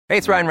Hey,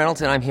 it's Ryan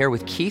Reynolds, and I'm here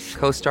with Keith,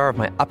 co-star of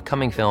my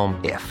upcoming film,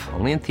 If,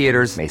 only in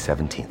theaters May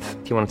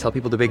 17th. Do you want to tell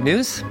people the big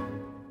news?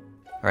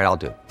 All right, I'll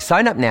do it.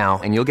 Sign up now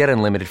and you'll get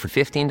unlimited for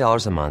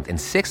 $15 a month and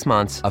 6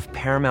 months of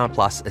Paramount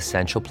Plus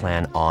Essential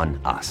Plan on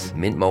us.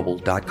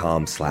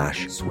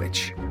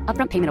 MintMobile.com/switch.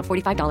 Upfront payment of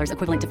 $45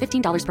 equivalent to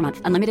 $15 per month.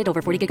 Unlimited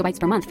over 40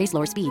 gigabytes per month. Face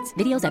lower speeds.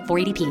 Videos at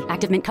 480p.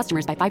 Active Mint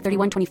customers by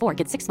 531.24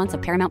 get 6 months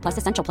of Paramount Plus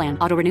Essential Plan.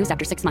 Auto renews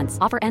after 6 months.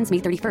 Offer ends May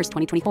 31st,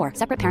 2024.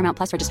 Separate Paramount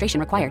Plus registration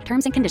required.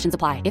 Terms and conditions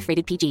apply if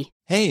rated PG.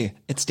 Hey,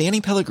 it's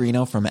Danny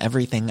Pellegrino from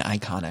Everything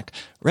Iconic.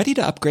 Ready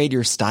to upgrade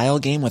your style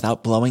game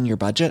without blowing your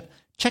budget?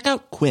 Check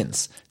out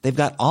Quince. They've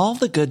got all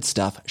the good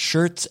stuff,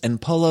 shirts and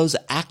polos,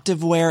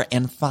 activewear,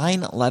 and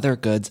fine leather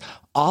goods,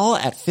 all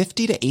at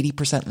 50 to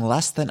 80%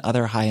 less than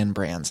other high-end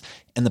brands.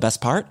 And the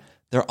best part?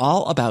 They're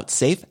all about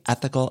safe,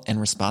 ethical,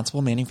 and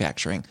responsible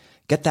manufacturing.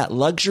 Get that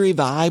luxury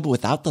vibe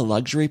without the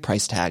luxury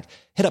price tag.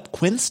 Hit up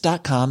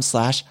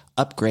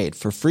quince.com/upgrade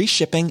for free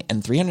shipping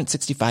and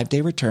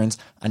 365-day returns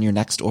on your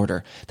next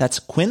order. That's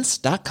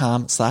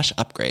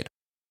quince.com/upgrade.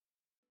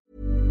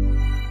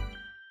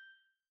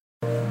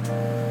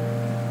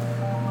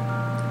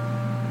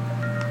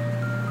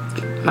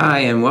 Hi,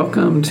 and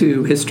welcome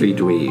to History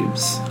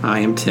Dweebs. I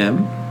am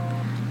Tim,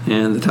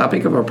 and the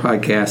topic of our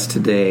podcast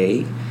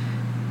today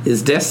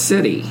is Death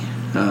City,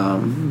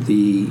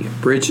 the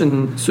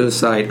Bridgeton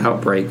suicide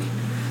outbreak,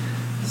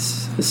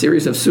 a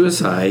series of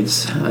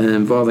suicides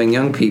involving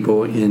young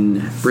people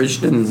in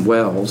Bridgeton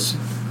Wells,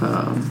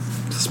 a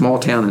small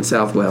town in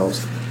South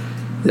Wales,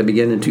 that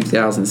began in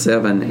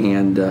 2007,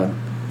 and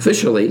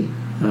officially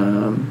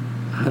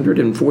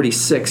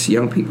 146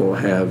 young people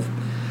have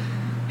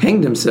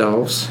hanged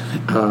themselves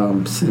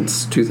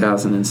since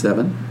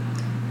 2007,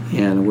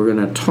 and we're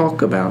going to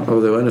talk about,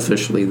 although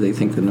unofficially they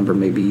think the number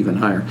may be even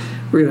higher,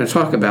 we're going to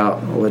talk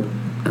about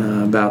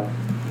about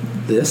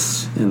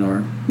this in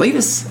our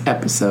latest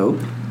episode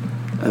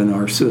in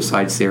our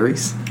suicide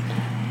series.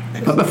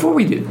 But before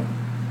we do,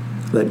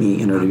 let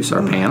me introduce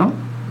our panel.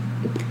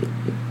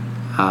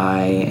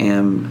 I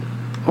am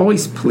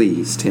always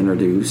pleased to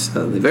introduce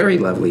the very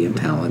lovely and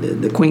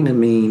talented, the Queen of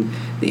Mean,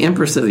 the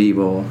Empress of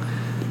Evil,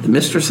 the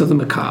Mistress of the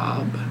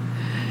Macabre,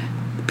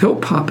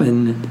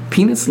 pill-poppin',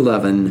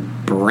 penis-lovin'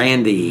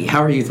 Brandy.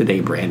 How are you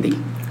today, Brandy?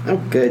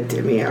 I'm good,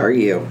 Timmy. How are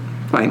you?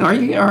 Fine.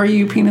 Are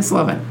you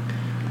penis-lovin'?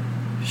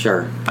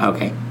 Sure.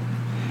 Okay.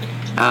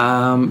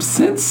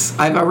 Since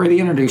I've already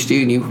introduced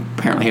you and you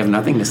apparently have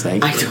nothing to say.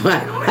 I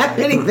don't have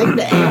anything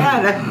to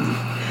add.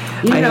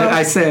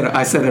 I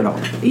said it all.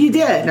 You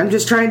did. I'm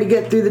just trying to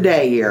get through the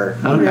day here.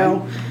 Okay. You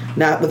know,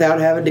 not without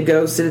having to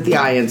go sit at the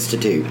Eye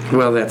Institute.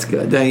 Well, that's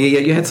good.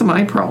 You had some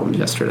eye problems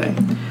yesterday.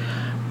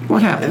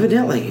 What happened?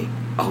 Evidently.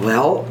 Oh,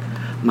 well,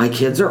 my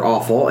kids are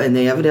awful, and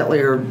they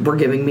evidently were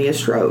giving me a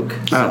stroke.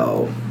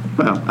 So.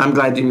 Well, I'm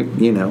glad you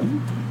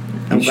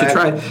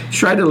should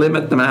try to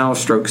limit the amount of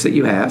strokes that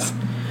you have.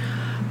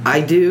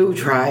 I do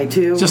try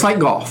to. Just like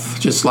golf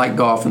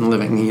and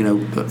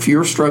living,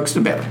 fewer strokes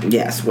the better.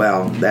 Yes,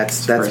 well,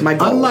 that's my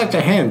goal. Unlike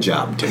a hand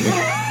job, Timmy.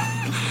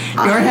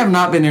 You have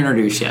not been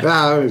introduced yet.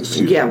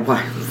 Yeah,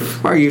 why?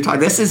 Why are you talking?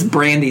 This is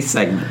Brandy's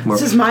segment.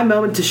 This is my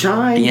moment to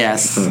shine.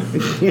 Yes. The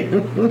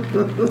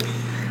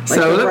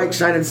bright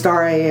shining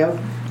star I am.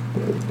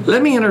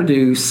 Let me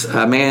introduce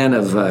a man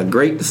of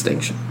great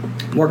distinction.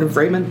 Morgan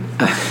Freeman?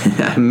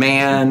 A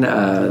man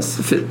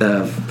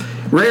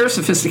of rare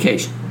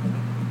sophistication.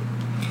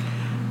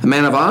 A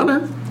man of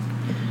honor.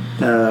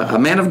 A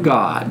man of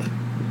God.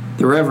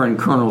 The Reverend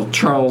Colonel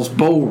Charles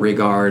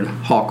Beauregard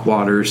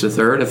Hawkwaters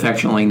III,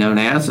 affectionately known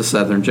as the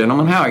Southern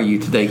Gentleman. How are you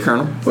today,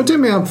 Colonel? Well,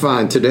 Timmy, I'm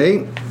fine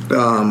today.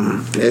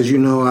 As you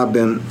know,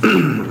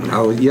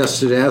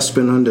 yesterday I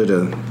spent under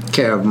the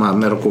care of my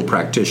medical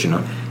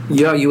practitioner.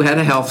 Yeah, you had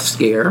a health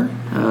scare.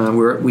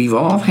 We've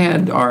all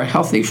had our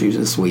health issues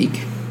this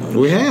week.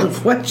 We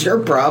have. What's your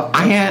problem?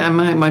 I had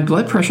my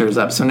blood pressure is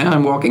up, so now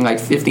I'm walking like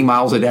 50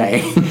 miles a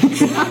day.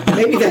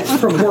 Maybe that's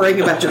from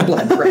worrying about your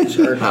blood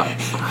pressure.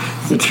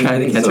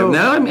 Trying to catch up.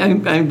 No,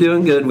 I'm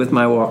doing good with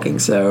my walking,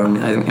 so I'm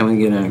going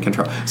to get under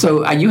control.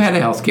 So you had a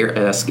health scare.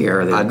 I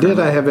did.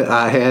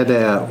 I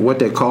had what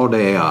they called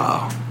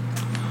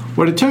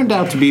what it turned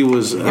out to be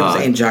was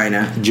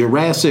angina,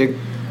 Jurassic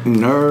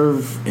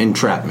nerve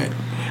entrapment.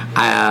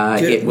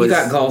 You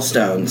got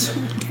gallstones.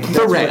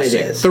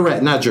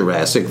 Thoracic. Not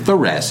Jurassic.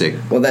 Thoracic.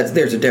 Well,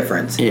 there's a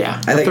difference. Yeah.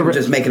 I think we're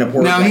just making up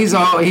words. No, he's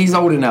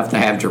old enough to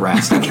have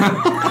Jurassic.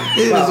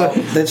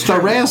 That's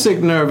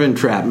thoracic nerve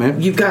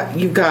entrapment. You've got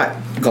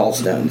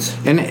gallstones.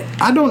 And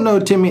I don't know,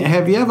 Timmy,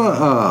 have you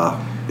ever,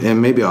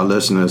 and maybe our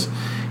listeners,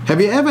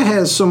 have you ever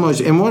had so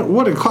much, and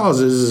what it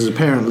causes is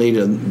apparently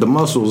the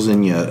muscles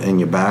in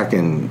your back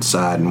and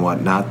side and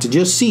whatnot to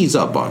just seize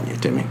up on you,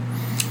 Timmy.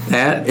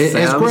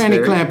 As Granny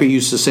Clampy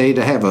used to say,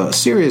 to have a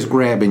serious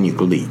grab in your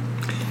glute.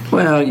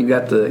 Well, you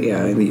got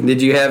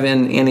did you have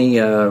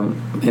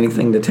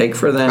anything to take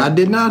for that? I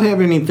did not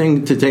have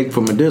anything to take for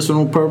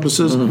medicinal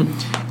purposes.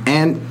 Mm-hmm.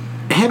 And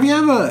have you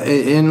ever,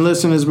 and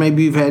listeners,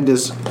 maybe you've had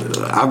this,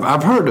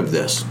 I've heard of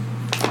this,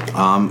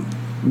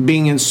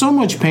 being in so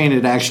much pain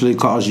it actually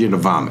caused you to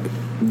vomit.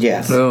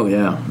 Yes. Oh,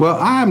 yeah. Well,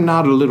 I am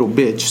not a little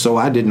bitch, so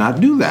I did not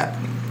do that.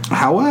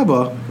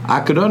 However, I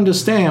could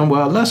understand,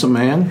 well, lesser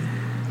man.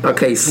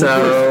 Okay,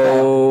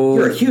 so...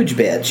 You're a huge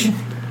bitch.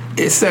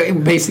 So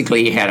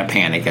basically, he had a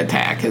panic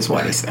attack, is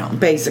what he's saying.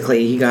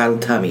 Basically, he got a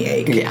tummy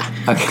ache. Yeah.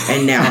 Okay.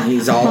 And now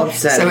he's all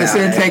upset So about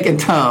instead of it. taking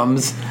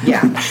Tums,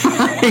 Yeah.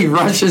 he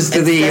rushes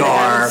to the Instead of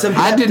having ER. some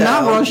I did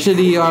not Pepto. rush to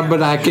the ER,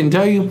 but I can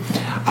tell you,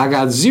 I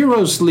got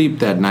zero sleep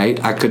that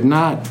night. I could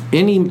not,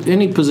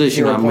 any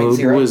position I moved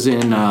 0.0? was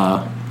in,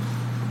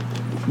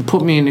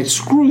 put me in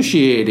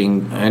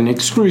excruciating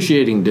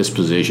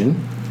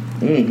disposition.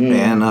 Mm-hmm.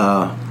 And,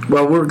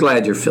 Well, we're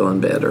glad you're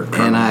feeling better.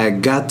 and I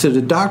got to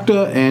the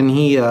doctor, and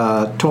he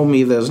told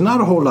me there's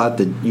not a whole lot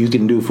that you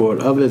can do for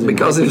it other than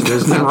Because hoping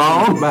there's it does nothing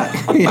not come wrong? back.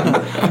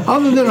 Yeah.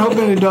 Other than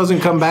hoping it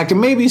doesn't come back,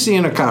 and maybe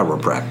seeing a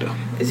chiropractor.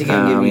 Is he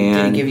going to give you? Did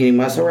man. he give you any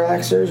muscle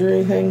relaxers or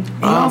anything? He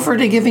offered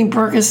to give him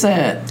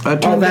Percocet. I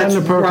turned down the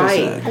Percocet.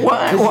 right.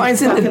 Why- 'Cause why you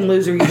is it the- fucking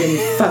loser? You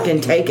didn't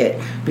fucking take it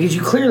because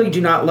you clearly do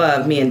not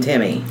love me and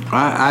Timmy.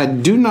 I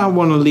do not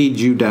want to lead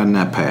you down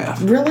that path.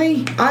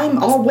 Really? I'm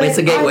always. It's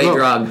a gateway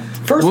drug.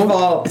 First of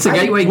all, It's a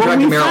gateway When drug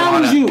to we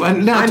found marijuana. you,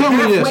 and now I'm tell me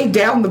halfway this: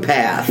 down the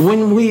path.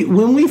 when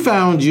we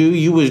found you,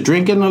 you was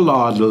drinking a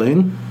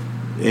laudanum,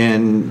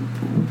 and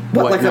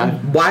What, like a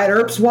whatnot. Wyatt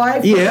Earp's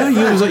wife? Yeah,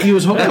 you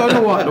was hooked on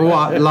the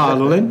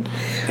laudanum,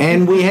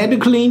 and we had to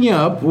clean you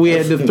up. We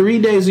had the 3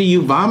 days of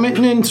you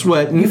vomiting and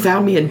sweating. You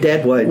found me in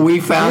Deadwood. We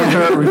found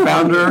her. We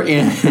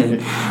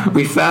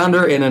found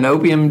her in an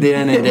opium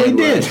den in We Deadwood.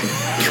 did,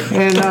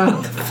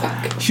 and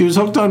she was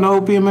hooked on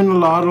opium and the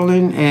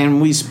laudanum,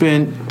 and we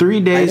spent 3 I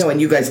days. know, and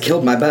you guys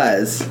killed my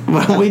buzz.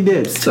 Well, we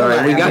did.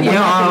 Sorry, we got you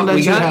off.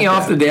 We got you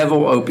off the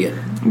devil opiate.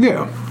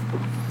 Yeah.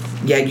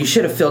 Yeah, you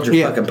should have filled your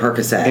Yeah. fucking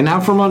Percocet. And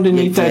out from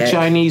underneath You that dick.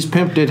 Chinese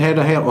pimp that had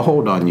a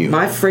hold on you.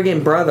 My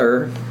friggin'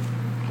 brother,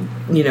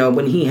 you know,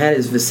 when he had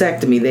his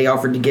vasectomy, they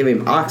offered to give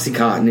him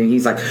OxyContin, and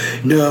he's like,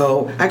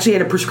 no. Actually, he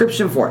had a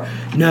prescription for it.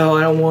 No,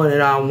 I don't want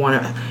it. I don't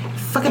want it.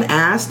 Fucking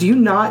ass. Do you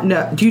not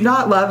know? Do you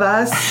not love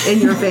us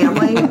and your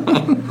family?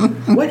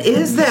 What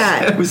is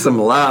that? With some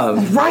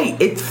love. Right.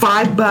 It's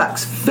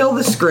 $5. Fill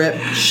the script.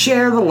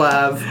 Share the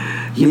love.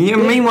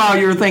 Meanwhile,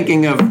 you're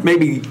thinking of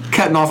maybe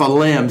cutting off a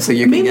limb so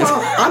you can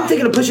Meanwhile, get. I'm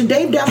thinking of pushing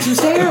Dave down some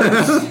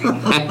stairs.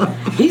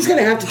 He's going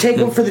to have to take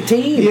one for the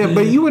team. Yeah,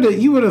 but you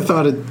would have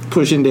thought of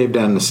pushing Dave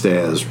down the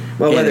stairs.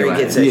 Well, whether Anyway,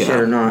 he gets that yeah. shit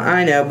or not,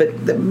 I know.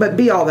 But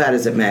be all that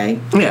as it may,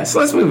 Yes,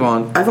 let's move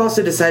on. I've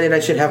also decided I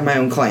should have my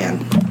own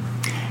clan.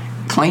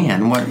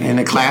 Clan? What? In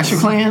a Clash of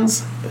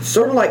Clans?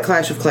 Sort of like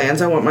Clash of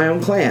Clans, I want my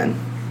own clan.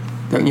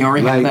 Don't you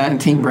already have Like, that in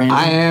Team Brandon?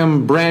 I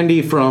am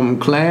Brandy from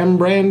Clan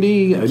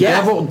Brandy,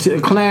 Yeah.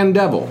 Clan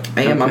Devil.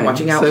 I am. I'm Okay.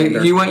 watching So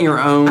Outlander. you want your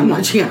I'm own?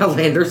 watching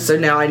Outlander, so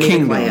now I need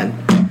Kingdom. a clan.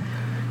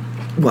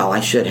 Well, I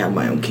should have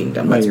my own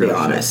kingdom. Well, Let's you be really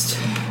should. honest.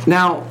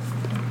 Now,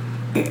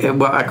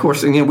 well, of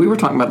course, we were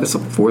talking about this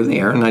before the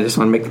air, and I just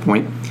want to make the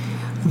point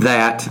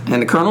that,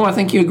 and the Colonel, I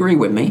think you agree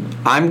with me,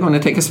 I'm going to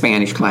take a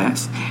Spanish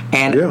class.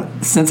 And Yeah.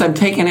 since I'm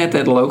taking it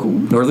at the local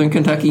Northern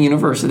Kentucky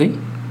University,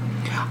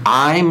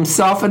 I'm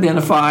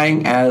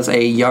self-identifying as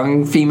a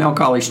young female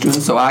college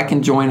student, so I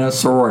can join a You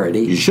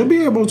sorority. should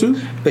be able to.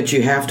 But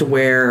you have to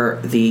wear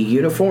the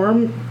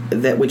uniform,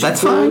 which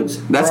That's includes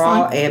fine. That's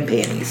bra fine. and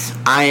panties.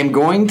 I am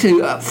going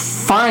to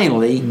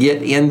finally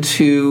get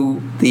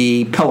into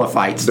the pillow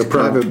fights. The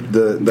private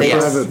They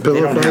pillow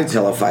don't have fights.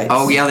 pillow fights.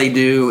 Oh yeah, they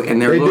do,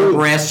 and their They little do.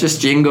 breasts just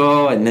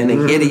jingle, and then they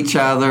hit each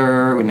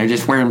other, and they're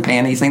just wearing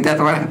panties. Think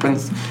that's what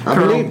happens? I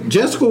Colonel?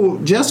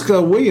 believe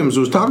Jessica Williams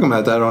was talking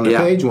about that on the Yeah.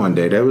 page one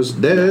day. There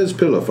is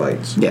pillow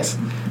fights. Yes.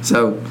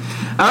 So,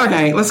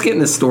 okay, let's get in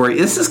this story.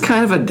 This is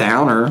kind of a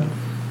downer.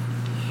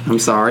 I'm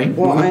sorry.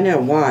 Well, I know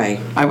why.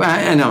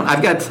 I know.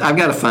 I've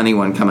got a funny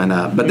one coming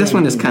up, but this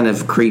one is kind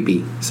of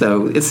creepy.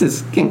 So this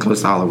is getting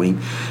close to Halloween.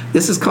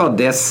 This is called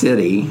Death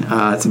City.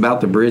 It's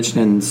about the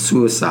Bridgeton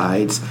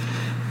suicides,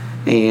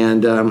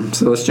 and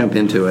so let's jump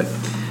into it.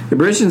 The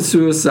Bridgeton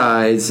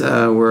suicides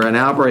were an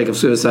outbreak of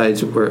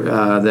suicides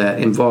that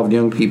involved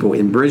young people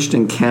in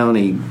Bridgeton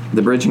County,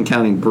 the Bridgeton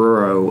County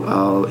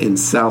Borough in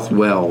South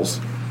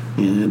Wales.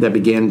 That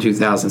began in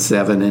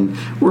 2007, and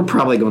we're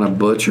probably going to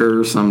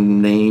butcher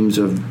some names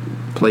of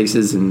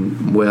places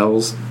in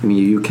Wales in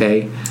the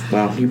UK.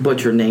 Well, you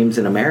butcher names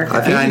in America.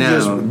 I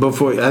know.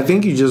 I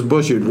think you just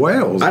butchered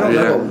Wales. I don't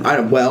Yeah. know. I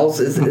don't,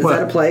 Wells, is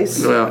that a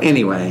place? Well,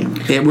 anyway,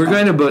 we're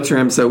going to butcher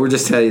them, so we'll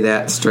just tell you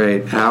that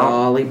straight out.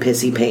 Golly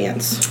pissy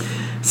pants.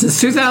 Since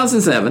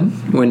 2007,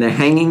 when the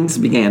hangings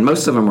began,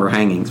 most of them were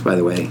hangings, by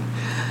the way,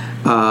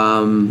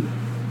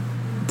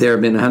 there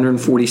have been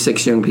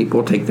 146 young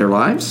people take their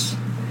lives.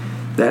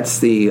 That's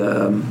the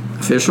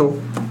official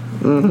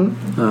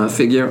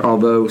figure,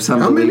 although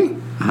some How believe many?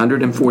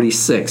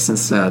 146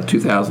 since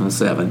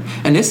 2007.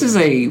 And this is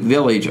a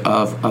village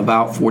of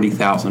about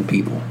 40,000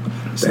 people.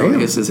 So Damn.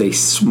 this is a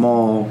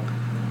small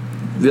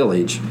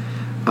village.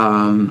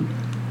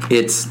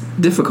 It's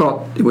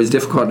difficult. It was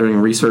difficult during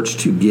research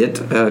to get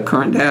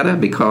current data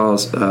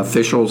because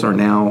officials are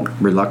now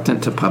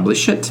reluctant to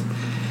publish it.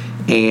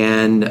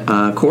 And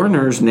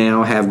coroners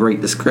now have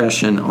great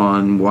discretion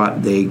on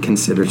what they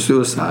consider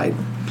suicide.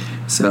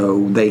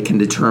 So they can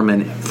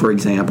determine, for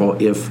example,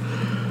 if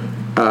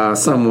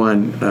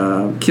someone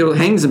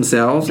hangs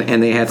themselves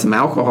and they had some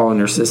alcohol in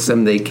their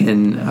system, they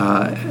can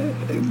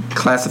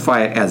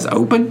classify it as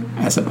open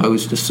as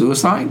opposed to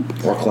suicide.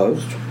 Or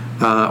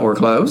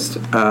closed.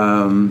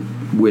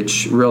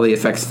 Which really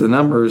affects the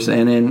numbers.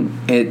 And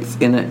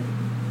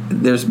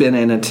there's been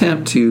an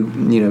attempt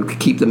to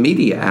keep the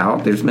media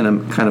out. There's been a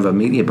kind of a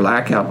media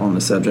blackout on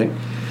the subject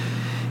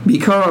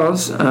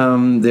because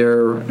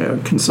they're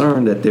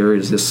concerned that there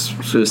is this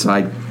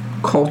suicide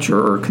culture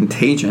or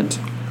contagion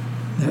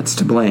that's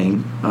to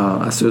blame,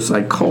 a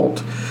suicide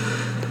cult.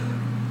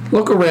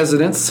 Local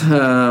residents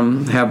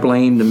have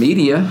blamed the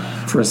media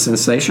for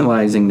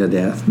sensationalizing the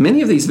death.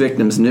 Many of these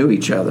victims knew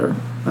each other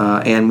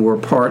and were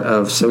part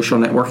of social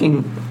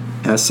networking,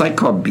 a site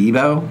called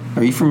Bebo.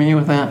 Are you familiar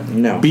with that?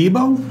 No.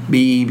 Bebo?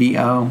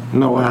 B-E-B-O.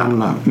 No, I'm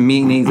not.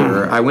 Me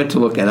neither. I went to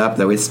look it up,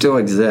 though. It still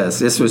exists.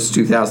 This was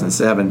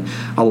 2007.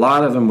 A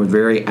lot of them were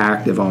very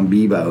active on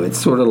Bebo. It's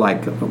sort of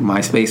like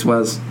MySpace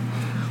was.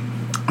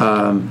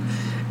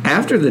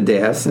 After the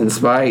deaths, in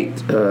spite,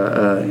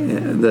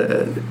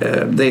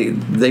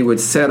 they would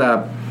set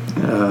up.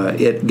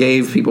 It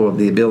gave people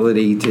the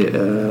ability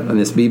to on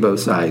this Bebo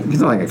site. It's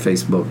not like a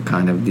Facebook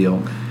kind of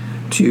deal,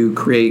 to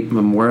create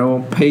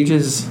memorial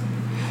pages,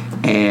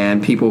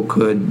 and people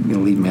could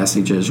leave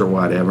messages or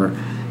whatever.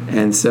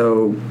 And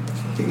so,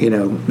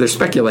 there's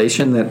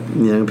speculation that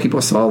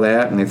people saw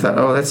that and they thought,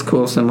 oh, that's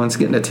cool, someone's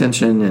getting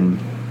attention, and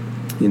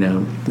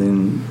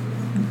then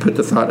put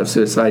the thought of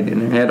suicide in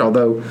their head.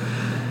 Although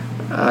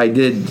I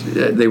did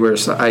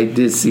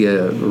see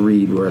a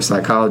read where a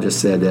psychologist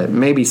said that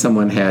maybe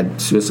someone had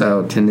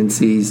suicidal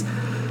tendencies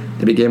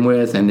to begin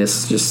with, and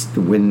this just,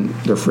 when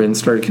their friends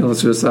started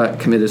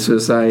committed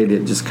suicide,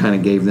 it just kind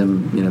of gave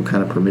them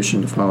kind of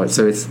permission to follow it.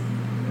 So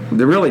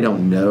they really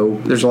don't know.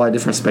 There's a lot of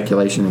different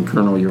speculation, and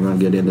Colonel, you're going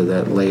to get into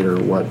that later,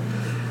 what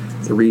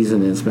the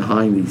reason is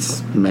behind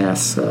these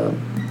mass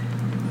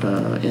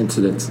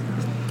incidents.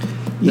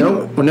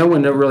 No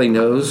one really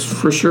knows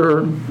for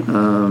sure.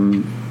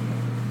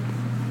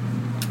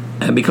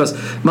 Because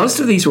most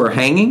of these were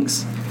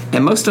hangings,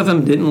 and most of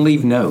them didn't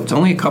leave notes.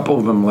 Only a couple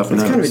of them left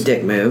notes. It's kind of a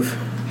dick move.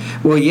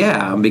 Well,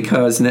 yeah,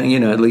 because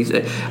at least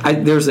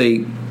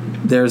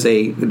there's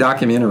a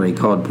documentary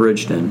called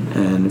Bridgeton,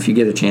 and if you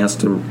get a chance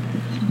to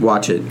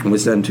watch it, it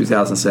was done in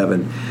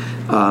 2007.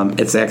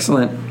 It's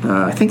excellent.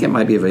 I think it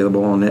might be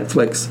available on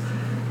Netflix.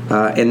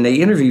 And they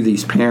interview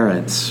these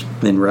parents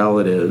and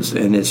relatives,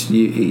 and it's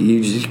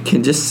you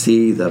can just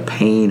see the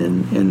pain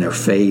in their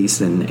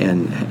face, and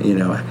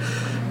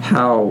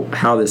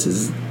how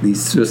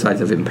these suicides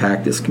have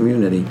impacted this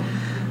community.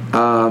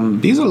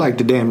 These are like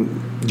the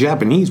damn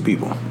Japanese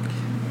people.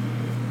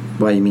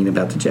 What do you mean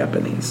about the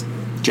Japanese?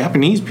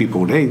 Japanese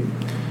people, Japan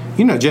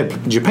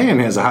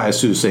has the highest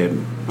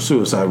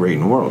suicide rate in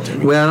the world,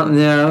 Timmy. Well,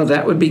 no,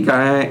 that would be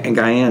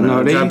Guyana.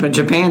 No,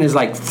 Japan is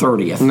like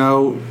 30th.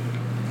 No,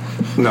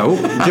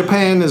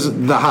 Japan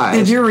is the highest.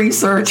 Did you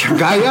research?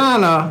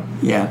 Guyana,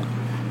 yeah,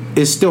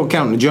 is still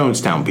counting the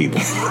Jonestown people.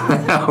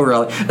 Oh,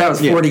 really? That was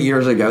 40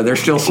 years ago. They're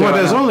still showing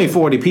there's up. only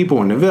 40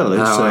 people in the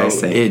village, I so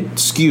see. it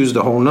skews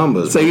the whole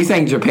numbers. So you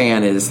think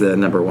Japan is the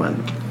number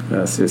one?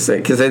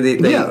 Suicide? Because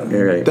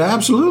they're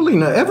absolutely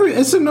not.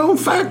 It's a known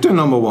factor,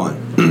 number one.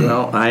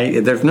 Well,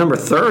 there's number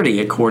 30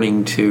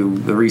 according to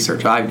the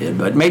research I did,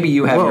 but maybe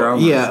you have your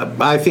own. Yeah,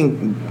 I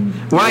think.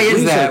 Why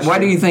is that? Why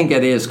do you think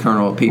it is,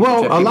 Colonel?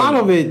 A lot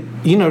of it,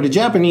 the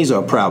Japanese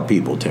are proud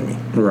people, Timmy.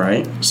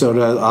 Right. So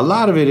a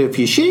lot of it, if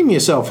you shame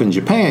yourself in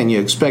Japan, you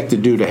expect to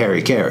do the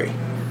Harry Carey.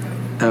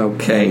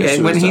 Okay.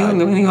 And when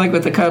he like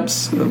with the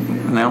Cubs,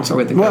 announcer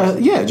with the Cubs? Well,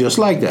 yeah, just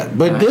like that.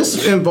 But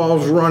this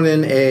involves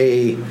running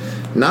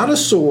not a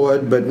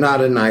sword, but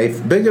not a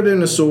knife, bigger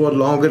than a sword,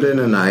 longer than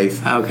a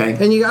knife. Okay.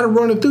 And you got to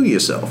run it through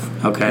yourself.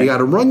 Okay. You got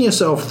to run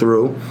yourself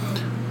through.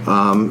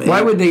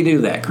 Why would they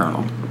do that,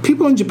 Colonel?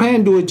 People in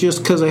Japan do it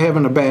just because they're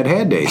having a bad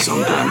hair day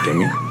sometimes,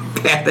 Timmy.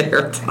 Bad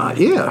hair time.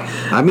 Yeah.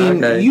 I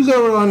mean, you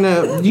go on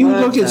you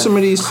look at some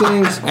of these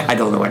things. I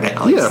don't know what the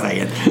hell he's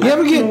saying. You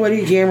ever get... What are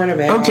you yammering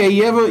about? Okay,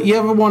 you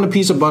ever want a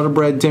piece of butter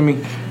bread,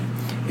 Timmy?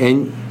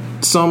 And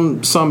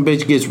some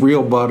bitch gets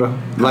real butter.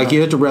 Like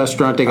you're at the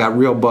restaurant, they got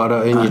real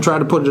butter, and you try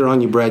to put it on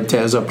your bread,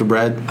 tears up the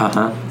bread.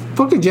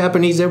 Fucking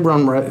Japanese, they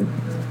run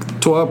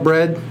 12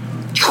 bread,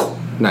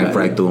 knife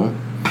right through them.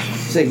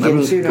 Is it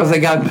Ginsu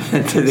knife?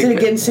 Is it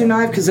a Ginsu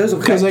knife? Because those will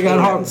cut Because they got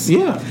hard.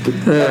 Yeah.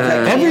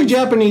 Every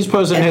Japanese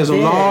person has a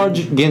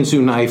large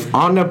Ginsu knife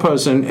on their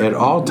person at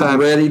all times,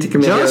 ready to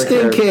commit just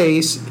in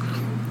case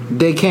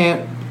they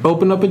can't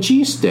open up a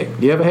cheese stick.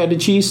 You ever had a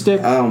cheese stick?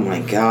 Oh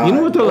my god! You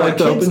know what they're like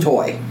to kid's open?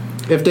 Toy.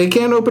 If they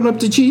can't open up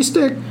the cheese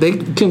stick, they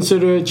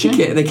consider it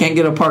cheating. They can't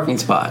get a parking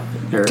spot.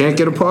 Can't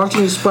get a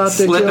parking spot.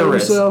 They Slit kill the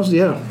wrist. themselves.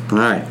 Yeah. All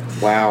right.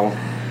 Wow.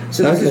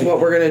 So this is what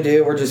we're going to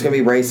do. We're just going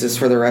to be racist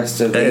for the rest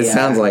of the... It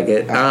sounds like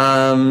it.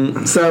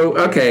 So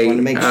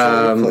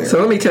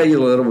let me tell you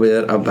a little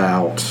bit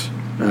about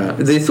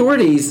the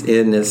authorities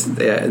in this.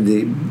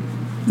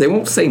 They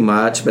won't say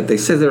much, but they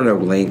say there's no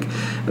link.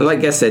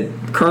 Like I said,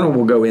 Colonel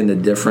will go into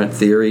different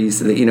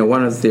theories.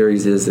 One of the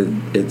theories is that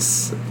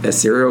it's a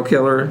serial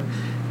killer,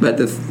 but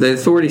the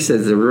authority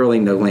says there's really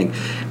no link.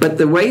 But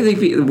the way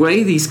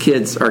these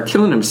kids are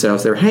killing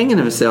themselves, they're hanging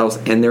themselves,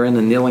 and they're in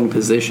a kneeling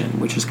position,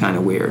 which is kind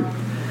of weird.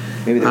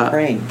 Maybe they're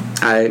praying.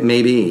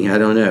 Maybe, I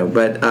don't know.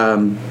 But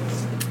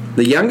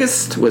the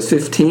youngest was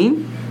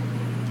 15,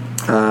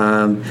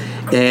 and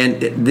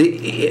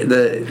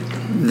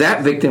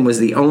that victim was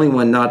the only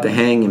one not to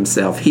hang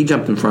himself. He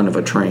jumped in front of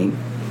a train.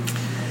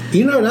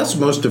 That's the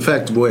most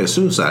effective way of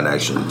suicide,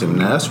 actually. I mean,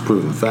 that's a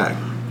proven fact.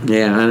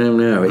 Yeah, I don't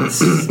know.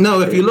 It's no.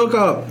 If you look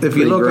up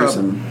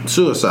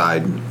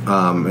suicide,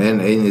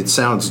 and it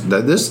sounds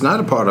that this is not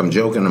a part I'm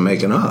joking or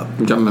making up.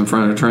 Jumping in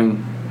front of a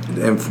train,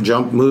 and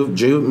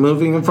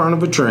moving in front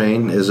of a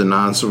train is a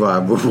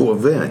non-survivable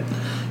event.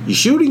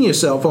 Shooting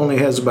yourself only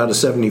has about a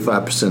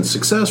 75%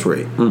 success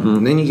rate. Mm-hmm.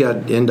 And then you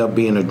end up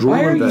being a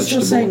drooling vegetable. Why are you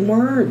still saying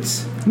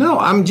words? No,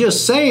 I'm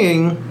just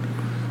saying.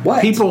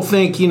 What? People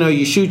think,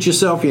 you shoot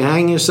yourself, you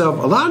hang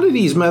yourself. A lot of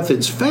these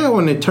methods fail,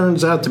 and it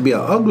turns out to be an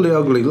ugly,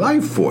 ugly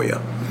life for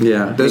you.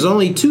 Yeah. There's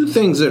only two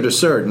things that are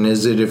certain,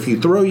 is that if you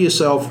throw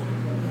yourself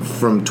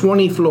from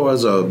 20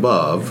 floors or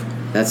above...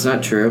 That's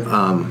not true.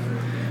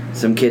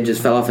 Some kid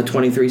just fell off a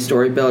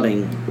 23-story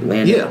building,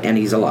 landed, and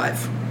he's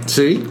alive.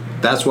 See?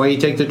 That's why you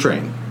take the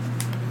train.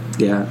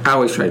 Yeah, I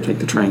always try to take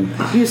the train.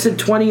 You said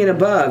 20 and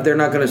above, they're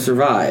not going to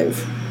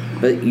survive.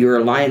 But you're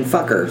a lying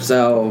fucker,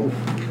 so...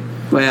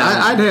 Well,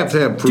 I'd have to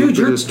have proof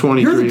that it's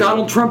 23. You're the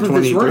Donald Trump of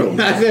this room.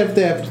 I'd have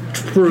to have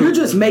proof. You're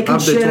just making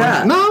shit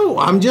up. No,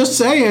 I'm just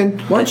saying.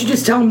 Why don't you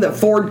just tell them that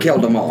Ford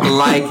killed them all?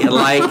 Like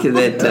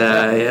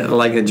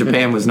that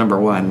Japan was number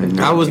one.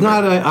 I was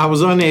not. I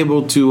was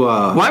unable to.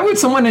 Why would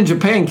someone in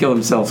Japan kill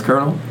themselves,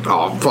 Colonel?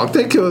 Oh fuck!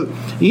 They killed.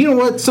 You know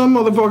what? Some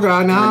motherfucker.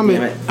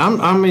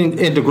 I'm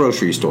in the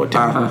grocery store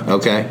town.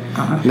 Okay.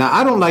 Now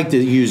I don't like to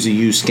use the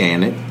you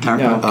scan it.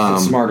 No,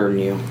 it's smarter than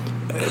you.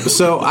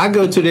 So I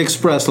go to the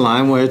express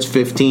line where it's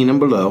 15 and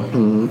below.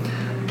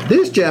 Mm-hmm.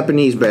 This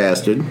Japanese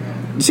bastard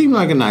seemed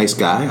like a nice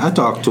guy. I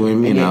talked to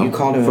him, you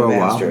called him for a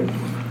while. bastard.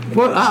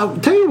 Well, I'll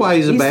tell you why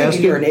he's a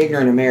bastard. You're an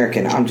ignorant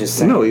American. I'm just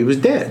saying. No, he was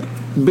dead.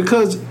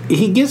 Because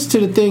he gets to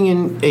the thing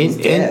and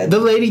the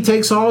lady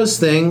takes all his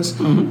things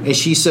and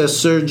she says,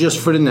 "Sir, just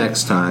for the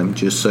next time,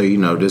 just so you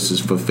know, this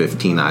is for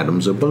 15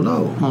 items or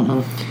below."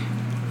 Mm-hmm.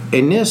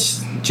 And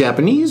this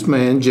Japanese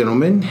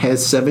gentleman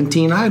has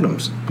 17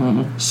 items.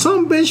 Mm-hmm.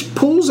 Some bitch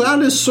pulls out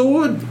his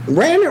sword,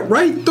 ran it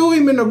right through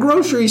him in the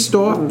grocery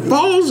store,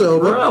 falls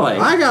over. Really?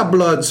 I got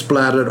blood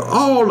splattered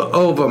all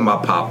over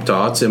my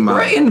Pop-Tarts and my...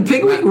 Right in the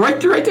Piggly, right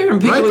there in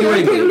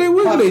Piggly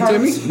Wiggly,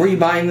 Jimmy. Were you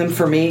buying them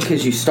for me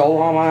because you stole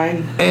all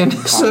mine? And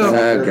so,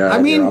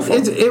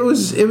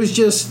 it was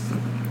just...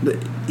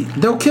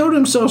 They'll kill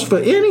themselves for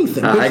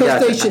anything. I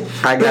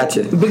got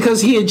you.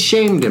 Because he had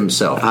shamed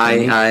himself.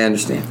 I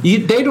understand.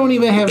 They don't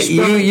even have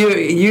spelling.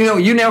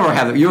 You'll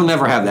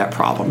never have that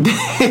problem.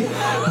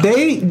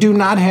 They do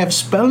not have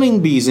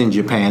spelling bees in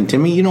Japan,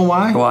 Timmy. You know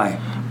why? Why?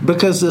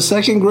 Because the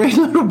second grade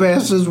little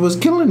bastards was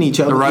killing each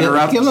other. The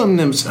runner-ups? Killing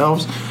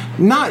themselves.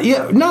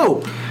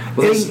 No.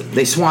 Well,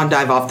 they swan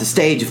dive off the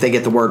stage if they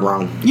get the word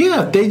wrong.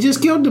 Yeah, they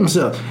just killed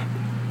themselves.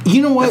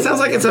 You know what? That sounds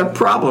like it's a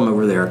problem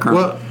over there, Colonel.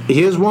 Well,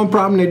 here's one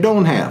problem they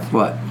don't have.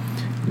 What?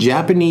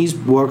 Japanese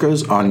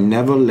workers are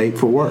never late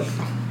for work.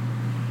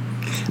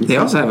 They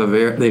also have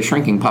a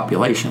shrinking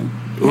population.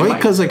 Right,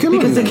 because they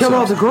kill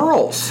all the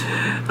girls.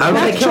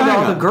 They killed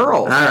all the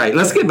girls. All right,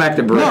 let's get back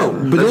to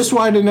Britain. No, but that's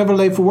why they're never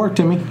late for work,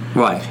 Timmy.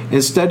 Why?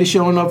 Instead of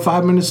showing up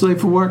 5 minutes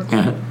late for work,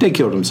 they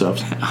kill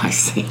themselves. I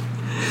see.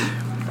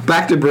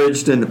 Back to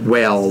Bridgeton,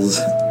 Wales,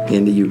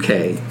 in the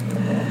UK.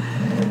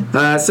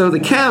 So the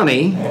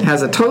county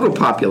has a total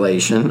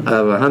population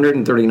of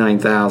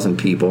 139,000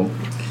 people.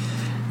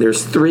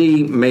 There's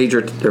three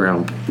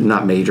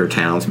not major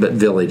towns, but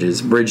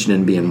villages,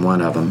 Bridgeton being one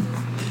of them.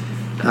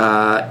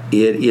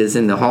 It is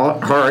in the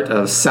heart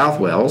of South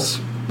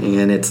Wales,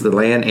 and it's the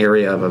land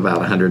area of about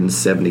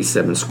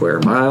 177 square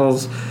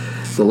miles.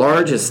 The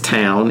largest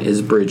town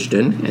is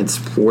Bridgeton. It's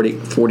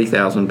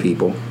 40,000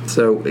 people.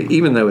 So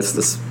even though it's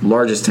the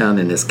largest town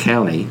in this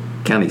county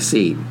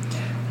seat,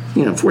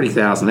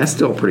 40,000, that's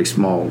still a pretty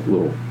small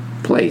little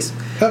place.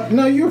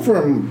 No, you're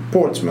from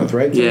Portsmouth,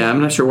 right? Yeah,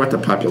 I'm not sure what the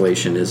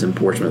population is in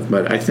Portsmouth,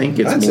 but I think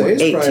it's I'd more.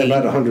 Say it's probably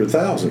about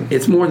 100,000.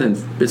 It's more than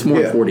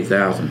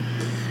 40,000.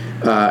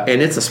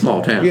 And it's a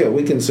small town. Yeah,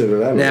 we consider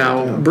that.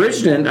 Now,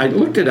 Bridgeton, I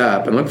looked it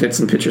up and looked at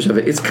some pictures of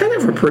it. It's kind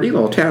of a pretty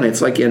little town.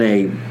 It's like in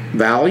a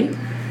valley.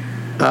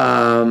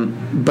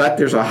 But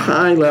there's a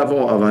high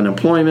level of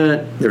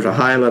unemployment. There's a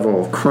high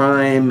level of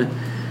crime.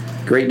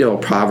 Great deal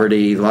of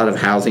poverty, a lot of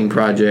housing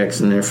projects,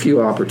 and there are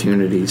few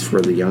opportunities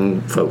for the young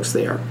folks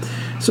there.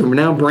 So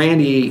now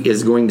Brandy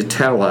is going to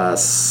tell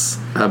us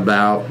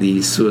about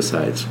these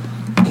suicides.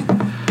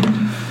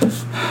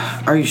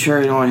 Are you sure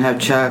you don't want to have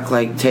Chuck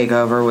take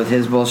over with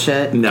his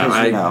bullshit? No,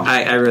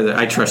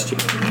 I trust you.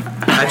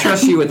 I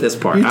trust you with this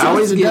part. I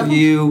always give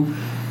you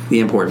the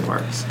important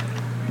parts.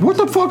 What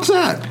the fuck's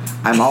that?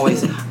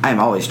 I'm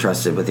always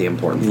trusted with the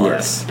important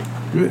parts.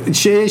 Yes.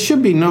 It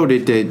should be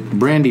noted that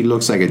Brandy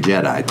looks like a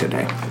Jedi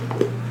today.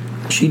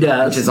 She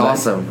does. Which is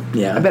awesome.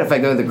 Yeah. I bet if I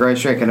go to the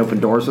grocery, I can open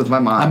doors with my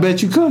mom. I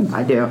bet you could.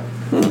 I do.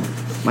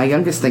 My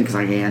youngest thinks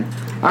I can.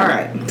 All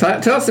right.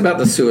 Tell us about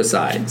the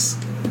suicides.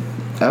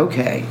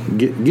 Okay.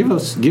 Give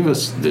us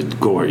the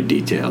gory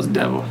details,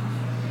 Devil.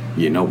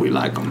 You know we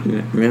like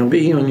them. Well,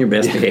 be on your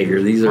best behavior.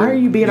 These are. Why are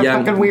you being a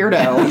fucking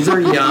weirdo? These are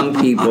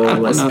young people.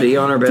 Let's be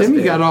on our best Timmy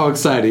behavior. got all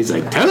excited. He's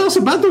like, "Tell us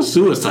about the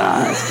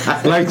suicides."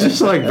 just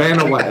like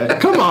Vanna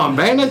White. Come on,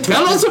 Vanna,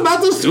 tell us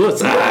about the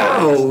suicides.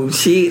 Oh,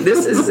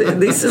 this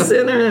is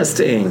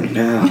interesting.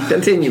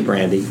 Continue,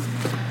 Brandy.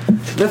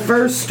 The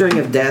first string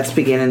of deaths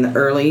began in the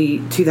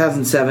early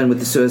 2007 with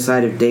the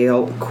suicide of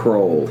Dale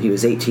Kroll. He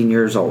was 18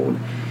 years old.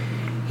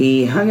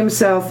 He hung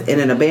himself in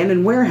an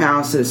abandoned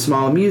warehouse at a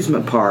small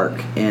amusement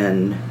park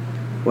in,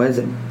 what is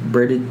it,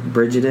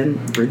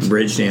 Bridgeend,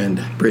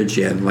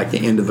 like the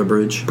end of the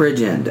bridge.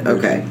 Bridgeend,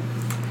 okay.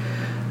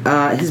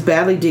 His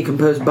badly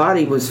decomposed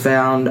body was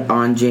found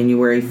on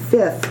January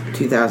 5th,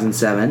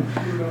 2007.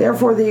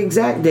 Therefore, the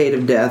exact date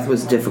of death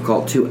was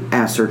difficult to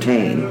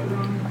ascertain.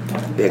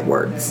 Big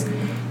words.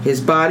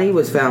 His body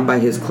was found by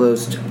his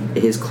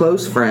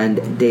close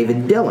friend,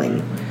 David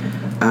Dilling.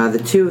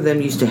 The two of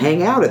them used to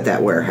hang out at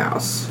that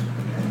warehouse.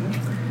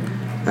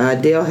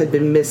 Dale had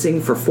been missing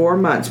for 4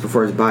 months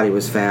before his body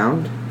was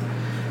found.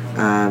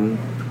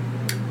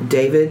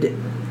 David,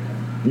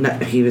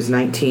 he was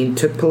 19,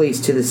 took police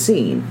to the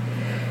scene.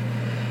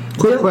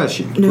 Quick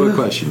question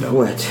though.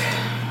 What?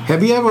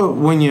 Have you ever,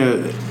 when you're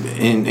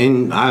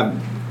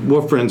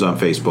we're friends on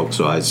Facebook,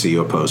 so I see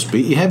your posts,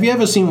 but have you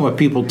ever seen where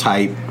people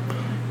type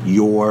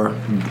your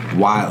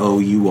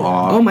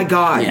Y-O-U-R? Oh my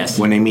God. Yes.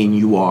 When they mean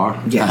you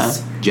are?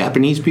 Yes.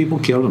 Japanese people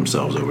kill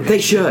themselves over that. They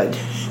should.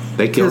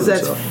 They kill Because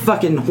that's themselves.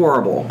 fucking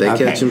horrible. They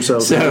catch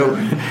themselves. So,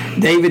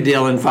 David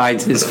Dillon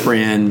finds his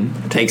friend,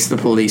 takes the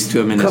police to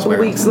him in A his couple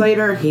warehouse. weeks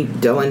later,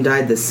 Dylan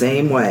died the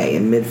same way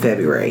in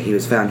mid-February. He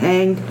was found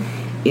hanged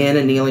in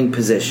a kneeling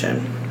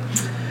position.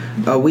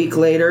 A week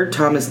later,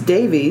 Thomas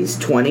Davies,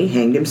 20,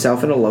 hanged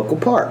himself in a local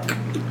park.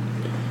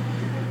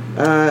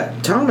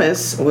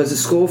 Thomas was a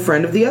school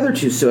friend of the other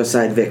two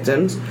suicide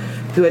victims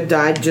who had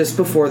died just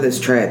before this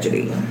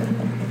tragedy.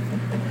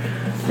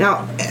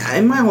 Now,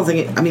 in my whole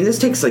thing, I mean, this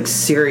takes like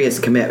serious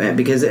commitment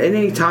because at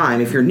any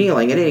time, if you're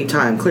kneeling, at any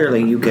time,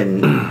 clearly you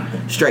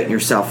can straighten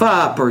yourself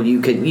up or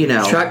you can,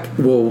 Chuck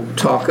will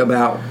talk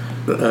about,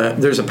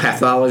 there's a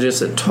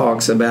pathologist that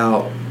talks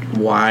about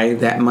why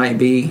that might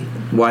be,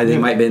 why they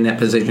might be in that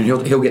position.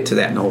 He'll get to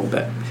that in a little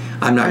bit.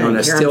 I'm not going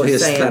to steal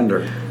his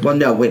thunder. Well,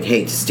 no, we'd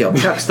hate to steal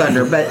Chuck's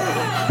thunder, but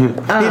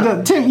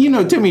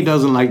Timmy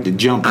doesn't like to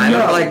jump. I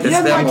don't like to you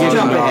have step to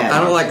jump ahead.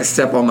 I don't like to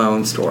step on my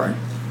own story.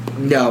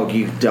 no,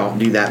 you don't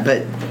do that.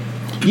 But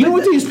You know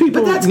what these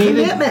people But that's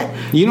needed?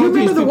 commitment. You know what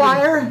remember these The people-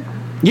 Wire?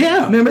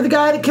 Yeah. Remember the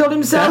guy that killed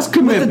himself That's with the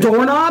commitment.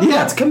 doorknob? Yeah.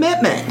 That's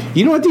commitment.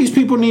 You know what these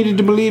people needed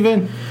to believe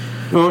in?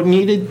 Or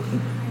needed?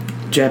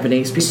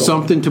 Japanese people.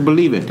 Something to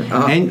believe in.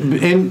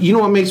 And you know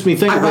what makes me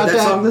think I about heard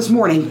that song this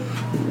morning.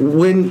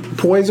 When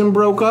Poison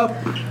broke up,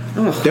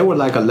 there were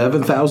like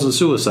 11,000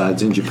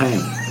 suicides in Japan.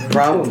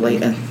 Probably.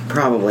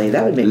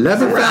 That would make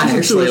 11,000 I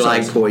actually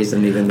suicides. like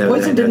Poison, even though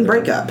Poison didn't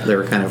break up. They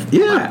were kind of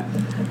Yeah.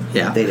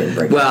 yeah. They didn't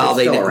break up. Well,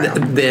 They're they still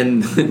around. then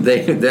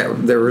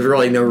there was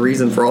really no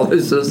reason for all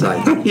those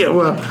suicides. Yeah,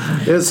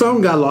 well,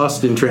 some got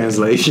lost in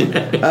translation.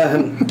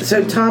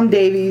 So Tom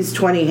Davies,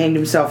 20, hanged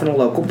himself in a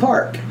local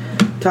park.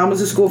 Tom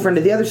was a school friend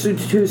of the other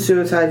two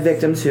suicide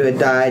victims who had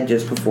died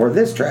just before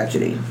this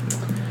tragedy.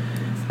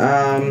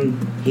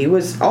 He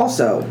was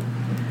also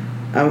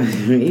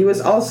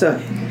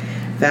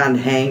found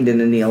hanged in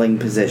a kneeling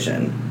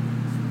position.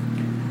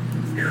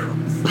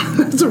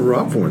 That's a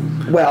rough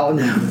one. Well,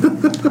 no.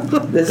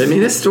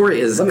 This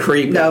story is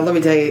creepy. No, let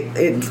me tell you,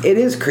 it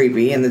is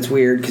creepy and it's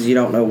weird because you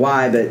don't know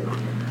why. But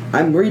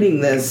I'm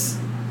reading this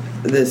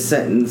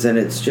sentence and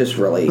it's just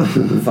really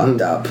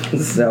fucked up.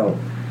 So.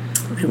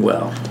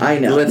 Well, I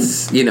know.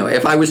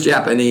 If I was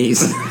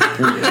Japanese, You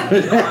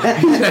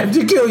have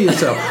to kill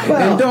yourself.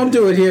 Well- And don't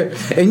do it here.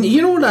 And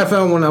you know what I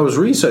found when I was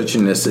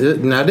researching this?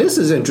 Now, this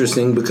is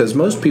interesting because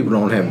most people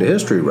don't have the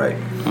history right.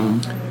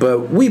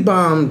 But we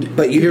bombed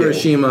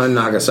Hiroshima and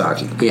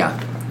Nagasaki. yeah,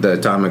 The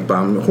atomic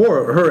bomb.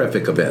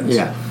 Horrific events.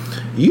 yeah.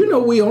 You know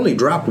we only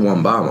dropped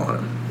one bomb on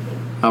them.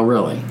 Oh,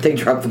 really? They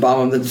dropped the bomb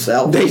on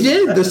themselves. They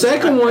did. The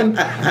second one,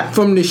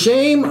 from the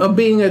shame of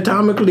being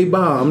atomically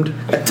bombed,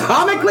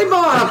 Atomically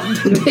bombed!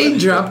 they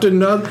dropped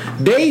another.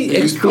 They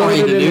coined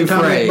exploded a an new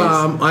atomic phrase.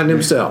 bomb on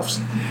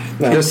themselves.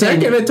 The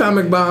second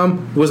atomic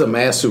bomb was a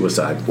mass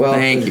suicide. Well,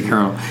 Thank you,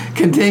 Colonel.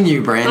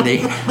 Continue,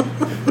 Brandy.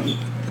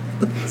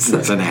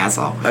 Such an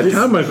asshole.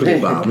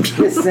 Atomically bombed.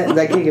 This sentence,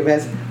 I can't give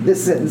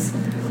this sentence.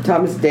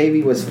 Thomas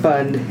Davy was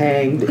found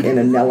hanged in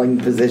a kneeling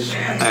position.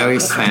 Oh,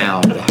 he's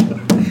found.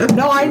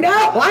 No, I know.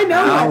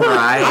 All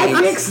right.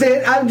 I fixed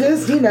it. I'm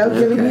just, giving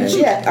you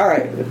shit. All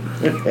right.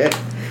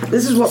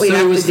 This is what we So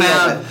have he was to deal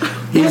found.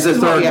 with. He's the This is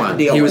what third you have to one.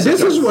 deal He with. was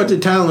This is what the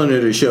talent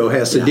of the show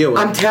has to deal with.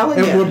 I'm telling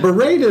and you. we're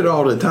berated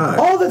all the time.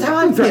 all the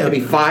time threatening to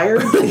be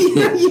fired.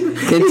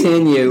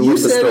 Continue You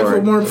with the said if story.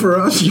 it weren't for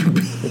us, you'd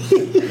be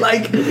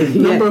like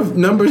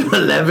number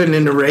 11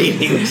 in the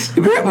ratings.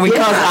 Because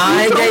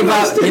I gave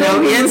up,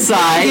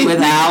 Insight with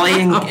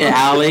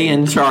Allie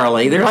and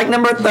Charlie. They're like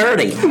number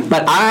 30.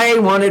 But I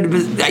wanted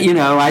to,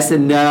 I said,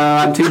 no,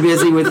 I'm too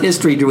busy with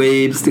History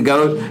Dweebs to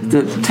go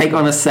to take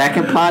on a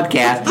second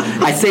podcast.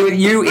 I stay with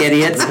you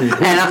idiots, and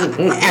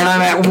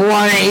I'm at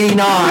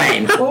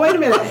 189. Well, wait a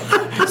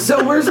minute.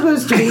 So we're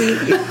supposed to be.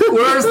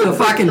 Where's the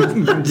fucking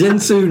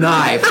Jinsu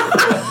knife?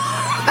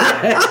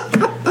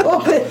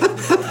 Well, but,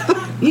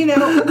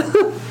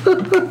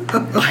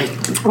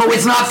 Oh,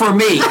 it's not for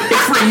me.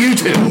 It's for you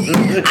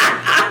two.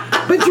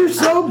 but you're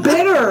so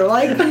bitter.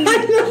 Like,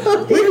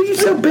 you're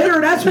so bitter.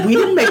 We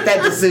didn't make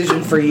that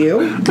decision for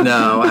you.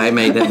 No, I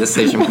made that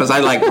decision because I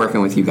like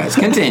working with you guys.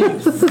 Continue.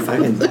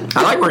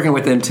 I like working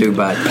with them too,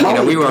 but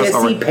we were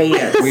Pissy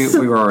pants.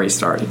 we were already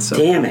started. So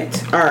Damn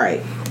it. All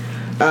right.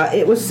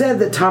 It was said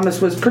that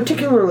Thomas was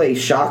particularly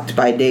shocked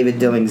by David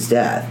Dilling's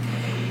death.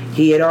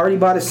 He had already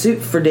bought a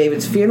suit for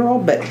David's funeral,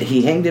 but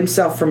he hanged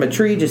himself from a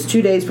tree just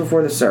 2 days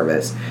before the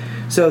service.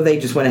 So they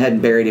just went ahead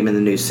and buried him in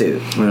the new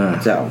suit.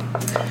 So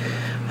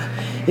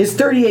his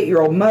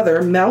 38-year-old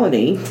mother,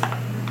 Melanie,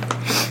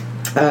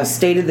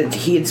 stated that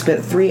he had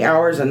spent 3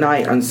 hours a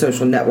night on the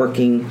social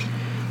networking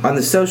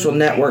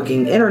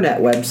internet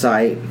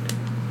website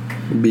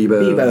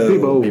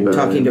Bebo,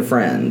 talking to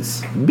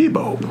friends.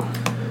 Bebo.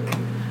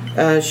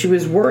 She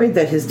was worried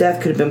that his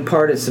death could have been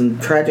part of some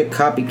tragic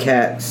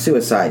copycat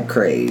suicide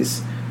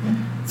craze.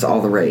 It's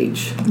all the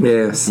rage.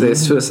 yes, the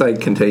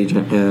suicide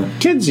contagion. Yeah.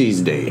 Kids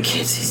these days.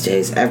 Kids these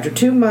days. After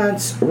 2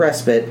 months'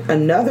 respite,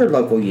 another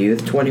local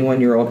youth,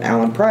 21-year-old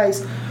Alan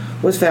Price,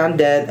 was found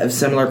dead of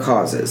similar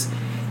causes.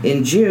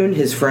 In June,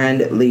 his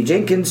friend Lee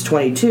Jenkins,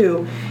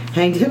 22,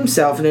 hanged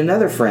himself in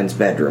another friend's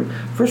bedroom.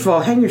 First of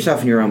all, hang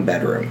yourself in your own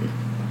bedroom.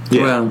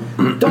 Yeah.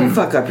 Well, Don't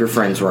fuck up your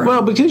friend's room.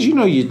 Well, because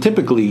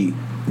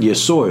you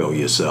soil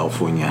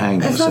yourself when you hang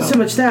It's yourself. not so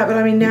much that, but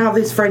I mean, now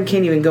this friend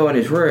can't even go in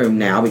his room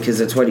now because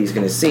that's what he's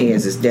going to see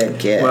is his dead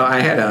kid. I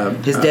had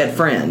his dead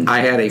friend. I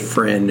had a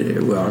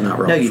friend. Well, not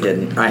really. No, you friend.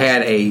 didn't. I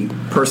had a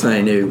person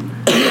I knew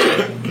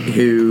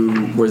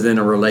who was in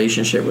a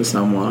relationship with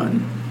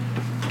someone,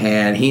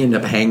 and he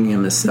ended up hanging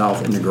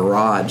himself in the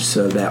garage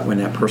so that when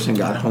that person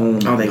got home,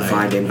 they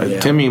find him. Yeah.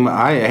 Timmy,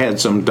 I had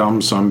some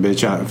dumb son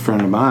bitch, a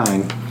friend of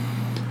mine,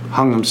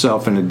 hung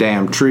himself in a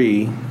damn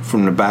tree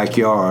from the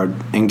backyard,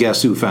 and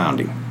guess who found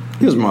him?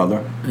 His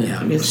mother.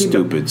 Yeah.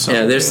 Stupid son.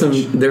 Yeah, there's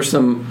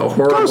some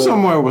horrible. Go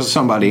somewhere where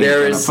somebody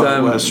There ain't is gonna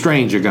find, some- a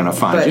stranger gonna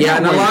find But- you. Yeah,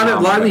 and a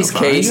lot of these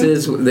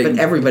cases, but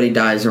everybody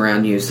dies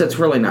around you, so it's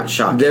really not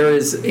shocking. there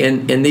is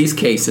in these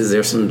cases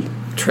there's some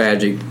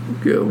tragic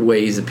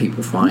ways that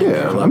people find. their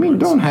Yeah, loved I mean,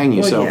 ones. don't hang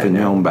yourself yeah, in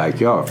your no. own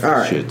backyard for All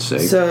right. shit's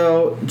sake.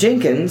 So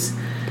Jenkins,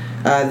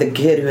 the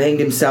kid who hanged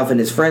himself in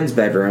his friend's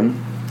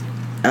bedroom,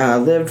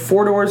 lived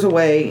 4 doors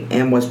away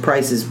and was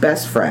Price's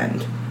best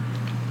friend.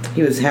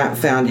 He was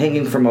found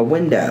hanging from a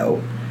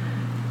window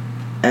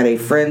at a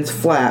friend's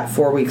flat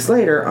 4 weeks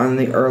later on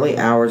the early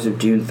hours of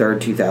June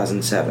 3rd,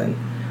 2007.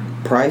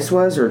 Price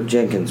was or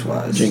Jenkins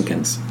was?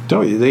 Jenkins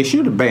Tell you, they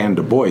should have banned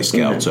the Boy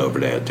Scouts over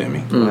there,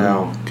 Timmy.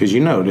 Well, Because they.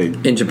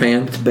 in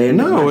Japan. banned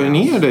No, in and my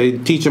here house. they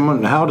teach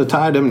them how to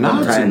tie them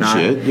knots tie a and knot.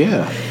 shit.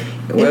 Yeah.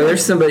 Well,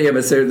 there's somebody,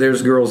 but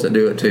there's girls that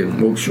do it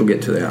too. She'll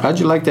get to that. How'd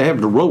you like to have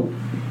the rope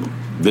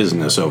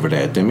business over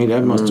there, Timmy?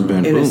 That must have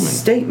been In a booming.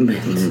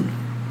 statement,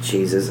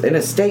 in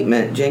a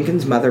statement,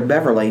 Jenkins' mother,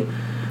 Beverly,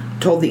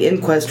 told the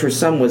inquest her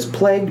son was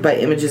plagued by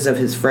images of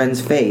his friend's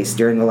face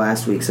during the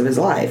last weeks of his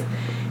life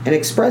and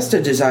expressed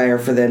a desire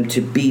for them to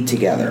be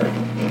together.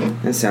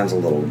 That sounds a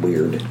little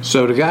weird.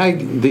 So the guy,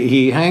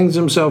 he hangs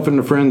himself in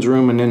the friend's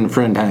room, and then the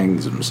friend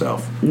hangs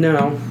himself.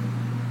 No,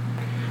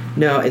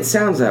 it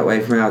sounds that way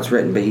from how it's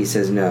written, but he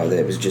says no, that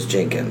it was just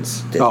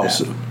Jenkins did Oh,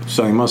 that.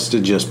 so he must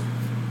have just.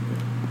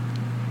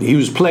 He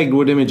was plagued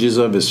with images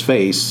of his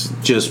face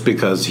just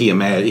because he's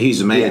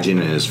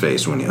imagining his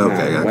face when he.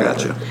 Okay, I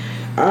got you.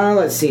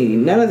 Let's see.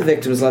 None of the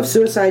victims left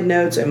suicide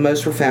notes, and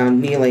most were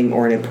found kneeling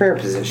or in a prayer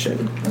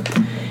position.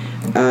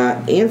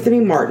 Anthony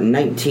Martin,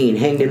 19,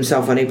 hanged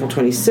himself on April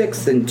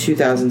 26th in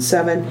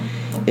 2007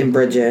 in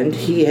Bridgend.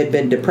 He had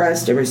been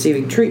depressed and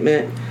receiving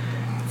treatment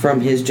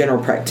from his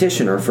general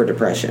practitioner for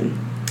depression.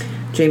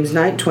 James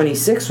Knight,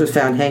 26, was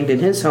found hanged in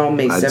his home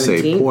May 17th. I'd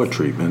say poor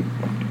treatment.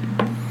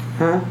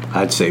 Huh?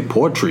 I'd say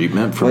poor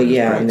treatment from Well, his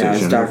yeah, practitioner. no,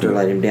 his doctor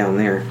let him down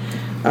there.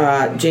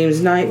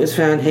 James Knight was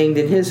found hanged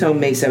in his home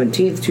May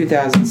 17th,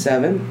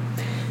 2007.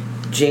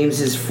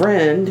 James's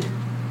friend,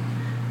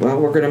 well,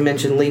 we're going to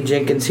mention Lee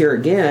Jenkins here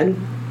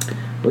again,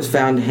 was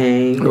found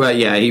hanged. Well,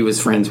 yeah, he was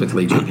friends with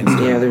Lee Jenkins.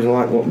 Yeah, there's a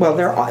lot. Well,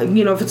 they're all,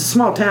 if it's a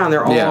small town,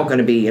 they're all going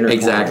to be intertwined.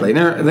 Exactly.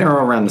 They're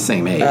all around the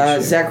same age.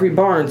 Zachary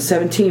Barnes,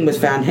 17, was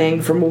found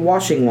hanged from a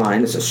washing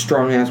line. It's a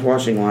strong-ass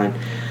washing line.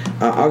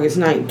 August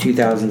 9th,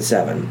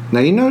 2007.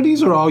 Now,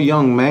 these are all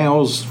young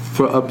males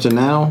for up to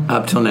now.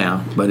 Up till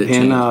now, but it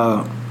And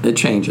changed. It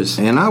changes.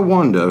 And I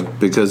wonder,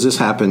 because this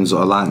happens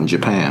a lot in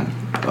Japan,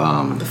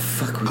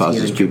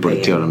 causes people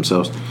to kill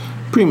themselves.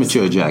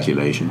 Premature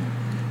ejaculation.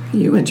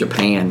 You in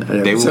Japan.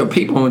 So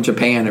people in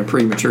Japan are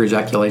premature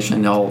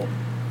ejaculation. They'll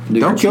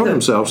don't kill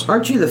themselves.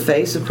 Aren't you the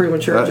face of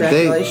premature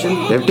ejaculation?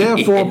 If they're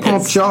full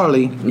pump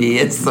Charlie,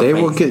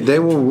 they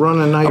will run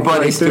a knife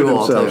right through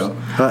themselves.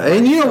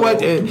 And you know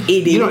what?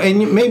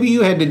 And maybe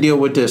you had to deal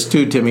with this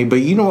too, Timmy.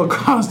 But you know what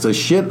caused a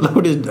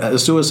shitload of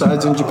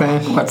suicides in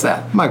Japan? What's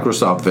that?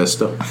 Microsoft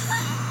Vista.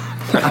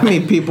 I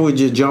mean, people were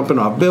just jumping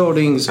off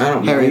buildings,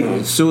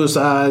 having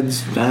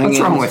suicides. What's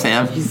wrong with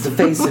him? He's the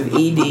face of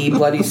ED,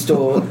 bloody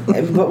stool.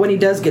 But when he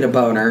does get a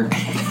boner,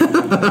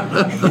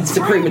 it's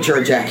the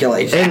premature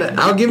ejaculation. And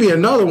I'll give you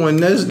another one.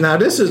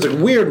 This is a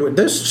weird one.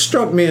 This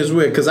struck me as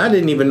weird because I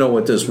didn't even know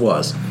what this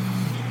was.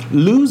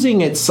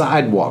 Losing its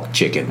sidewalk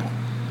chicken.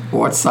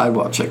 What's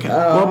sidewalk chicken?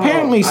 Well,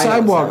 apparently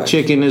sidewalk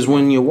chicken is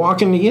when you're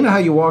walking. You know how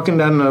you're walking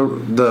down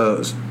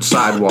the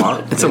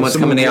sidewalk and someone's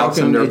coming at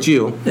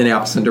you in the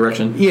opposite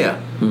direction.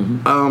 Yeah.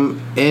 Mm-hmm.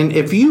 And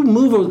if you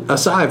move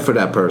aside for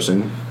that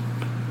person,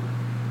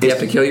 you have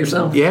to kill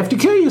yourself. You have to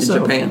kill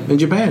yourself in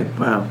Japan.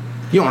 Wow.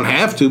 You don't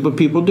have to, but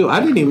people do.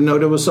 I didn't even know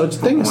there was such a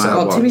thing as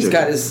sidewalk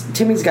chicken.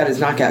 Timmy's got his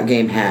knockout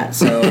game hat,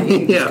 so he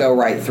can just go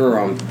right through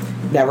them.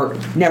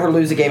 Never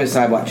lose a game of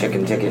sidewalk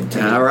chicken ticket.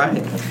 All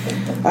right.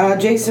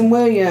 Jason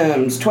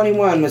Williams,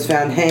 21, was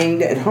found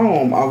hanged at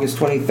home August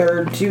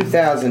 23rd,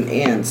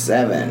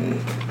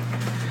 2007.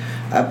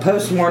 A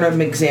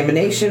post-mortem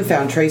examination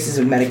found traces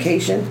of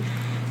medication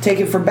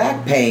taken for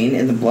back pain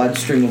in the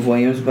bloodstream of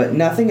Williams, but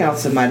nothing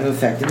else that might have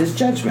affected his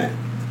judgment.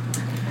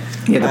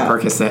 He had a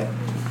Percocet.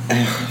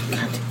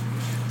 God,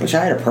 wish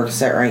I had a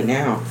Percocet right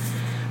now.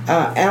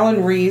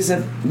 Alan Rees,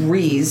 a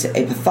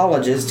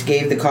pathologist,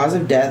 gave the cause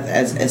of death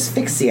as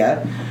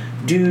asphyxia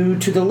due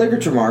to a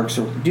ligature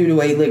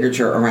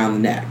around the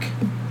neck.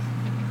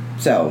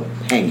 So,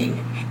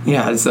 hanging.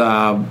 Yeah, it's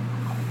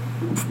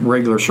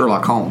regular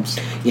Sherlock Holmes.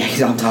 Yeah,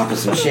 he's on top of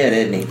some shit,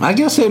 isn't he? I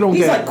guess they don't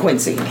He's like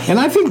Quincy. And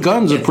I think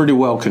guns are pretty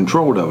well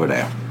controlled over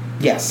there.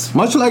 Yes.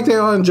 Much like they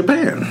are in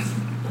Japan.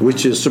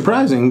 Which is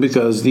surprising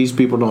because these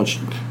people don't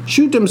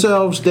shoot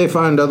themselves. They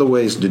find other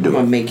ways to do it. I'm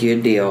going to make you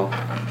a deal.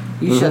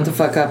 You shut the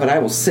fuck up and I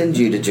will send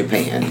you to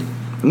Japan.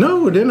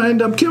 No, then I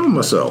end up killing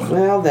myself.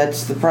 Well,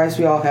 that's the price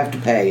we all have to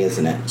pay,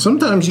 isn't it?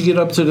 Sometimes you get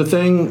up to the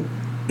thing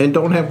and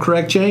don't have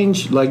correct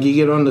change, like you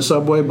get on the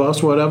subway,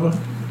 bus, whatever.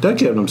 They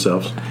kill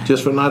themselves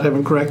just for not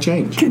having correct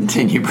change.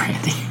 Continue,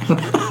 Brandy.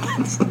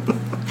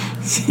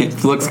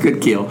 Looks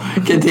good, kill.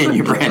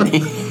 Continue,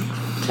 Brandy.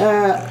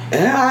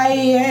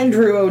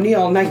 Andrew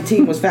O'Neill,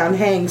 19, was found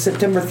hanged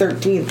September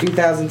 13th,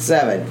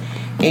 2007.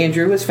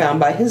 Andrew was found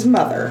by his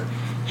mother,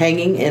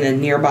 hanging in a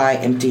nearby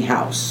empty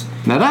house.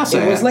 Now that's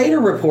it. Was later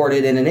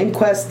reported in an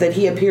inquest that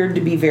he appeared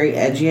to be very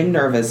edgy and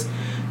nervous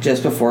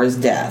just before his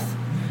death.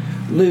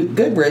 Luke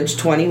Goodridge,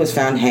 20, was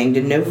found hanged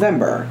in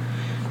November.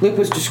 Luke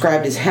was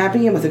described as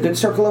happy and with a good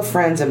circle of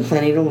friends and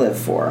plenty to live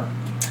for.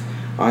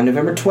 On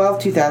November 12,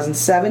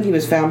 2007, he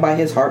was found by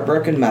his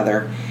heartbroken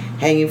mother,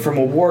 hanging from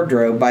a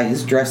wardrobe by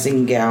his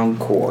dressing gown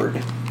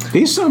cord.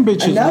 These some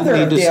bitches Another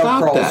need to Dale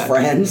stop Kroll's that.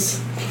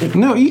 Friends.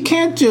 No, you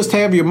can't just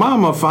have your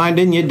mama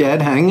finding your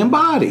dead hanging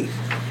body.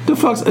 The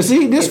fuck?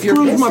 See, this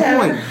proves my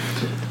point.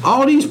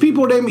 All these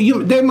people,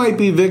 they might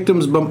be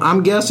victims, but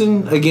I'm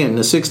guessing, again,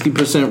 the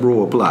 60%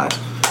 rule applies.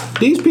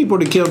 These people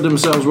that killed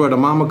themselves where the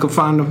mama could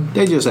find them,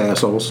 they're just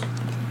assholes.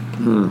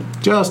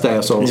 Just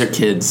assholes. These are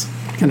kids.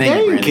 They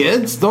ain't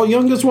kids. The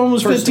youngest one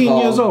was 15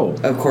 years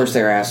old. Of course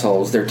they're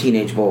assholes. They're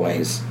teenage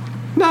boys.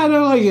 Nah,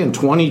 they're like in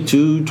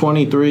 22,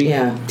 23.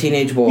 Yeah,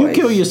 teenage boys. You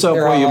kill yourself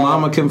where your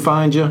mama can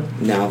find you?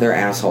 No, they're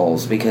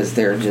assholes because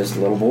they're just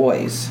little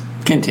boys.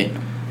 Continue.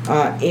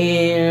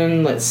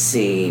 And let's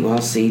see. Well,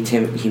 see,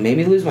 Tim, he made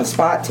me lose my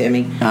spot,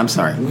 Timmy. I'm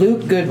sorry.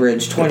 Luke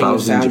Goodridge, 20,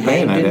 was found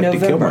hanged in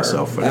November.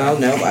 Oh,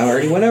 no, I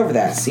already went over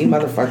that. See,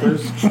 motherfuckers.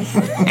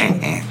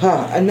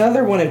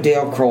 Another one of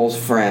Dale Kroll's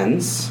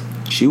friends.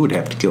 She would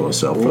have to kill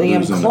herself for Liam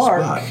losing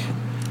Clark. the spot.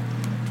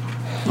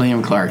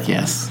 Liam Clark,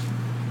 yes.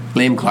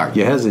 Liam Clark.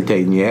 You're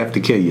hesitating. You have to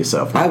kill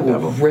yourself. I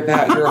will rip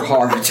out your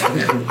heart.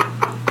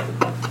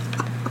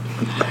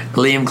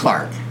 Liam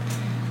Clark.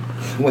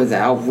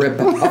 I'll rip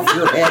off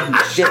your head and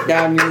shit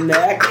down your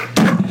neck.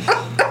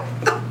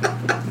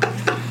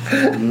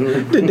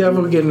 The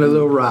devil getting a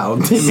little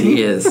riled.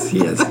 He is.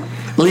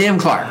 Liam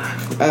Clark.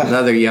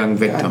 Another young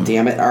victim. God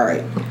damn it. All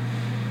right.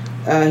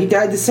 He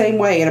died the same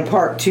way in a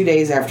park 2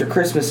 days after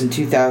Christmas in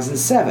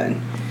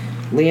 2007.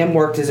 Liam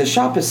worked as a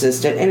shop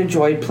assistant and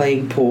enjoyed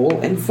playing pool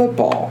and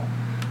football.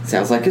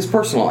 Sounds like his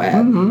personal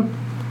ad.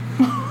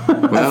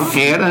 Mm-hmm. Well,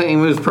 he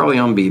was probably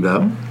on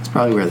Bebo. It's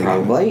probably where they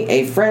Probably.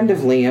 A friend of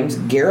Liam's,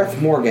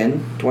 Gareth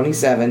Morgan,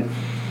 27,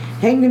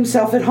 hanged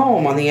himself at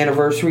home on the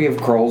anniversary of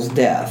Kroll's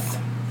death.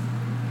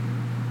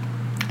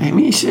 I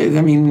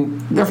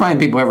mean, they're finding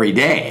people every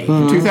day.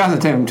 In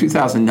 2010 and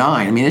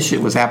 2009, I mean, this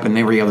shit was happening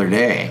every other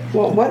day.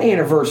 Well, what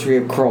anniversary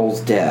of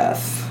Kroll's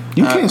death?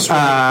 You can't swing.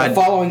 The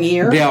following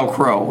year? Del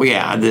Crow,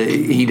 yeah.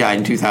 He died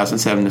in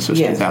 2007. This was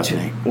Yeah.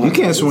 2008. You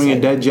can't swing a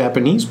dead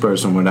Japanese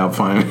person without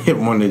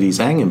hitting one of these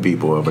hanging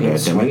people over there.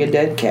 Swing a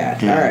dead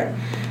cat. Yeah.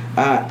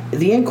 All right.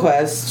 The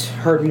inquest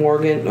heard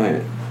Morgan.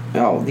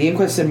 The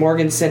inquest said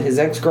Morgan sent his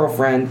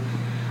ex-girlfriend,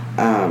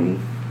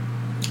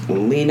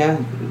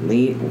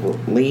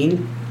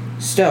 Lean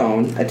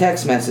Stone, a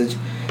text message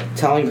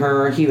telling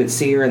her he would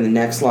see her in the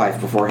next life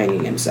before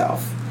hanging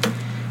himself.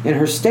 In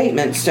her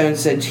statement, Stone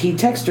said he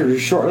texted her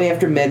shortly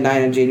after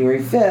midnight on January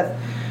 5th,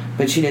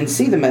 but she didn't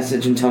see the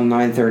message until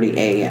 9:30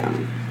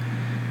 a.m.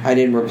 I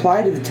didn't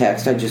reply to the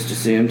text. I just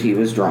assumed he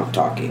was drunk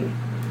talking.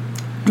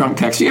 Drunk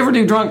text. You ever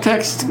do drunk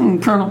text,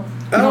 Colonel?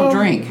 You don't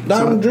drink.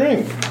 Don't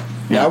drink.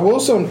 Yeah. I will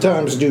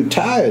sometimes do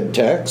tired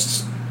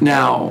texts.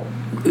 Now,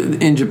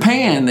 in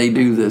Japan, they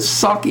do the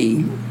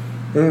sake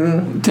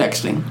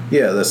texting.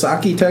 Yeah, the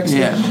sake texting.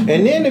 Yeah.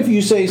 And then if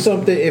you say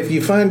something, if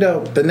you find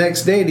out the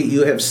next day that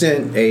you have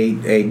sent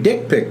a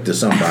dick pic to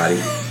somebody,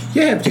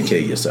 you have to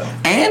kill yourself.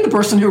 And the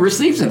person who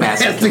receives it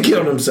Have to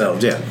kill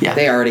themselves, yeah.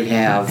 They already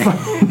have.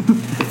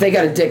 If they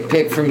got a dick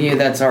pic from you,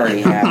 that's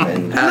already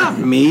happened. Not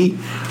me.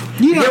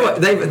 You know what?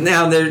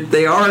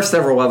 There are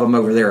several of them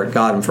over there at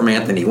Got 'em from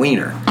Anthony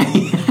Weiner.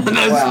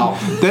 Well,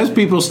 There's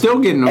people still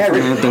getting them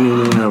from Anthony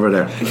Weiner over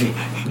there.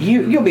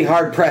 you'll be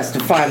hard pressed to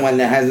find one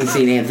that hasn't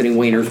seen Anthony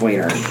Weiner's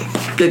wiener.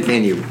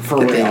 Continue. For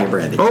real. Continue,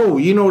 Brandy. Oh,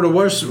 you know the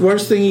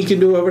worst thing you can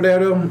do over there,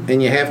 though?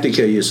 And you have to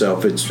kill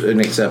yourself. It's an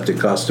accepted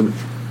custom.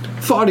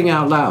 Farting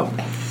out loud.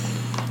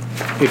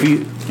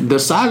 The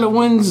silent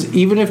ones,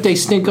 even if they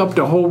stink up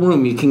the whole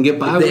room, you can get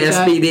by The with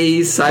that.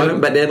 SPDs,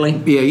 silent but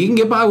deadly. Yeah, you can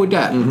get by with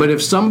that. Mm-hmm. But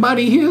if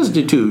somebody hears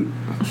the toot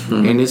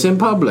and it's in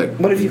public,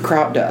 What if you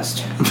crop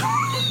dust?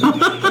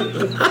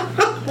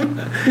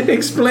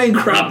 explain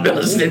crop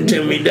dusting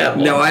to me,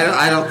 devil. No,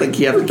 I don't think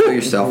you have to kill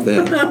yourself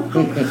then.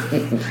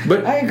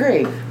 I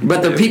agree.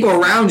 But the people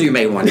around you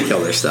may want to kill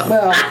themselves.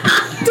 Well,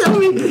 Tell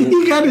me,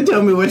 you got to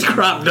tell me which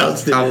crop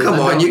dusting. Oh, is. come I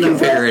on, don't you can know.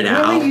 figure it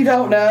out. really, you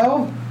don't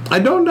know? I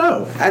don't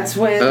know. That's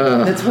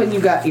when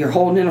you're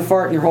holding in a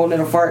fart and you're holding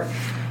in a fart,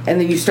 and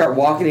then you start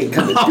walking and it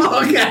comes.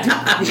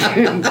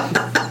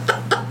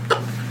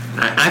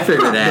 I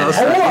figured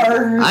that.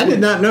 Or I did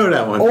not know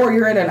that one. Or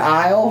you're in an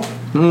aisle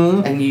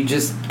and you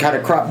just kind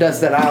of crop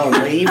dust that aisle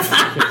and leave.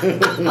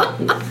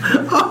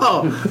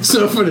 Oh,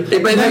 so for the,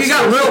 But if you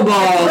got real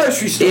balls,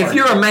 Grocery store. if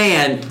you're a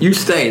man, you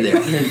stay there.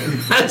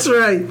 that's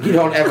right. You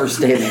don't ever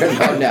stay there.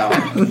 Oh, no.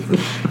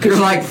 You're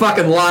like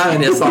fucking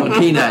lioness on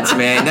peanuts,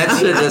 man. That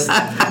shit just...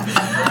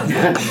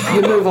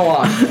 You move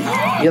along.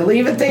 You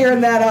leave it there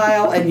in that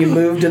aisle and you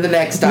move to the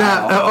next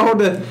Now, aisle.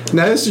 now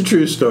that's a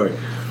true story.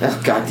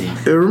 Oh, goddamn.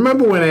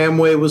 Remember when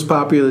Amway was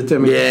popular,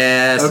 Timmy?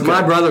 Yes, Okay.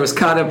 my brother was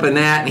caught up in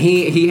that.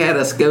 He had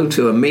us go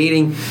to a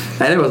meeting,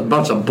 and it was a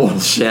bunch of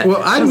bullshit.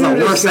 Well, I it was knew the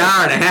this worst guy-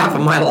 hour and a half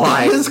of my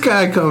life. This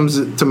guy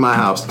comes to my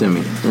house,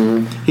 Timmy.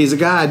 He's a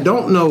guy I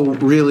don't know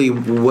really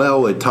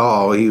well at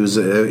all. He was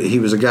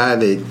a guy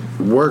that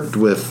worked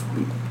with,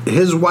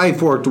 his wife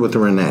worked with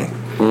Renee.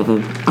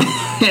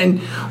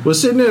 And we're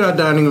sitting at our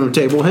dining room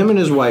table. Him and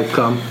his wife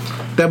come.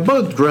 They're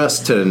both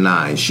dressed to the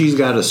nines. She's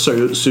got a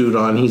suit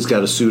on. He's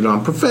got a suit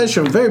on.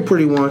 Professional, very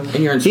pretty one. And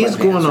you're in He's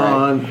sweatpants, going right?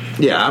 on.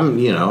 Yeah,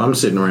 I'm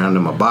sitting around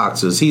in my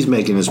boxes. He's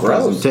making his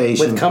Gross.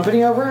 presentation. With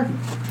company over?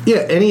 Yeah,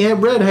 and he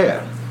had red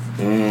hair.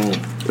 And,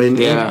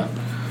 Yeah.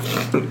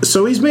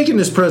 so he's making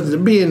this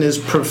presentation, being as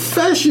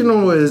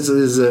professional as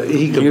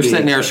he could You're be.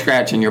 sitting there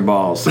scratching your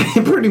balls.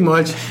 Pretty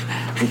much.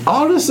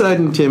 All of a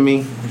sudden,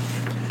 Timmy,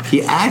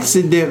 he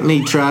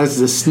accidentally tries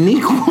to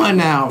sneak one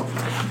out,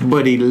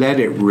 but he let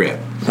it rip.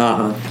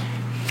 Uh-huh.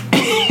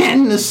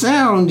 And the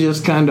sound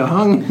just kind of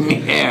hung in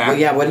the air. Well,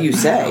 yeah, what do you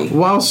say?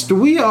 Whilst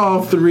we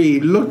all three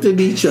looked at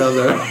each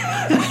other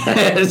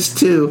as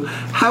to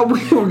how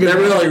we were That going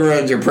really to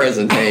ruins your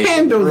presentation.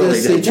 handle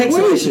this It takes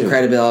away some situation.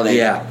 credibility.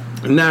 Yeah.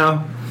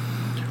 Now,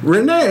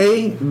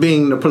 Renee,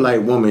 being the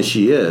polite woman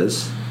she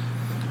is,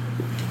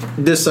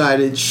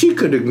 decided she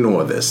could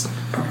ignore this.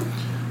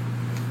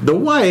 The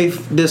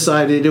wife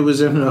decided it was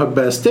in her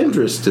best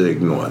interest to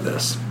ignore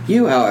this.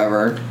 You,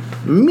 however,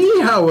 Me,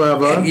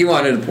 however, You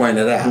wanted to point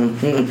it out.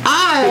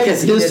 I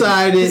because he didn't-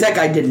 decided. because that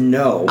guy didn't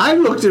know. I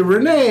looked at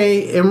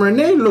Renee, and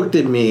Renee looked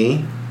at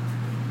me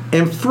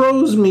and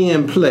froze me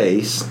in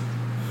place.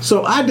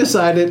 So I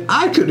decided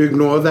I could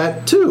ignore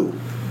that too.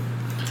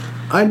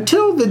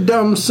 Until the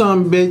dumb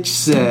son bitch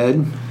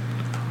said,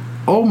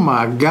 "Oh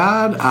my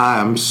God, I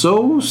am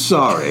so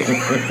sorry."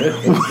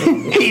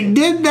 When he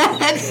did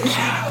that,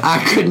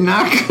 I could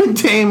not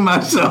contain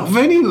myself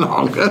any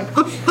longer.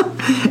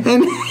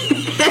 And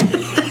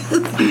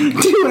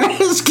to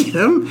ask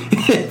him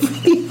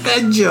if he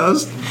had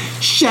just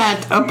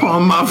shat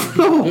upon my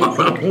floor.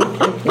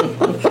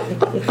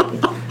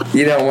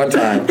 You know, one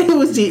time. It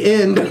was the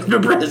end of the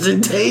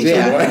presentation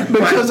Yeah.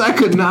 because I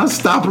could not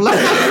stop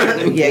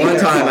laughing. Yeah, One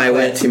you're time I right.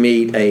 went to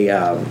meet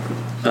my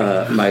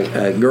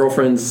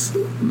girlfriend's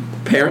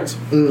parents,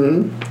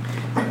 and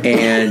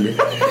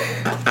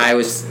I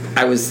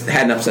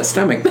had an upset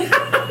stomach,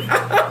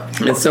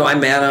 And so I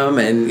met them,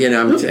 and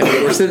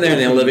we're sitting there in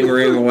the living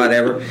room or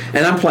whatever,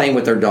 and I'm playing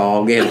with their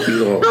dog. They had a cute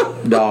little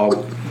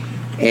dog,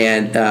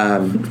 and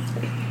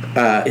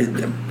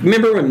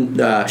remember when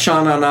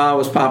Sha Na Na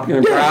was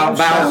popular?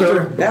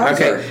 Bowser.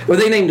 Okay. Well,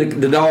 they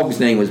named the dog's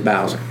name was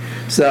Bowser.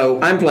 So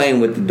I'm playing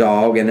with the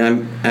dog, and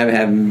I'm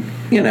having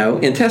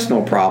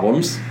intestinal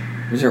problems.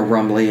 Was there a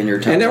rumbly in your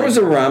tummy? And there was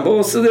a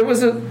rumble, so there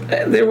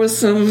was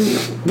some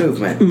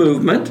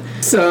movement.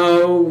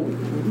 So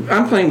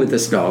I'm playing with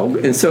this dog,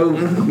 and so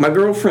my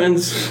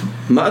girlfriend's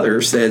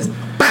mother says,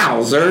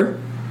 Bowser.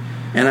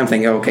 And I'm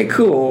thinking, okay,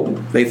 cool.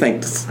 They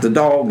think the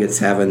dog is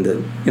having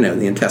the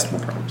intestinal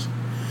problems.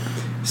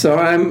 So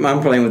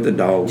I'm playing with the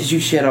dog. Did you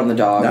shit on the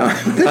dog? No,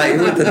 I'm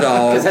playing with the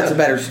dog. Because that's a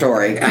better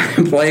story.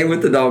 I'm playing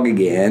with the dog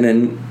again,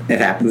 and it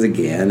happens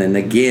again. And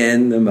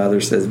again, the mother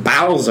says,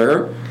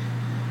 Bowser.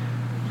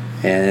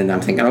 And I'm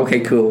thinking,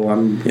 okay, cool.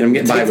 I'm getting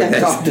by with this. Take that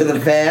dog to the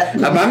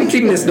vet. I'm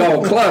keeping this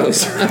dog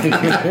close.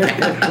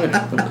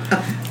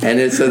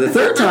 And so the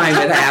third time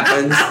it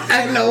happens,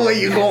 I know where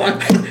you're going.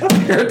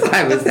 The third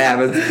time it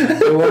happens,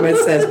 the woman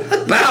says,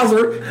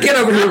 Bowser, get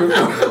over here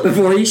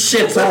before he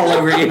shits all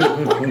over you.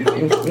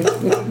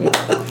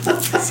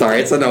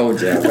 Sorry, it's an old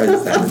joke. I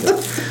just had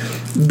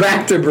to.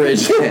 Back to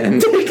Bridgeton.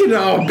 Take it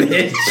all,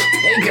 bitch.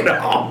 Take it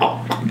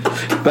all.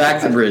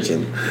 Back to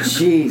Bridgeton.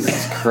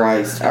 Jesus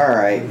Christ. All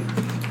right.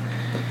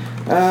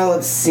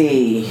 Let's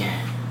see.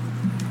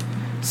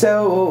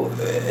 So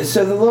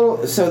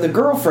the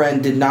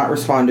girlfriend did not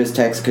respond to his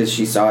text because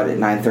she saw it at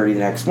 9:30 the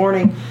next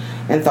morning,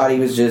 and thought he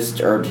was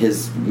or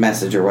his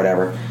message or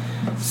whatever.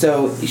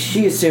 So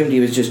she assumed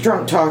he was just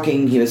drunk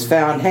talking. He was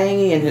found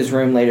hanging in his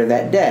room later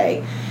that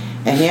day.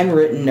 A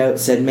handwritten note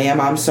said, "Ma'am,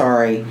 I'm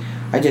sorry.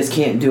 I just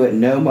can't do it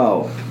no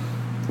mo.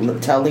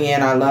 Tell Leanne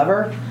I love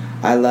her.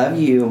 I love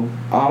you.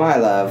 All my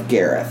love,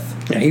 Gareth."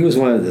 Yeah, he was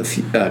one of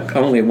the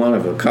only one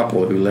of a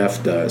couple who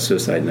left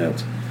suicide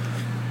notes.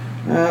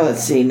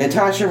 Let's see.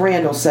 Natasha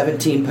Randall,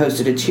 17,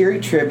 posted a cheery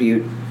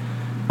tribute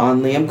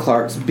on Liam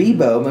Clark's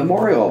Bebo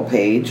Memorial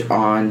page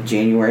on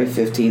January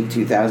 15,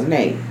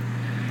 2008.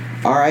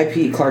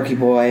 R.I.P. Clarky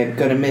boy,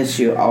 gonna miss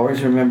you.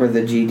 Always remember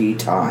the GD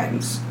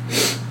times.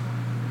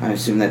 I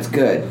assume that's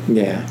good.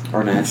 Yeah.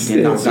 Or not.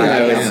 I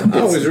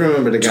always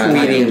remember the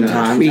guy. Tweeting times.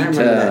 I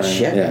remember that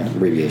shit. Yeah,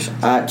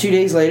 abbreviations. 2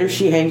 days later,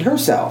 she hanged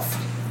herself.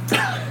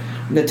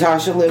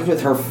 Natasha lived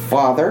with her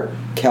father,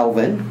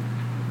 Kelvin,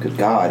 good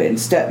God, and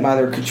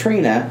stepmother,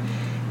 Katrina,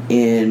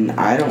 in,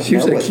 I don't know. She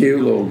was a cute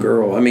little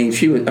girl.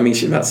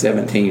 She's about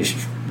 17.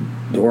 She's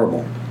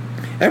adorable.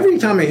 Every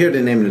time I hear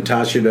the name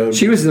Natasha, though,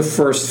 she was the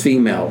first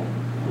female.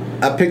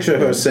 I picture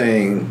her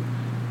saying,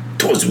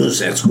 "'Twas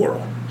Moose and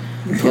Squirrel."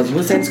 "'Twas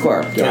Moose and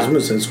Squirrel." Yeah. "'Twas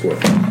Moose and Squirrel."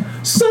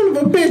 Son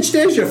of a bitch,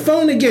 there's your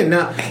phone again.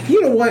 Now,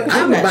 you know what?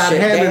 I'm about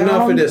had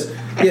enough of this.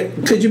 Yeah,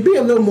 could you be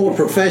a little more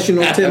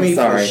professional, Timmy? I'm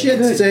sorry. For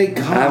shit's sake.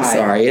 I'm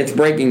sorry. It's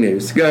breaking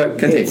news. Go,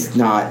 continue. It's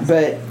not.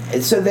 But,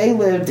 so they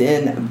lived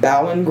in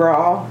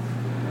Ballingraw.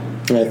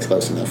 That's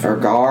close enough. Or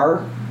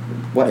Gar,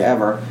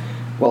 whatever.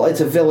 Yeah. Well,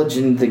 it's a village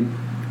in the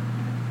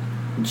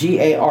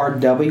Garw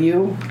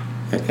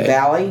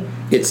Valley.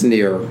 It's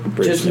near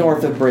Bridgeend. Just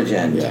north of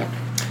Bridgeend. Yeah.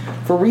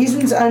 For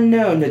reasons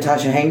unknown,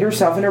 Natasha hanged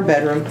herself in her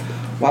bedroom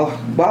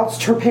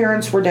whilst her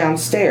parents were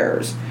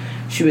downstairs.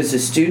 She was a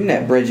student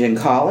at Bridgeend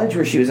College,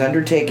 where she was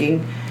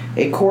undertaking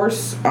a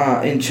course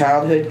in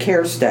childhood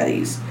care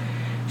studies.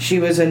 She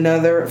was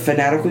another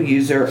fanatical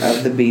user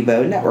of the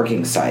Bebo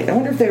networking site. I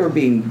wonder if they were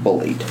being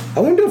bullied.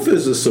 I wonder if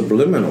it's a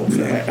subliminal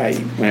thing. I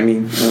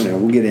don't know.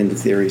 We'll get into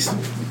theories.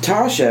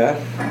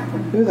 Tasha,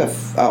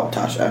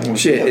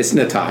 Tasha. It's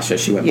Natasha.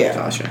 She went with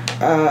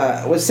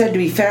Natasha. Was said to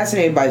be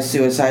fascinated by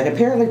suicide.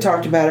 Apparently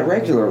talked about it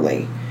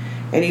regularly.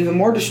 And even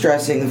more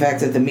distressing, the fact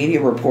that the media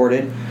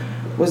reported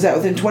was that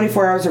within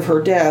 24 hours of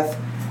her death,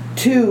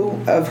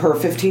 2 of her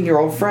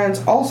 15-year-old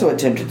friends also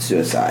attempted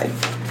suicide.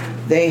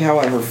 They,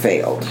 however,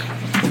 failed.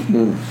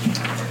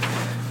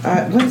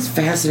 What is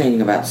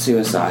fascinating about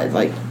suicide?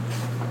 Like,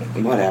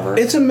 whatever.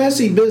 It's a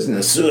messy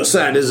business.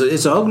 Suicide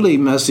it's an ugly,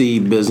 messy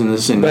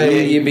business. And but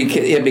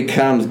it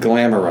becomes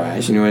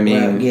glamorized, you know what I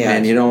mean? Well, yeah,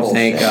 and you don't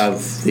think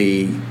of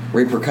the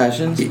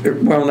repercussions.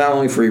 Well, not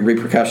only for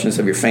repercussions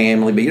of your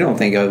family, but you don't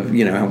think of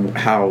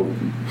how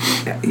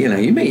you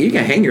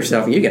can hang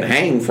yourself and you can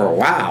hang for a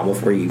while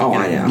before you.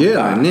 I know.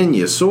 Yeah, and then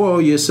you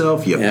soil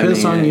yourself, you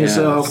piss on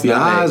yourself, your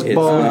eyes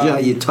bulge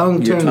out, your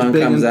tongue turns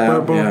big and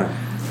purple. Yeah.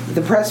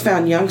 The press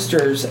found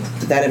youngsters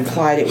that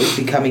implied it was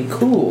becoming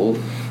cool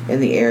in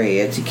the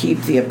area to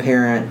keep the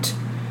apparent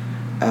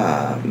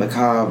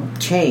macabre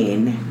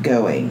chain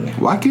going.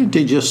 Why can't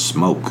they just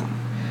smoke?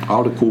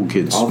 All the cool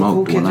kids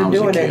smoked when I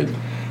was a kid.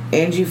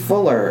 Angie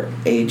Fuller,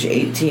 age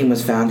 18,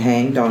 was found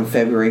hanged on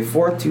February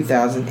 4th,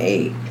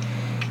 2008.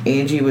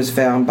 Angie was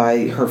found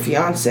by her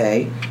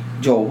fiancé,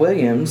 Joel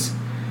Williams,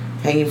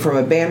 hanging from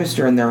a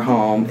banister in their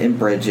home in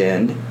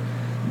Bridgeend,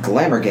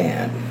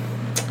 Glamorgan.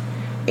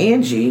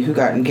 Angie, who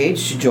got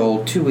engaged to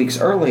Joel 2 weeks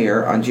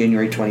earlier on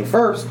January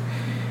 21st,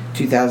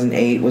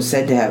 2008, was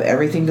said to have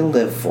everything to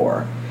live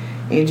for.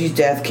 Angie's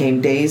death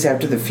came days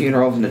after the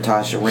funeral of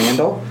Natasha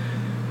Randall.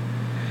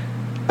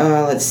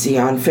 Let's see.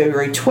 On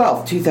February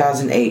 12th,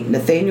 2008,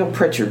 Nathaniel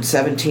Pritchard,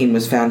 17,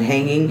 was found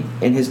hanging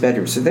in his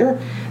bedroom. So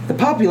the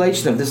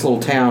population of this little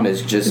town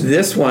is just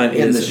this one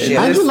in is the shit.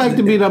 I'd like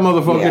to be that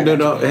motherfucker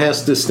that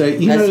has to stay.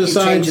 You know the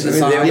signs, changing the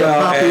sign.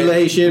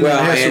 population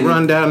has to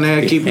run down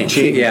there, keep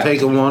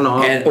taking one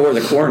off, or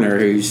the coroner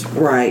who's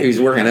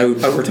working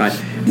overtime.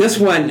 This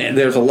one,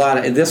 there's a lot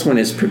of. This one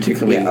is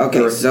particularly. Yeah,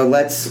 okay, so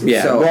let's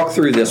walk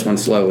through this one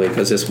slowly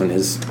because this one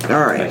is. All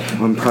right,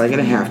 I'm probably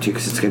gonna have to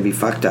because it's gonna be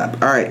fucked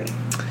up. All right.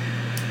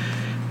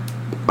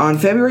 On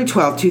February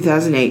 12,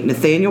 2008,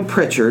 Nathaniel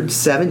Pritchard,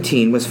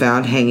 17, was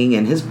found hanging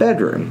in his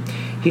bedroom.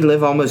 He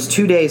lived almost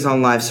 2 days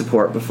on life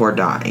support before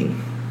dying.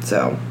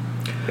 So,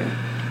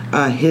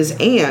 his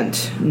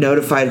aunt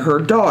notified her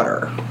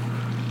daughter.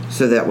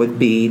 So that would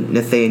be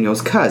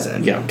Nathaniel's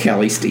cousin. Yeah,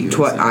 Kelly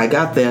Stevenson. I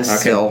got this.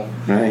 Okay. So, all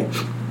right.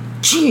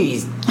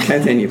 Jeez.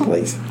 Continue,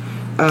 please.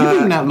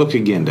 Give me that look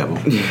again, Devil.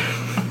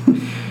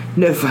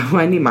 No,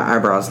 I need my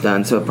eyebrows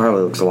done, so it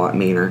probably looks a lot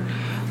meaner.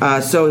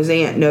 So his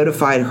aunt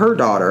notified her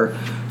daughter,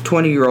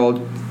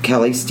 20-year-old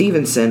Kelly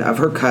Stevenson, of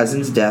her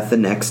cousin's death the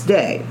next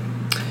day.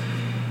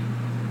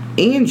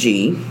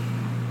 Angie,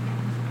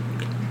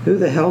 who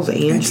the hell's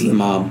Angie? That's the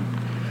mom.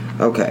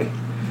 Okay.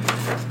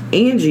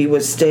 Angie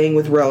was staying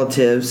with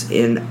relatives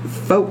in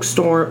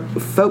Folkestone,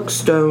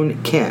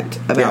 Kent,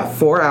 about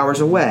 4 hours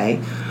away,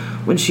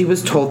 when she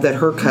was told that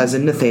her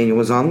cousin Nathaniel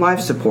was on life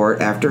support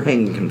after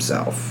hanging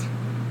himself.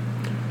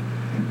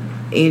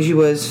 Angie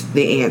was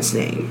the aunt's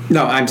name.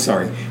 No, I'm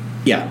sorry.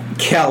 Yeah,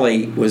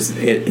 Kelly was.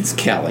 It's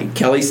Kelly.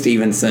 Kelly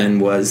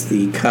Stevenson was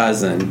the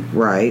cousin.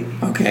 Right.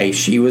 Okay,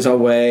 she was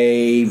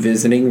away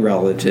visiting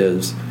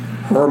relatives.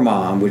 Her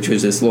mom, which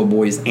was this little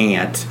boy's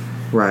aunt,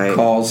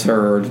 calls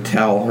her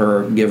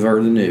to give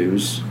her the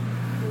news.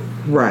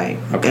 Right.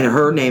 Okay. And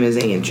her name is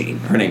Angie.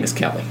 Her name is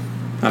Kelly.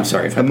 I'm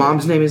sorry. The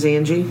mom's name is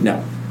Angie?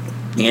 No.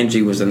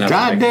 Angie was another.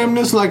 God damn,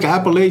 this is like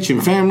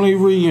Appalachian family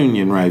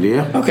reunion right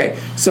here. Okay,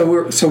 so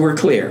we're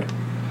clear.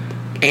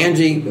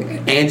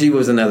 Angie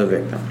was another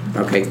victim.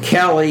 Okay,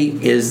 Kelly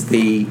is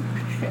the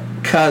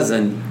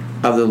cousin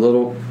of the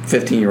little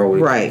 15-year-old.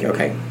 Right.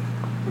 Okay,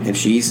 and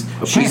she's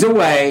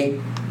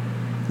away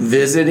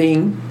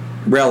visiting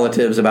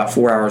relatives about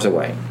 4 hours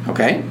away.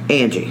 Okay,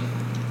 Angie.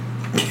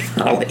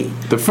 Kelly.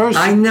 The first.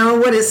 I know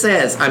what it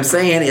says. I'm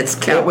saying it's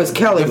Kelly. It was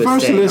Kelly. The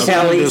first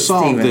listener to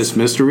solve this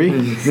mystery.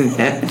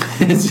 Okay,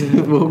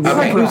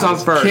 who's on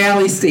first?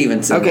 Kelly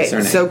Stevenson.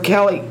 Okay, so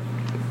Kelly.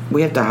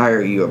 We have to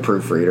hire you a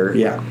proofreader.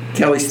 Yeah,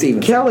 Kelly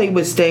Stevenson. Kelly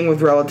was staying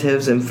with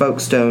relatives in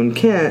Folkestone,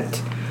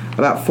 Kent,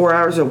 about 4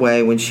 hours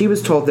away when she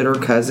was told that her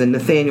cousin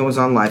Nathaniel was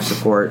on life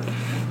support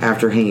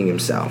after hanging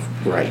himself.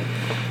 Right.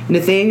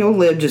 Nathaniel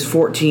lived just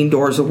 14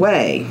 doors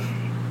away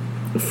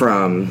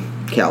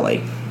from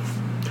Kelly.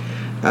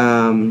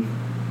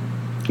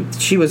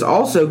 She was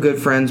also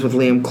good friends with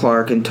Liam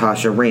Clark and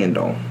Tasha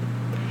Randall.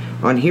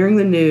 On hearing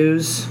the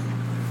news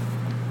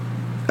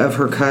of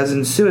her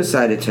cousin's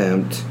suicide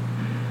attempt,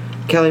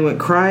 Kelly went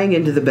crying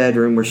into the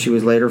bedroom where she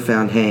was later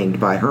found hanged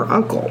by her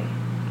uncle.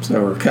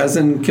 So her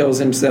cousin kills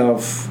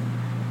himself.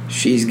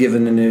 She's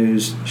given the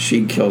news.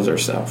 She kills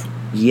herself.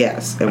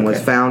 Yes, and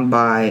was found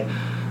by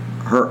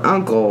her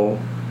uncle.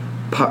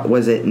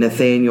 Was it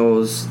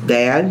Nathaniel's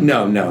dad?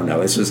 No.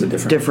 This was a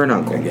different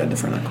uncle. Yeah,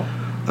 different uncle.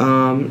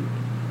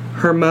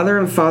 Her mother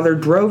and father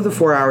drove the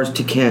 4 hours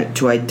to Kent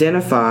to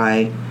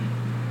identify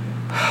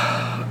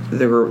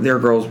their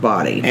girl's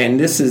body. And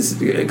this is,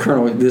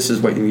 Colonel, this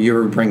is what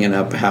you're bringing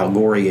up, how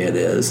gory it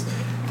is.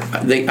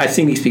 I've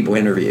seen these people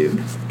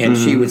interviewed, and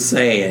she was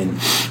saying,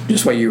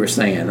 just what you were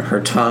saying,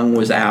 her tongue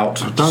was out,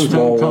 her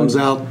tongue comes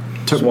out,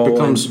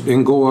 becomes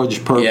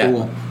engorged purple.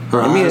 Yeah.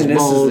 Her eyes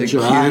bulge,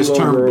 her eyes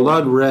turn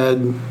blood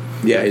red.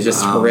 Yeah, it's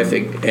just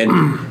horrific.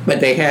 But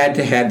they had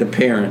to have the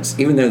parents,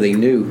 even though they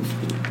knew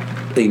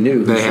who they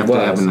she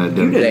was.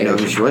 You didn't know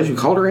who she was. You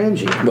called her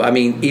Angie. Well, I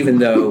mean, even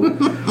though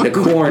the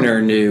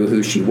coroner knew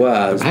who she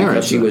was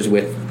because she was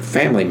with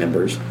family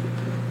members,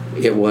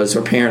 it was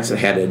her parents that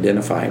had to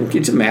identify him. Can you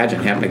just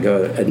imagine having to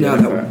go identify? No,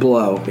 that would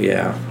blow.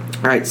 Yeah.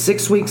 All right,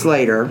 6 weeks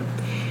later,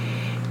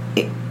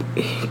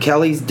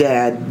 Kelly's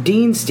dad,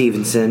 Dean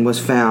Stevenson, was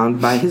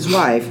found by his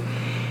wife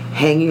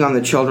hanging on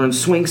the children's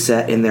swing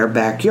set in their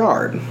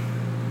backyard.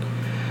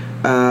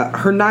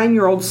 Her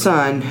 9-year-old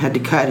son had to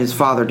cut his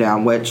father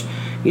down, which,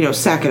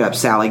 sack it up,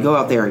 Sally. Go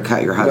out there and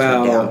cut your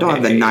husband down. Don't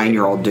have the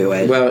 9-year-old do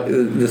it. Well,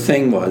 the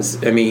thing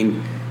was, I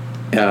mean,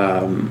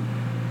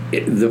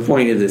 the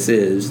point of this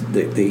is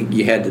that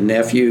you had the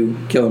nephew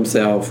kill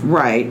himself,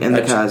 right, and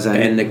the cousin,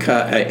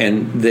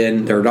 and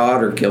then their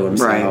daughter kill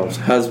themselves.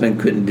 Right. Husband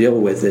couldn't deal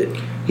with it.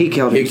 He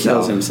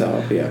kills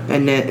himself. Yeah,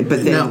 and then,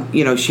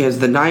 she has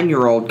the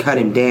 9-year-old cut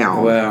him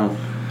down. Well,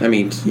 I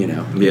mean,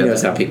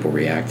 that's how people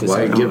react.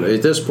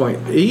 At this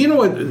point, you know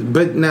what?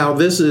 But now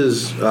this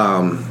is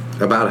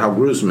about how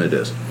gruesome it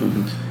is,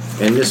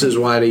 and this is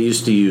why they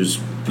used to use.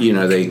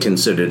 They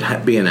considered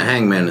being a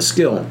hangman a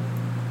skill.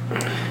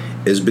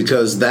 Is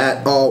because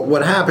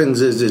what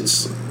happens is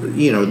it's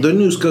the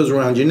noose goes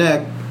around your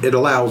neck. It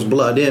allows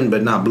blood in,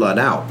 but not blood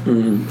out.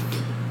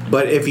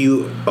 But if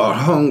you are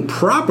hung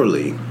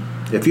properly,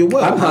 if you're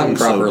well I'm hung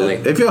properly,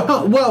 if you're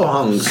well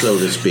hung, so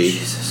to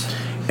speak,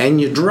 and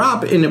you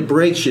drop and it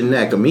breaks your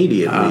neck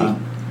immediately,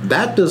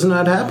 that does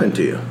not happen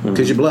to you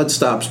because your blood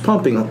stops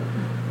pumping.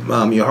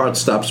 Your heart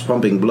stops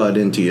pumping blood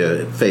into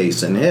your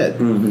face and head.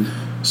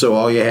 So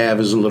all you have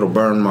is a little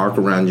burn mark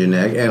around your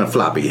neck and a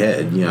floppy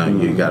head. You know,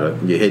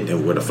 you're hitting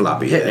it with a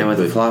floppy head. Hitting it with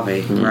a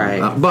floppy,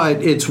 right?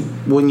 But it's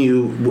when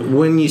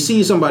you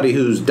see somebody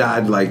who's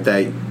died like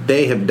that,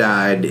 they have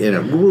died in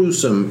a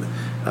gruesome,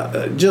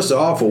 just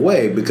awful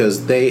way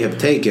because they have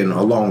taken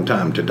a long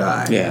time to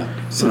die. Yeah.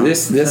 So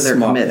this they're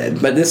small,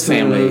 committed. but this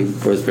family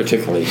was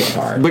particularly hit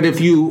hard. But if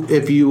you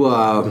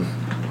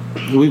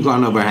we've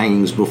gone over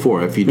hangings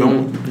before. If you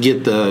don't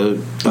get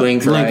the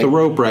length of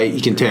rope right, you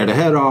can tear the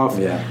head off.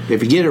 Yeah.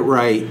 If you get it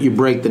right, you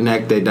break the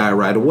neck, they die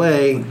right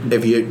away.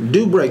 If you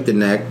do break the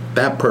neck,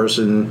 that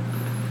person,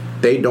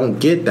 they don't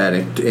get that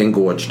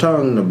engorged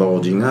tongue, the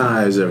bulging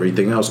eyes,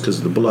 everything else,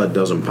 because the blood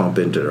doesn't pump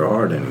into their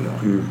heart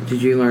anymore.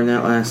 Did you learn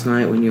that last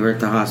night when you were at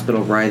the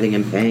hospital writhing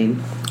in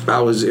pain?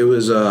 It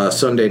was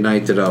Sunday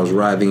night that I was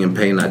writhing in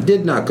pain. I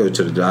did not go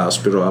to the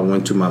hospital. I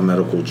went to my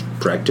medical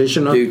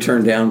practitioner. Dude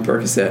turned down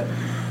Percocet.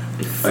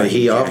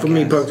 He offered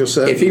me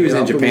Percocet. If he was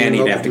in Japan,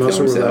 he'd have to kill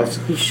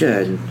himself. He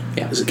should.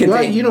 Yeah.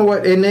 Well, you know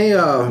what? And they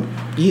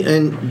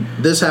and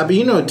this happened.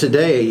 You know,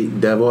 today,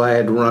 Devil, I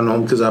had to run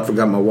home because I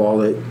forgot my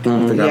wallet.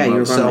 Forgot Yeah, my you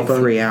were cell gone like phone.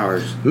 3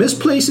 hours.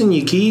 Misplacing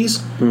your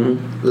keys.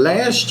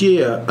 Last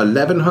year,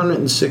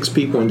 1,106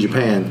 people in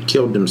Japan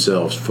killed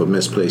themselves for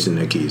misplacing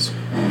their keys.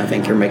 I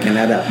think you're making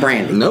that up,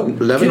 Brandy. Nope,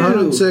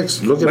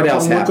 1,106. Look it What up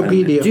else on happened?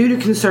 Wikipedia. Due to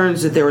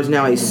concerns that there was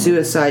now a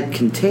suicide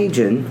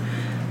contagion,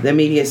 the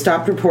media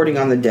stopped reporting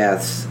on the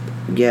deaths,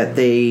 yet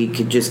they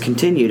just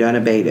continued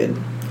unabated.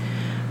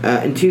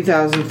 In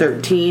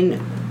 2013,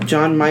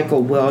 John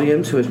Michael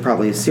Williams, who was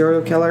probably a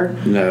serial killer,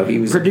 No, he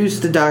was.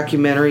 produced the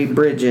documentary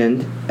Bridge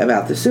End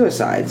about the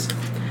suicides.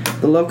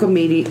 The local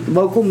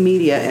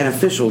media and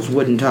officials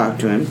wouldn't talk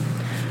to him.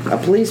 A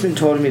policeman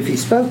told him if he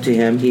spoke to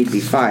him, he'd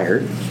be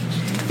fired.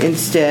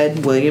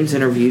 Instead, Williams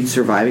interviewed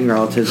surviving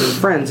relatives and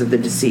friends of the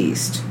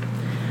deceased.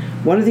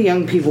 One of the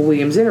young people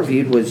Williams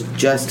interviewed was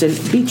Justin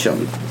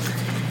Beecham.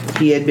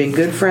 He had been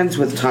good friends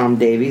with Tom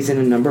Davies and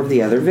a number of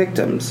the other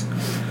victims.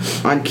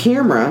 On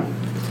camera,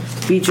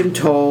 Beecham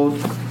called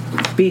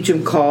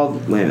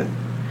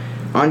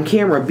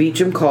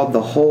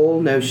the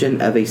whole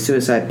notion of a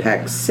suicide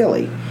pact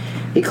silly.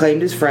 He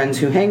claimed his friends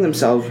who hanged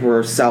themselves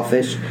were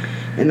selfish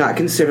and not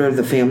considerate of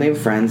the family and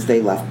friends they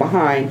left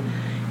behind,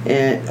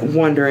 and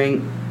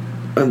wondering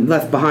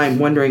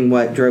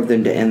what drove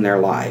them to end their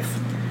life.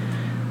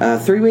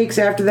 3 weeks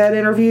after that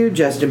interview,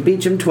 Justin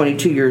Beecham,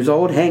 22 years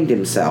old, hanged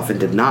himself and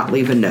did not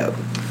leave a note.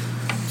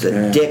 It's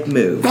a dick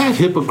move. That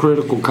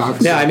hypocritical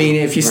cocksucker. No, I mean,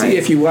 if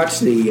Right. you watch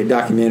the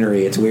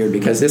documentary, it's weird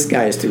because this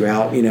guy is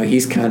throughout. You know,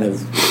 he's kind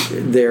of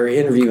they're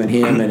interviewing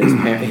him and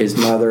his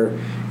mother,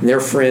 and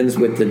they're friends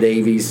with the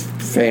Davies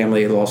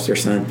family, lost their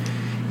son,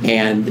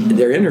 and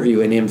they're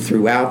interviewing him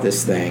throughout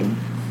this thing.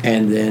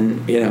 And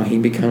then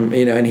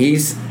and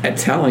he's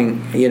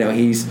telling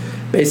he's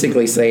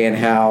basically saying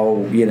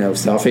how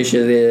selfish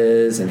it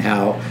is and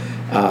how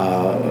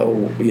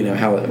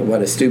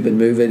what a stupid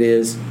move it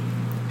is.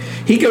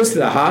 He goes to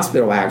the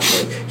hospital.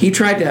 Actually,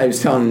 I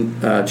was telling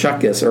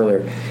Chuck this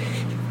earlier.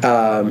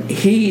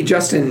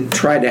 Justin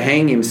tried to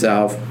hang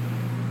himself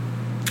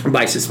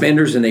by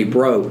suspenders and they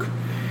broke.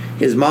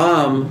 His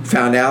mom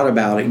found out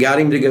about it, got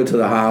him to go to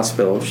the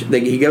hospital.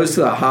 He goes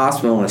to the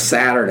hospital on a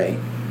Saturday.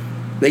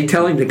 They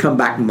tell him to come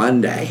back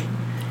Monday.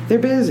 They're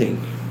busy.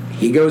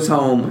 He goes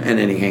home and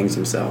then he hangs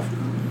himself.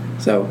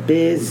 So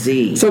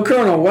busy. So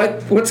Colonel,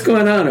 what's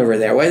going on over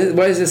there? Why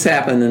is this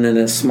happening in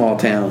this small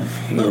town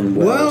in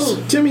Wales?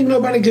 Well, Jimmy,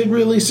 nobody could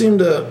really seem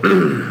to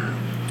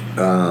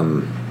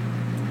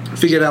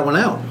figure that one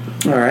out.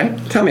 All right,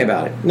 tell me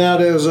about it. Now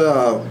there's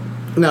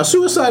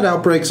suicide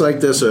outbreaks like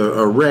this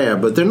are rare,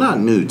 but they're not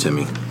new to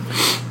me.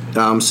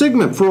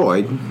 Sigmund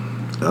Freud,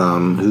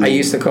 who I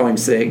used to call him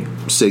Sig.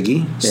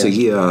 Siggy,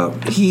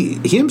 he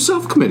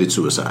himself committed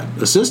suicide,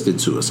 assisted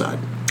suicide,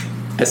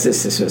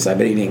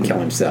 but he didn't kill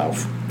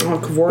himself. Oh,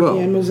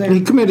 Kevorkian was there?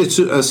 He committed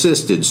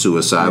assisted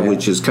suicide,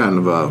 which is kind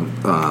of a...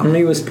 and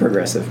he was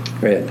progressive.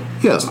 Right.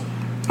 Yes.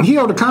 He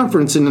held a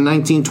conference in the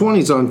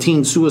 1920s on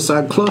teen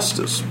suicide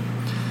clusters.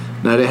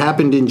 Now, they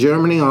happened in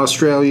Germany,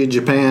 Australia,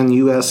 Japan,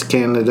 U.S.,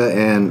 Canada,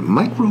 and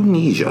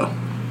Micronesia,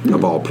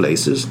 of all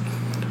places,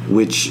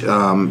 which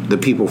the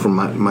people from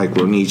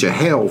Micronesia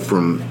hail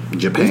from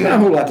Japan. There's not a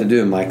whole lot to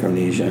do in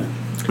Micronesia.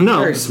 No.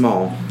 Very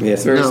small. Yeah,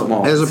 it's very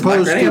small. As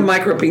opposed they have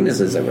micro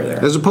penises over there.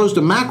 As opposed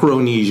to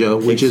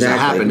Macronesia, which is a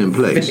happening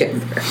place.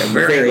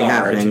 Very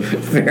large. Happening.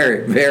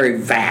 Very, very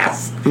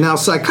vast. Now,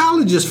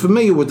 psychologists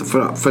familiar with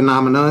the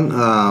phenomenon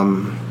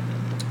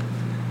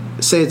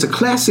say it's a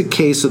classic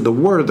case of the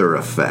Werther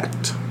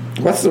effect.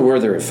 What's the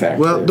Werther effect?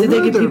 Well, Did they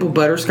give people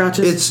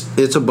butterscotches?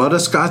 It's a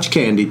butterscotch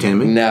candy,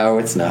 Timmy. No,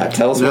 it's not.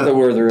 Tell us what the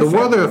Werther effect is. The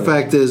Werther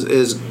effect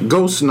is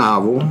Ghost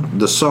novel,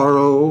 The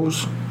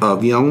Sorrows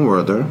of Young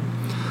Werther,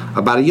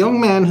 about a young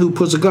man who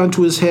puts a gun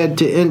to his head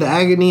to end the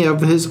agony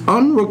of his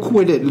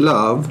unrequited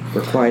love.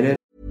 Requited.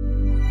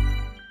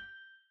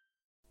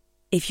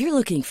 If you're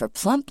looking for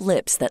plump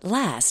lips that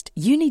last,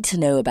 you need to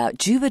know about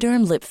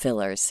Juvederm lip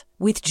fillers.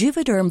 With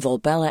Juvederm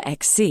Volbella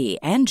XC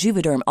and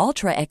Juvederm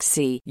Ultra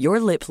XC, your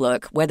lip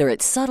look, whether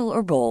it's subtle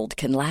or bold,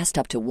 can last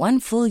up to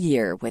 1 full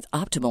year with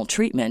optimal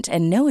treatment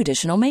and no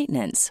additional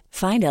maintenance.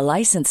 Find a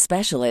licensed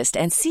specialist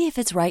and see if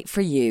it's right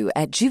for you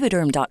at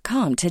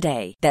Juvederm.com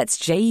today. That's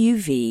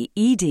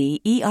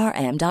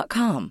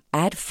JUVEDERM.com.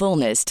 Add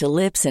fullness to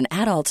lips in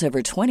adults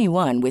over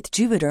 21 with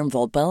Juvederm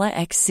Volbella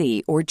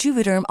XC or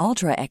Juvederm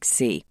Ultra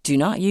XC. Do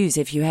not use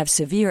if you have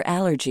severe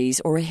allergies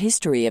or a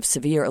history of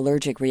severe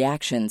allergic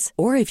reactions,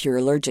 or if you're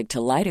allergic to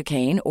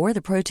lidocaine or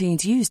the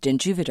proteins used in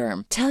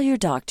Juvederm. Tell your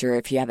doctor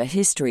if you have a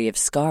history of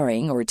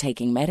scarring or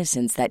taking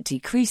medicines that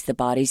decrease the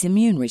body's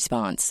immune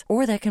response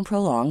or that can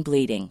prolong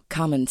bleeding.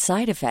 Common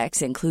side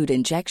effects include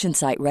injection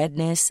site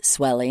redness,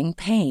 swelling,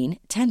 pain,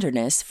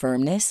 tenderness,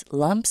 firmness,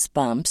 lumps,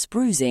 bumps,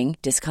 bruising,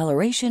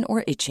 discoloration,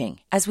 or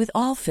itching. As with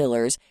all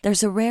fillers,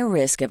 there's a rare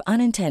risk of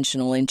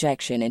unintentional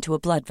injection into a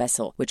blood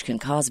vessel, which can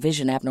cause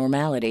vision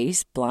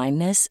abnormalities,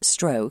 blindness,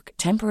 stroke,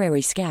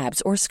 temporary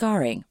scabs, or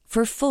scarring.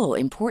 For full,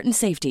 important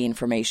safety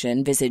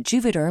information, visit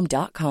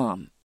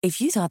Juvederm.com. If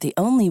you thought the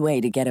only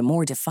way to get a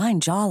more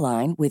defined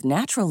jawline with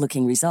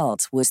natural-looking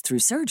results was through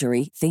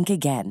surgery, think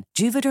again.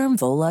 Juvederm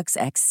Volux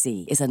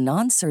XC is a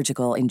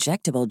non-surgical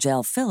injectable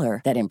gel filler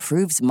that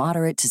improves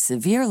moderate to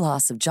severe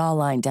loss of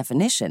jawline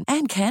definition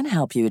and can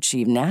help you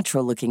achieve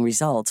natural-looking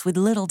results with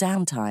little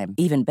downtime.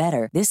 Even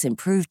better, this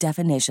improved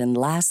definition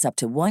lasts up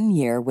to 1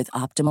 year with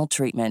optimal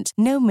treatment.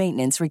 No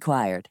maintenance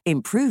required.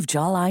 Improve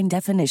jawline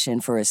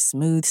definition for a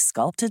smooth,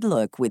 sculpted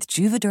look with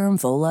Juvederm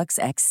Volux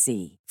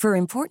XC. For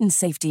important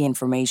safety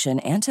information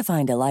and to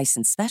find a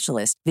licensed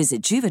specialist,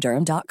 visit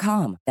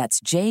Juvederm.com.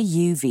 That's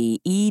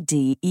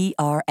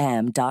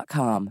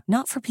JUVEDERM.com.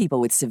 Not for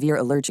people with severe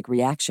allergic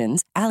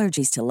reactions,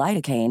 allergies to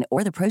lidocaine,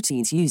 or the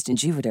proteins used in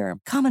Juvederm.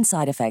 Common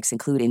side effects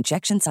include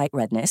injection site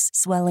redness,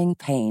 swelling,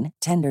 pain,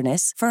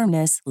 tenderness,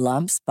 firmness,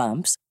 lumps,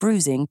 bumps,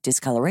 bruising,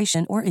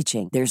 discoloration, or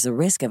itching. There's a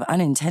risk of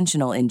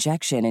unintentional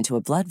injection into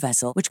a blood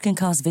vessel, which can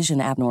cause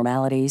vision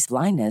abnormalities,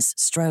 blindness,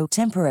 stroke,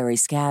 temporary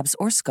scabs,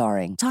 or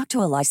scarring. Talk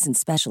to a licensed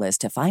specialist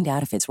to find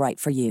out if it's right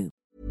for you.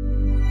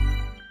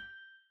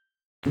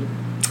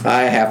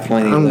 I have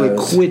plenty of those.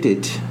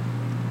 Unrequited.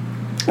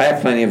 I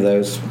have plenty of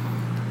those.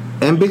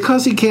 And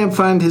because he can't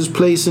find his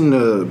place in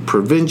the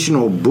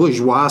provincial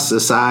bourgeois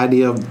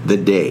society of the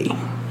day,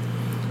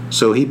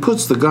 so he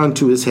puts the gun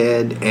to his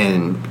head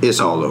and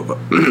it's all over.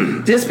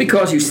 Just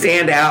because you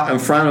stand out in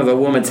front of a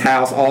woman's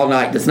house all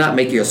night does not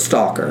make you a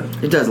stalker.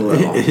 It does a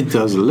little. It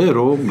does a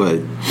little, but...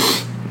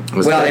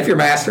 Well, if you're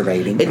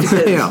masturbating. It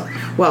depends. Yeah.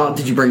 Well,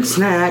 did you bring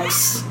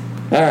snacks?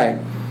 All right.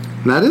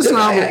 Now this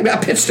I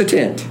pitched a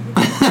tent.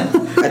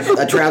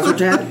 A trouser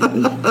tent?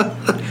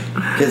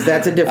 Because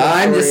that's a different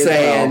I'm story just as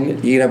saying,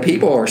 well. you know,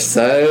 people are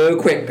so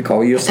quick to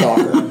call you a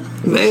stalker.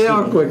 They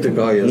are quick to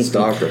call you a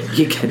stalker.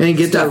 You can and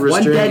get that stuff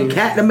one restraining... dead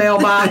cat in a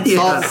mailbox,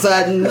 all of a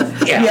sudden,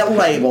 you get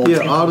labeled.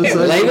 Yeah, all of a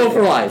sudden... Label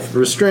for life.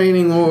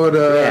 Restraining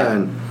order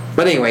and...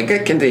 But anyway,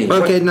 continue.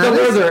 Okay, now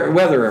the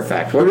weather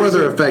effect. The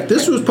weather effect.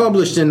 This was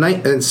published in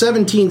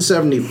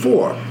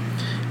 1774,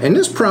 and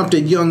this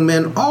prompted young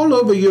men all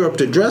over Europe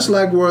to dress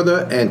like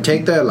Werther and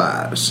take their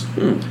lives.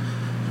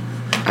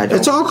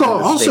 It's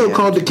also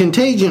called the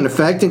contagion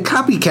effect and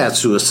copycat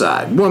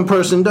suicide. One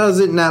person does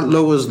it, and that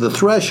lowers the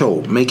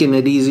threshold, making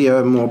it easier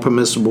and more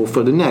permissible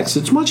for the next.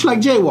 It's much like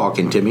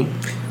jaywalking, Timmy.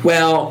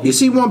 Well, you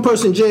see one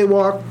person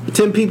jaywalk,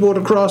 10 people at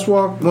a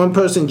crosswalk, one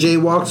person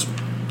jaywalks,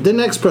 the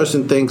next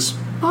person thinks,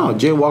 oh,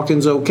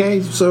 jaywalking's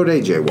okay, so they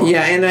jaywalk.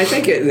 Yeah, and I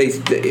think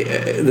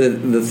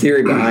the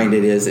theory behind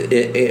it is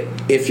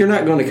if you're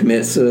not going to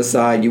commit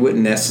suicide, you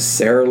wouldn't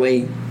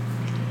necessarily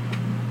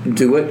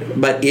do it.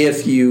 But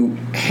if you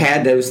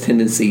had those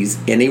tendencies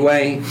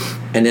anyway,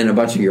 and then a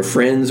bunch of your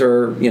friends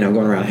are going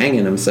around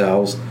hanging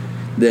themselves,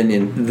 then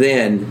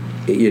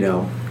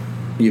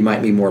you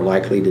might be more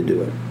likely to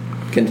do it.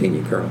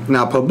 Continue, Colonel.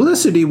 Now,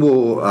 publicity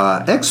will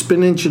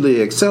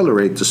exponentially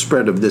accelerate the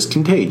spread of this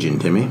contagion,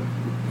 Timmy.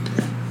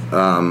 You're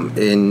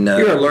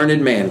a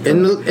learned man.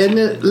 In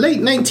the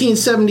late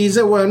 1970s,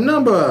 there were a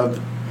number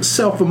of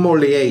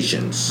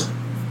self-immolations.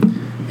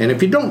 And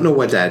if you don't know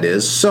what that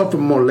is,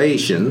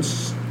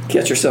 self-immolations...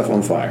 Catch yourself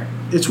on fire.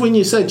 It's when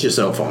you set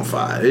yourself on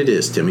fire. It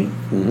is, Timmy.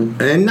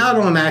 Mm-hmm. And not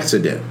on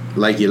accident,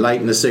 like you're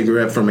lighting a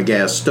cigarette from a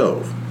gas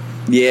stove.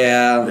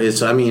 Yeah.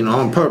 It's,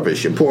 on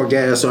purpose. You pour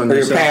gas on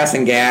yourself. You're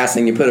passing gas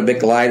and you put a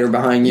big lighter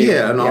behind you.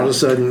 Yeah, and all of a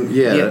sudden,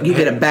 You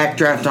get a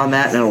backdraft on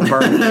that and it'll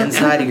burn the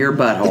inside of your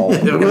butthole.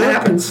 It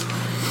happens.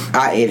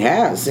 It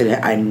has.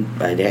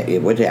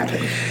 It would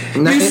happen.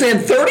 You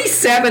send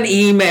 37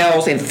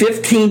 emails and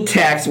 15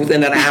 texts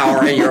within an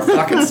hour and you're a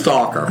fucking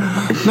stalker.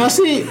 Now,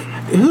 see,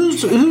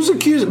 who's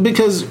accused?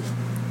 Because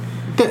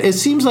it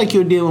seems like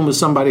you're dealing with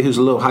somebody who's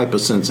a little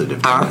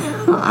hypersensitive.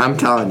 I'm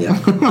telling you.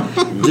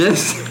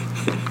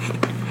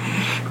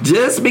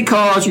 Just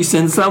because you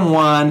send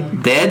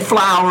someone dead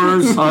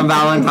flowers on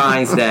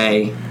Valentine's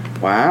Day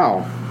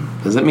Wow.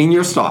 doesn't mean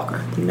you're a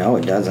stalker. No,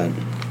 it doesn't.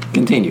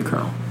 Continue,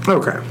 Colonel.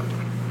 Okay.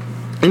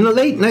 In the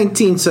late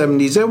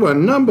 1970s, there were a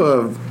number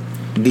of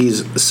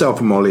these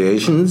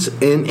self-immolations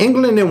in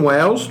England and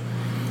Wales.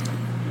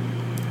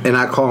 And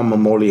I call them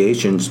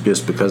immolations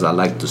just because I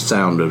like the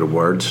sound of the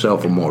word.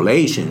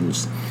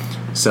 Self-immolations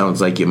sounds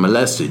like you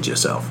molested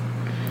yourself.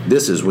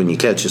 This is when you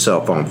catch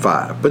yourself on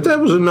fire. But there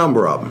was a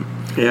number of them.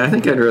 Yeah, I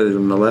think I'd rather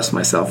molest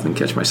myself than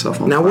catch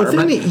myself on Now, fire.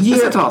 within a year,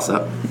 that's a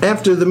toss-up.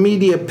 after the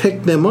media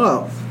picked them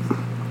up,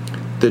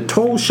 the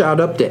toll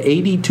shot up to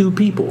 82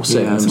 people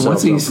setting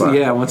themselves on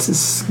fire. Once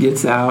this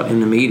gets out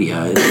in the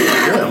media,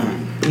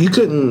 You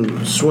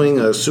couldn't swing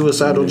a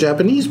suicidal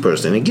Japanese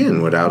person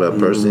again without a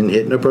person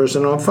hitting a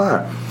person on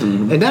fire.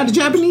 And now the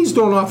Japanese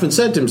don't often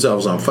set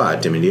themselves on fire,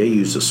 Timmy. They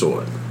use a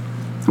sword.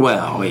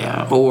 well,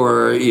 yeah,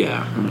 or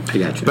yeah, I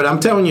got you. But I'm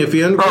telling you, if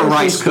you're in the Or a grocery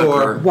rice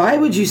store, cooker. Why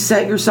would you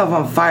set yourself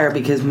on fire?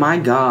 Because, my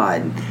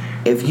God,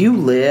 if you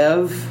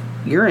live,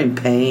 you're in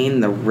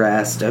pain the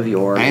rest of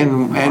your life.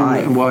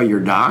 and while you're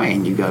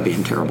dying, you gotta be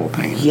in terrible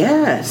pain.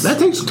 Yes. that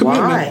takes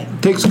commitment. Why?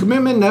 Takes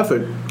commitment and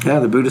effort. Yeah,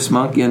 the Buddhist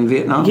monk in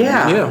Vietnam.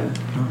 Yeah.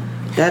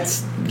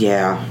 That's,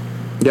 Yeah,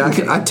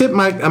 I tip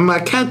my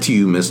hat to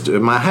you,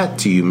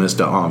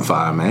 Mr. On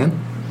Fire Man.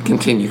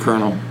 Continue,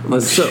 Colonel.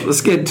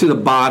 Let's get to the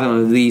bottom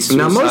of these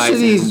suicides. Now,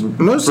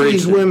 most of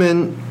these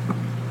women,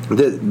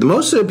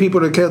 most of the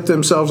people that kept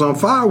themselves on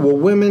fire were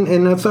women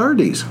in their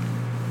 30s.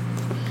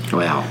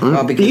 Well,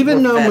 because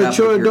Even we're though fed up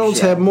mature with your adults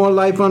shit. have more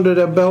life under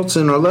their belts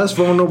and are less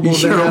vulnerable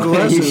than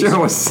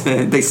adolescents.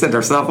 They set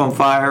themselves on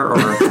fire, or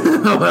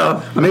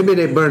Well, maybe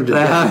they burned to the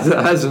death.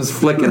 husband's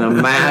flicking a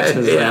match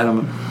at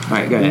them. All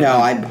right, go ahead.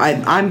 No,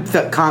 I'm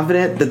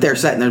confident that they're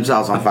setting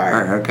themselves on All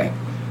fire. right, okay.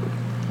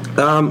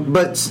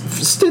 But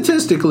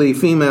statistically,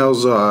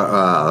 females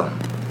are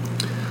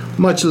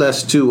much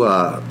less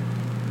prone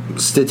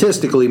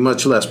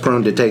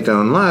to take their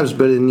own lives.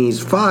 But in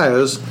these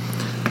fires,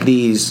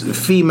 these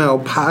female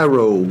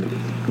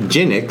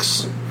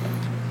pyrogenics,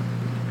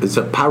 is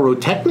it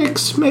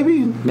pyrotechnics?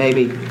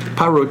 Maybe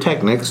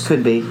pyrotechnics.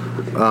 Could be.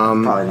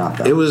 Probably not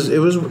that. It was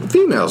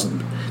females.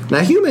 Now,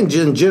 humans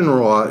in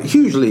general are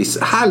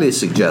highly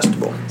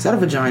suggestible, Is that a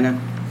vagina?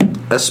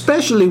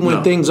 especially when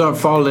No. things aren't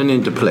falling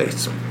into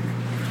place.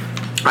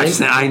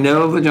 I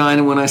know a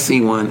vagina when I see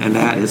one, and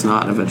that is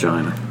not a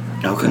vagina.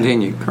 Okay.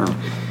 Continue, Colonel.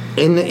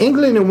 In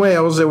England and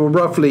Wales, there were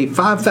roughly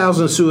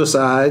 5,000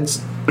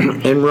 suicides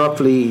and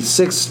roughly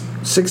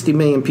 60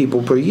 million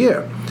people per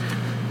year.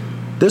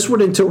 This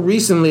would until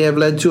recently have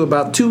led to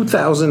about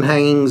 2,000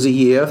 hangings a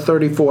year,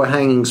 34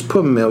 hangings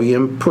per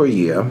million per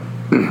year.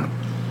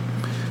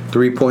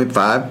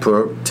 3.5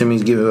 per.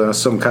 Timmy's giving us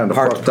some kind of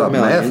Hearts fucked per up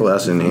million. math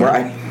lesson here.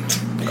 Right.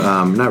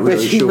 Not really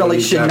Which he sure what really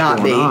he's should got not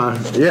going be. on.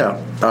 Yeah.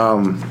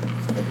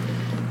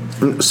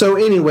 So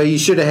anyway, you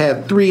should have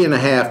had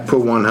 3.5 per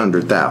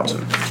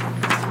 100,000.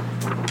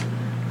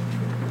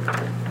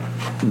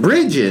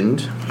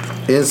 Bridgend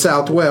in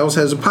South Wales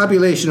has a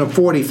population of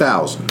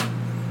 40,000.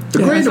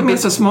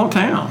 It's a small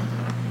town.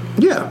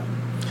 Yeah.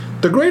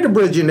 The Greater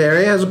Bridgend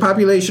area has a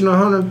population of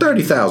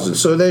 130,000.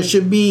 So there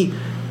should be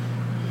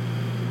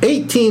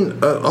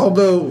 18,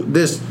 although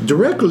this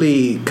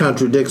directly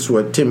contradicts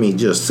what Timmy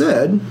just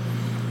said,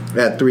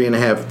 at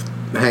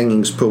 3.5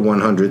 hangings per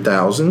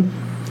 100,000,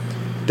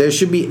 there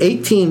should be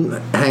 18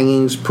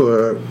 hangings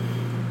per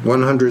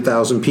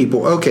 100,000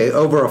 people. Okay,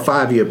 over a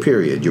 5-year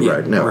period, you're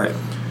right. No. Right.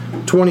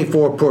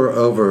 24 per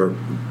over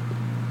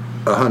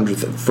 100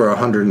 for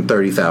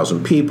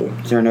 130,000 people.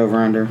 Is there an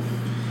over-under?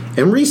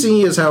 In recent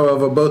years,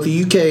 however, both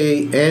the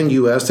UK and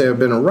US, there have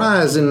been a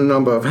rise in the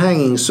number of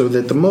hangings so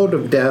that the mode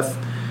of death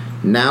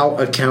now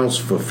accounts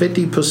for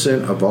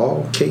 50% of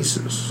all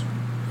cases.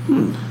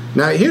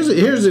 Now,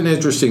 here's an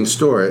interesting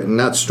story.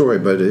 Not story,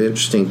 but an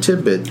interesting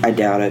tidbit. I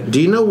doubt it.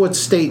 Do you know what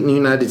state in the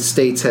United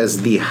States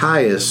has the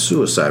highest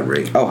suicide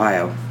rate?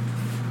 Ohio.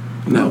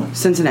 No.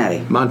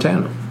 Cincinnati.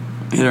 Montana.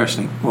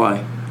 Interesting.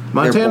 Why?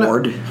 Montana.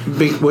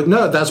 bored.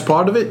 No, that's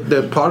part of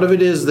it. Part of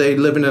it is they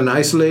live in an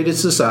isolated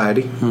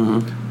society.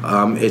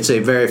 It's a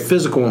very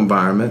physical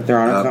environment. They're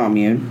on a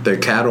commune. They're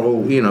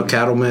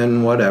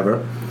cattlemen,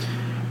 whatever.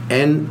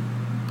 And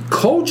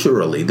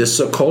culturally, this is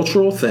a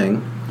cultural thing.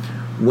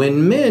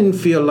 When men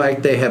feel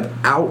like they have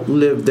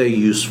outlived their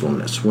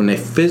usefulness, when they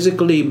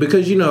physically,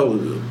 because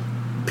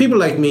people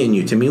like me and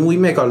you, Timmy, we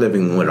make our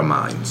living with our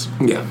minds.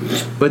 Yeah.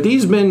 But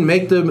these men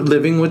make their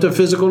living with their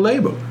physical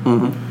labor.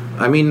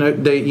 I mean,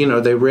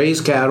 they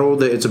raise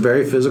cattle. It's a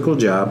very physical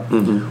job.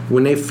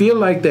 When they feel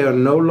like they are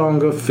no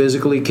longer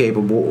physically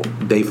capable,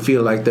 they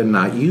feel like they're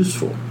not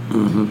useful.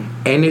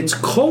 And it's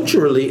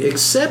culturally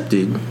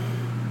accepted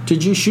to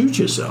just shoot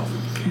yourself.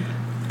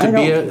 I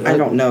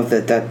don't know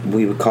that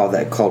we would call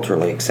that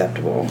culturally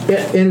acceptable.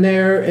 Yeah, in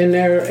their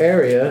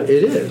area,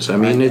 it is. I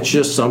mean, it's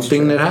just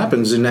something that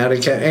happens in that,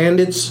 and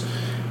it's,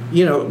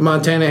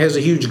 Montana has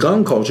a huge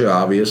gun culture,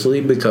 obviously,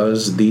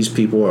 because these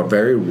people are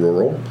very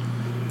rural.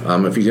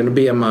 If you're going to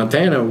be in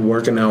Montana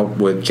working out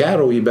with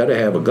cattle, you better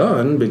have a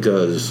gun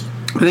because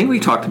I think we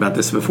talked about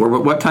this before,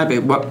 but what time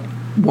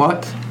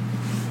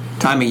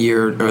of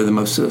year are the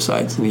most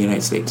suicides in the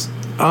United States?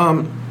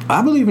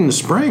 I believe in the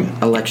spring.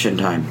 Election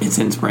time. It's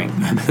in spring.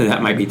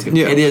 That might be too.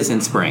 Yeah. It is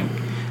in spring.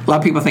 A lot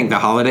of people think the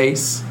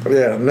holidays.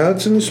 Yeah, no,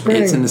 it's in the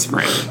spring. It's in the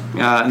spring.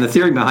 And the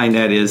theory behind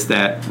that is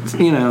that,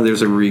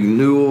 there's a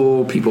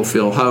renewal, people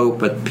feel hope,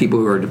 but people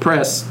who are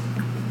depressed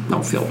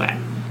don't feel that.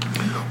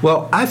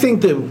 Well, I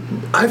think that,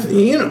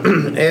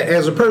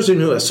 as a person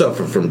who has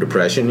suffered from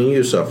depression, and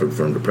you suffered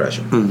from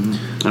depression,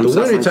 I'm the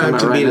suffering winter time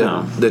from it to be right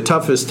now. the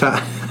toughest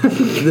time,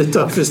 the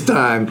toughest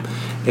time,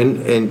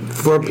 and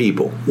for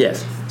people.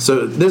 Yes.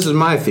 So this is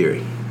my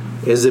theory,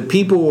 is that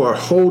people are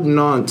holding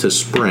on to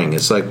spring.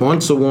 It's like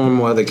once the warm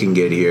weather can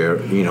get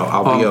here,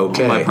 I'll be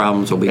okay. All my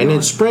problems will be and gone.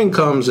 then spring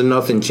comes and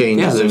nothing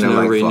changes. Yeah, there's and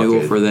they're no like, renewal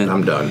fuck it, for them.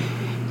 I'm done.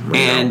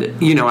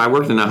 And I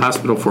worked in a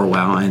hospital for a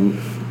while, and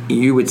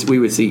you would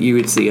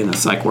see in a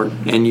psych ward,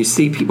 and you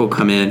see people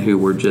come in who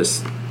were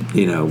just,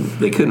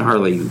 they couldn't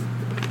hardly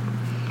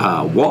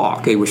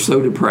walk. They were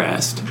so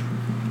depressed,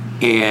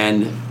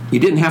 and you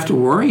didn't have to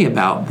worry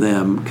about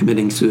them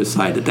committing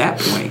suicide at that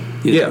point.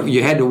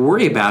 You had to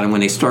worry about them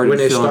when they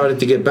started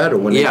to get better,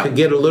 when they could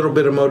get a little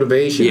bit of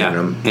motivation in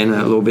them, and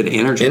a little bit of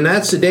energy. And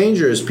that's the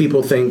danger, is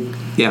people think,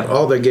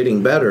 they're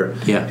getting better.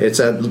 Yeah. It's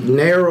a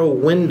narrow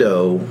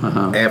window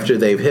after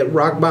they've hit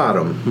rock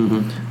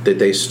bottom that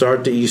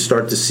you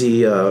start to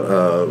see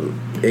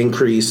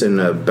increase in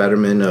a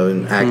betterment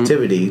of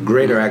activity,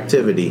 greater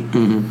activity.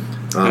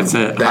 That's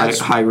a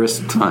high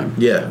risk time.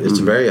 Yeah, it's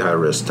a very high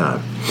risk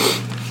time.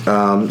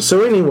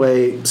 So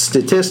anyway,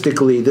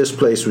 statistically, this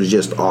place was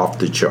just off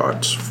the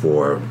charts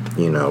for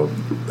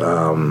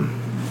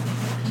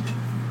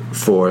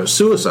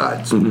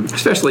suicides,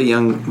 especially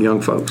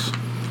young folks.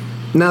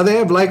 Now, there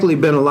have likely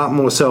been a lot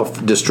more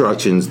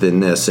self-destructions than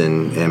this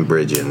in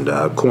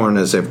Bridgend.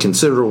 Coroners have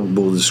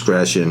considerable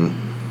discretion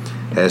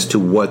as to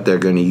what they're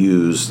going to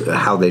use,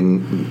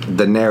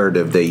 the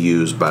narrative they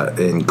use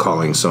in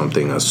calling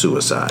something a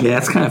suicide. Yeah,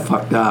 that's kind of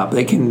fucked up.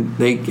 They can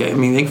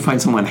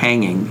find someone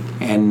hanging,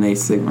 and they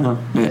say, well,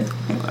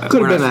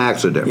 could have been an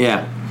accident.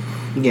 Yeah.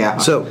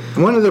 So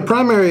one of the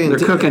primary they're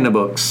cooking the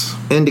books.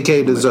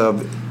 Indicators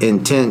of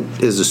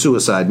intent is a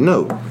suicide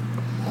note.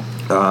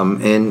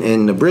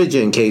 In the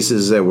Bridgend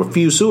cases, there were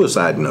few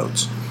suicide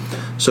notes.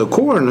 So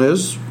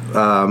coroners,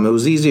 it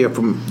was easier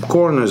for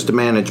coroners to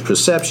manage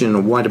perception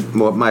of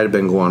what might have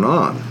been going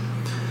on.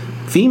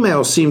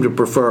 Females seem to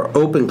prefer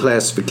open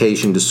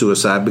classification to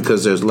suicide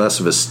because there's less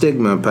of a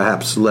stigma and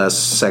perhaps less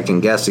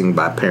second-guessing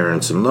by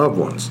parents and loved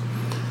ones.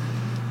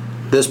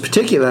 This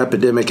particular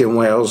epidemic in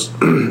Wales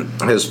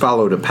has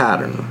followed a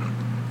pattern.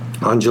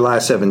 On July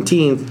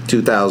 17th,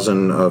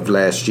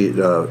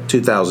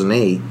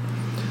 2008,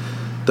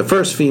 the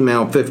first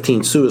female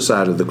 15th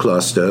suicide of the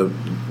cluster,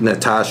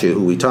 Natasha,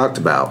 who we talked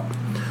about,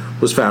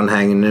 was found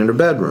hanging in her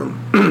bedroom.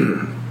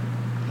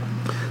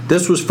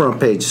 This was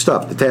front-page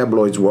stuff. The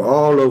tabloids were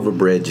all over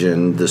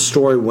Bridgend. The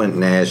story went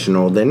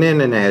national, then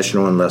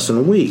international in less than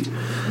a week.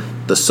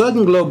 The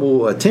sudden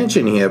global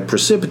attention here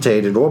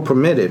precipitated or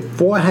permitted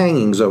 4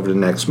 hangings over the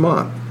next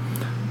month.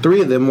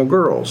 3 of them were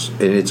girls,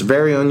 and it's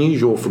very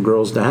unusual for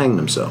girls to hang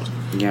themselves.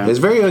 Yeah. It's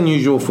very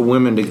unusual for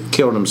women to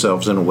kill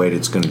themselves in a way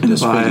that's going to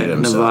disfigure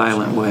themselves. In a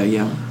violent way,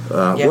 yeah.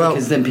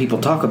 Because then people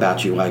talk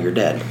about you while you're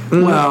dead.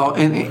 Well,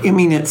 and I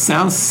mean, it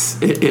sounds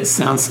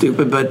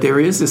stupid, but there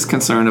is this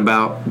concern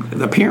about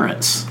the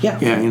appearance. Yeah.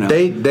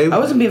 They I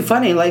wasn't being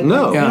funny. Like,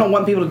 no. You don't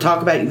want people to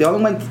talk about you. The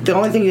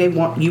only thing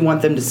you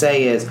want them to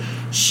say is,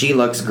 she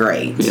looks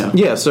great.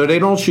 Yeah, so they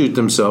don't shoot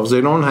themselves, they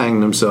don't hang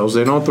themselves,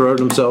 they don't throw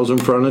themselves in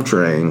front of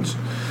trains.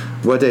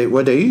 What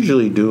they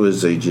usually do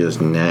is they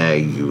just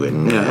nag you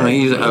and nag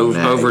use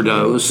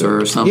overdose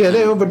or something. Yeah,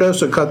 they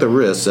overdose or cut the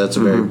wrists. That's a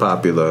very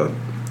popular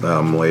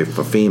way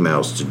for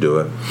females to do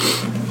it.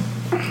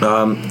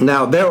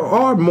 Now, there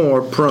are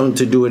more prone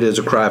to do it as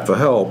a cry for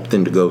help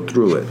than to go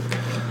through it.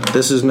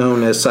 This is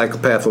known as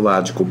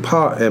psychological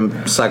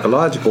parlance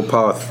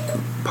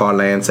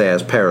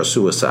as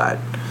parasuicide.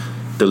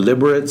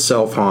 Deliberate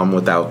self-harm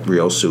without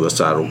real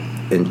suicidal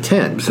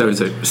intent. So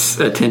it's a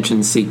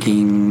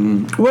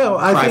attention-seeking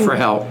cry for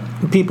help.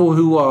 People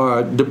who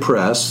are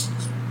depressed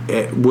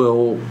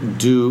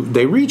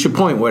they reach a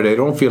point where they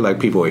don't feel like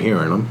people are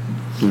hearing them.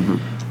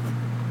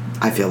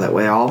 I feel that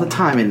way all the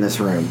time in this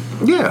room.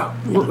 Yeah.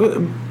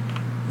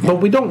 But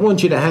we don't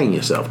want you to hang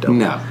yourself, though.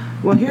 No.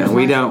 Well, here's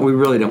we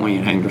really don't want you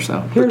to hang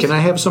yourself. But can I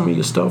have some of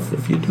your stuff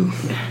if you do?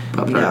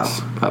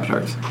 Pop-Tarts.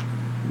 Pop-Tarts.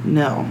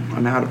 No,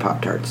 I'm out of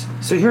Pop-Tarts.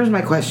 So here's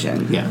my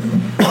question. Yeah.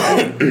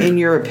 In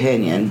your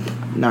opinion,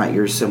 not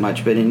yours so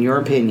much, but in your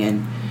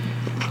opinion,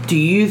 do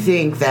you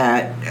think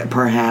that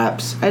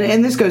perhaps,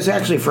 and this goes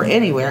actually for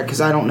anywhere, because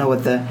I don't know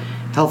what the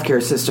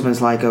healthcare system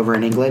is like over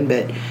in England,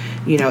 but,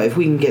 if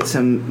we can get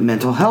some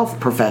mental health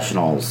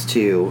professionals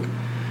to,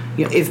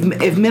 if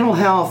mental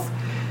health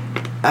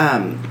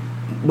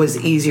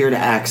was easier to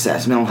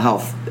access, mental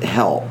health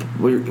help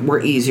were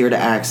easier to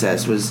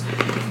access, was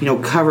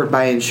covered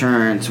by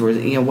insurance, or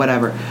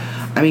whatever,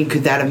 I mean,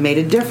 could that have made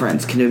a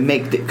difference? Could it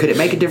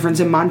make a difference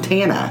in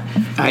Montana?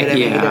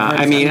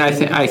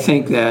 I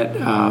think that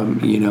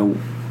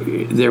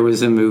there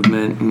was a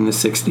movement in the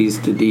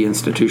 60s to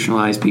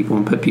deinstitutionalize people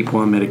and put people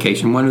on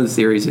medication. One of the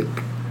theories that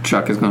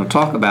Chuck is going to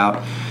talk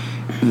about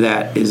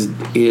that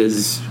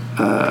is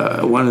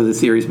one of the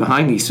theories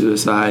behind these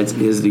suicides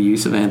is the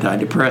use of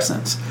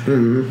antidepressants.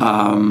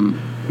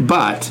 Mm-hmm.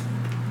 But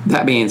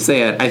that being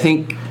said, I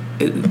think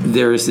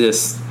there's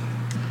this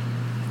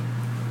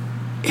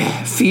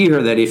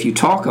fear that if you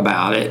talk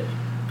about it,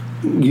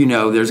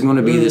 there's going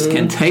to be this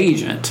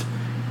contagion.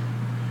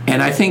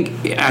 And I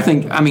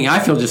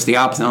feel just the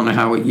opposite. I don't know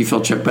how you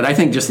feel, Chuck, but I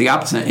think just the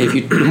opposite.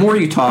 The more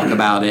you talk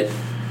about it,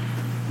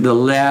 the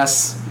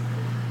less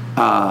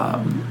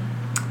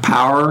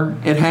power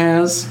it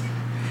has,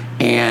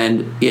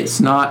 and it's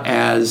not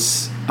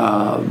as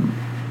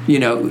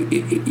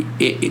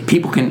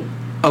people can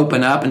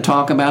open up and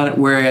talk about it.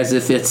 Whereas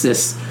if it's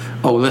this,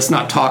 let's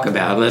not talk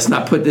about it, let's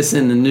not put this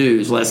in the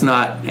news, let's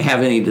not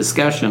have any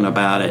discussion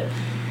about it,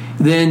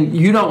 then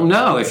you don't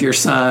know if your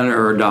son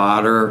or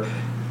daughter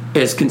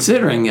is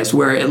considering this.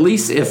 Where at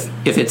least if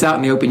it's out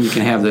in the open, you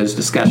can have those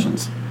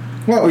discussions.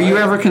 Well, were you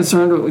ever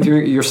concerned with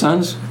your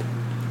sons?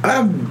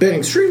 I've been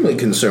extremely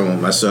concerned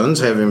with my sons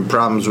having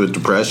problems with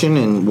depression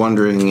and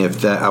wondering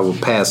if that I will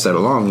pass that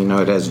along.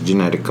 It has a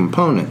genetic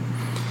component.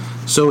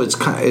 So it's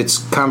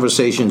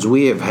conversations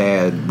we have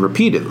had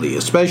repeatedly,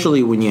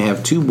 especially when you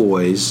have two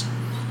boys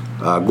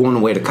going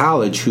away to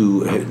college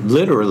who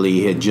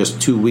literally had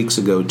just 2 weeks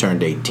ago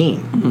turned 18.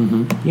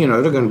 Mm-hmm.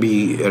 They're going to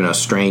be in a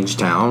strange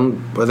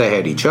town where they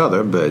had each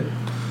other, but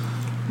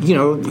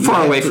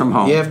far away from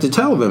home. You have to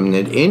tell them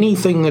that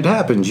anything that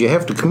happens, you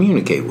have to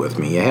communicate with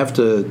me. You have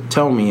to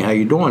tell me how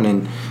you're doing.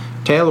 And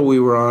Taylor, we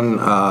were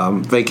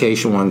on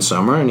vacation one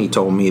summer, and he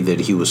told me that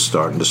he was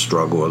starting to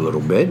struggle a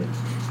little bit.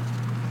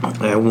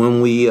 And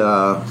when we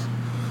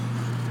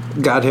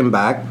got him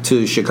back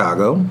to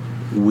Chicago,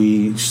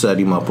 we set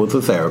him up with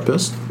a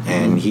therapist,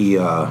 and he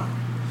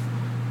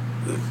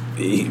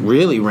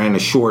really ran a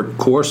short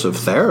course of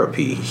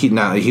therapy.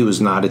 He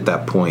was not at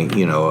that point,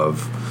 he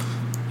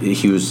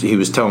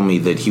was telling me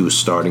that he was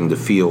starting to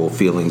feel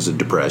feelings of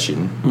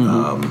depression.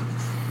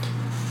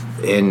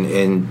 Mm-hmm.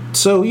 And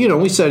so,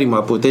 we set him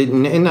up with it,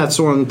 and that's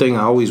one thing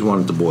I always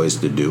wanted the boys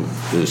to do,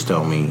 is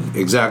tell me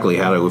exactly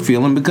how they were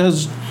feeling,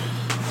 because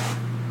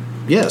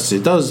yes,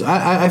 it does.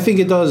 I think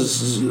it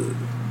does.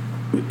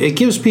 It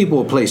gives people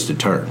a place to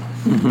turn.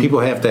 Mm-hmm. People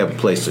have to have a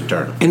place to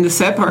turn. And the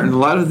sad part, on a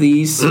lot of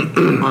these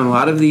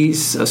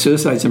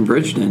suicides in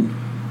Bridgeton,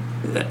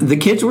 the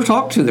kids were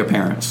talking to their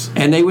parents,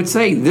 and they would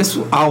say, "This,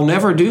 I'll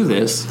never do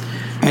this,"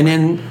 and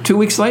then 2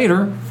 weeks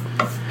later,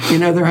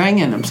 they're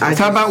hanging themselves.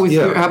 How about with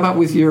your? I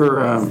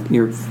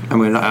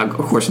mean, I, of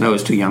course,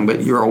 Noah's too young,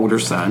 but your older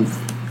son.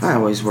 I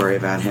always worry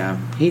about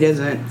him. He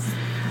doesn't.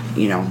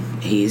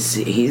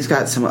 He's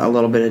got a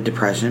little bit of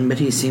depression, but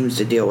he seems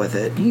to deal with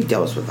it. He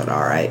deals with it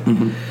all right.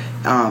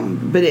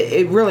 Mm-hmm. But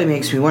it really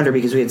makes me wonder,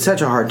 because we had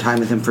such a hard time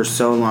with him for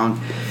so long,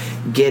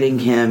 getting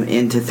him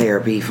into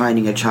therapy,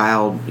 finding a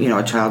child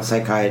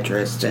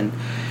psychiatrist, and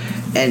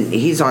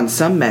he's on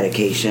some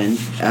medication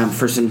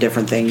for some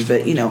different things.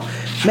 But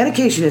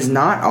medication is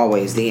not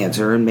always the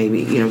answer, and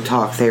maybe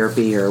talk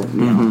therapy or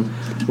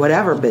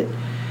whatever. But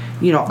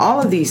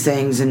all of these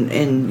things, and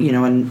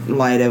in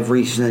light of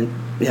recent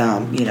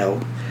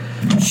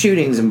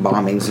shootings and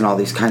bombings and all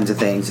these kinds of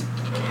things,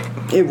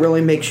 it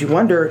really makes you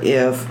wonder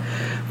if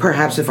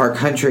perhaps if our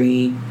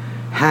country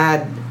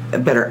had a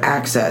better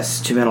access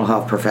to mental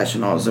health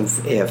professionals,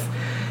 if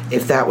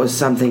that was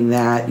something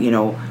that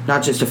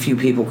not just a few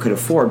people could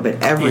afford, but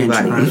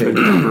everybody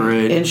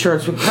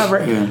insurance would cover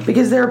it. Yeah.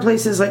 Because there are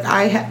places like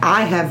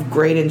I have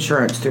great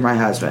insurance through my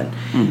husband,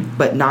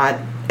 but not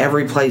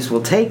every place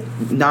will take,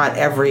 not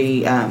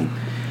every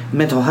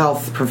mental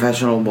health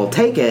professional will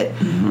take it,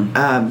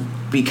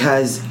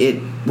 because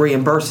it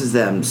reimburses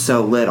them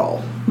so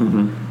little.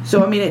 Mm-hmm.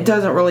 So, I mean, it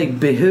doesn't really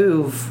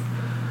behoove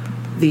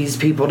these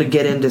people to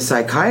get into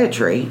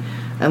psychiatry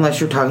unless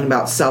you're talking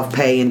about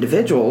self-pay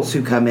individuals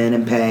who come in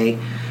and pay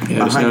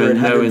 $100,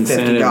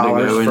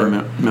 $150 for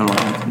mental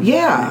health.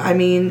 Yeah, I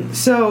mean,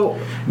 so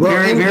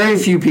very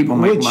few people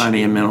make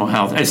money in mental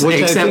health,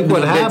 except the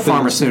big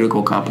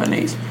pharmaceutical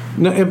companies.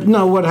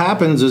 No, what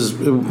happens is,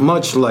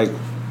 much like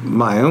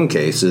my own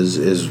case,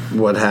 is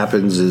what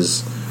happens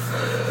is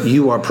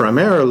you are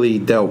primarily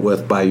dealt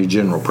with by your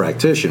general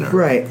practitioner.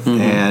 Right.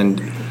 Mm-hmm. And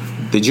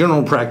the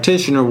general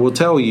practitioner will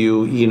tell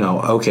you,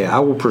 okay, I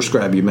will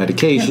prescribe you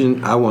medication.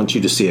 Yeah. I want you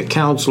to see a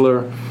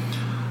counselor.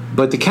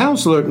 But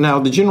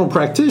the general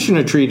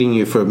practitioner treating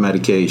you for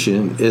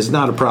medication is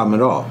not a problem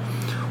at all.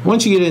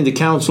 Once you get into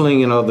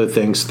counseling and other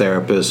things,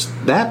 therapists,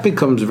 that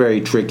becomes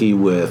very tricky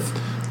with,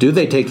 do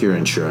they take your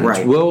insurance?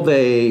 Right. Will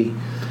they?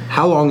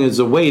 How long is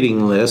the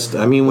waiting list?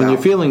 I mean, when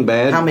you're feeling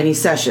bad, how many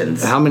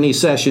sessions? How many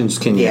sessions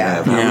can you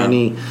have? How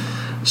many?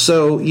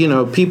 So,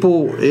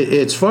 people,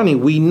 it's funny.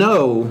 We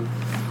know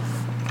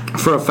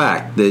for a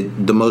fact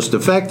that the most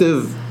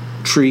effective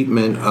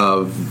treatment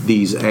of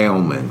these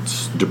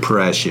ailments,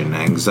 depression,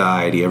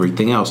 anxiety,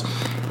 everything else,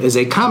 is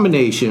a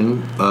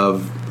combination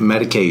of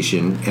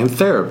medication and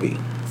therapy.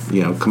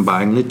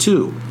 Combine the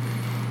two.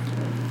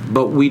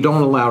 But we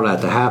don't allow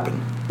that to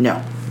happen.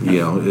 No.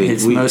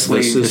 It's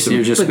mostly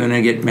you're just going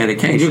to get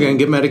medication. You're going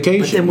to get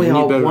medication. But then we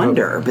all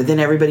wonder. But then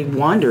everybody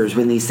wonders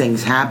when these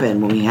things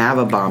happen, when we have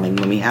a bombing,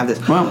 when we have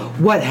this. Well,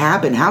 what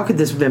happened? How could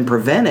this have been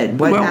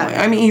prevented?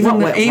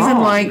 Even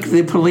like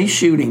the police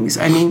shootings.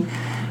 A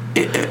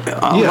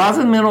lot of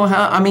the mental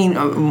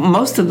health.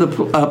 Most of the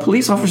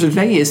police officers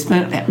today is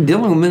spent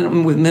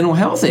dealing with mental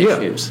health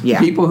issues. Yeah.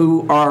 People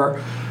who were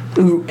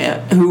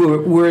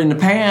in the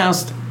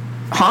past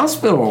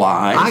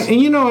hospitalized.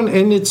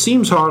 And it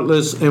seems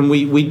heartless, and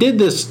we did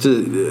this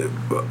to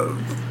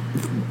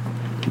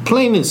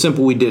plain and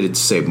simple. We did it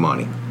to save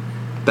money.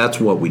 That's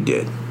what we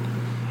did.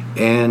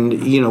 And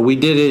we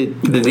did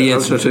it. The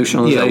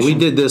institutionalization. Yeah, we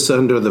did this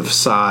under the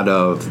facade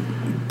of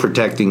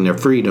protecting their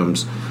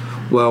freedoms.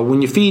 Well,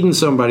 when you're feeding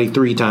somebody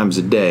 3 times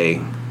a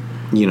day,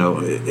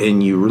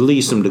 and you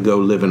release them to go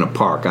live in a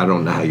park, I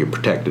don't know how you're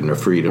protecting their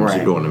freedoms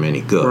or doing them any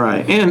good.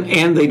 Right.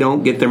 And they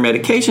don't get their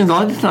medications a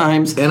lot of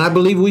times. And I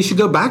believe we should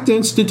go back to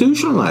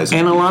institutionalizing.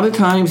 And a lot of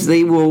times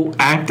they will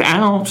act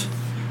out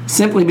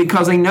simply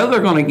because they know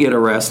they're going to get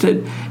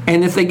arrested.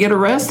 And if they get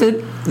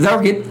arrested,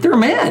 they'll get their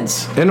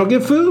meds. And they'll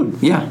get food.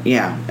 Yeah.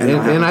 Yeah.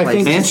 And I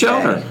think... And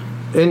shelter.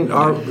 And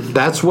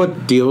that's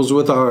what deals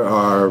with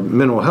our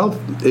mental health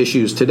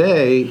issues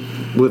today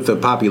with the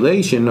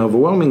population,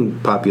 overwhelming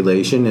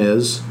population,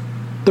 is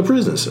the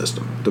prison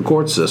system, the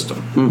court system.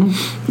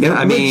 Mm-hmm.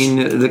 Yeah,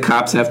 the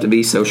cops have to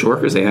be social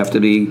workers. They have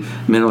to be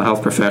mental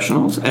health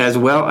professionals, as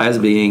well as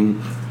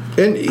being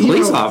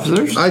police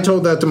officers. I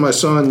told that to my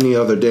son the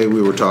other day.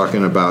 We were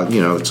talking about,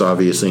 it's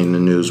obviously in the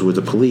news with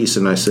the police,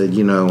 and I said,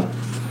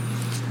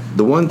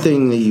 the one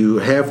thing that you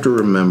have to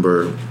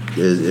remember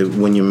is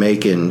when you're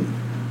making...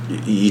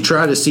 You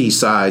try to see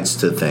sides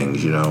to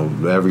things,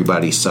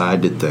 everybody's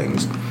side to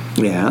things.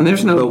 Yeah, and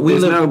there's no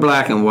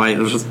black and white.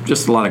 There's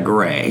just a lot of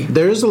gray.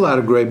 There is a lot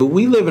of gray, but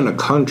we live in a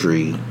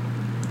country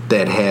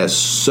that has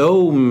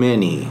so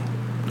many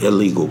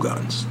illegal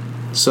guns.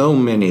 So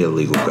many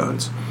illegal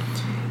guns.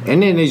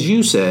 And then, as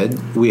you said,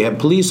 we have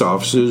police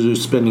officers who are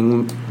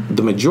spending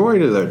the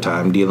majority of their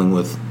time dealing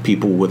with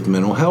people with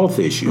mental health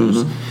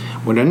issues.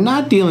 Mm-hmm. When they're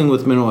not dealing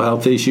with mental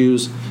health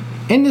issues...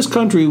 In this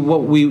country,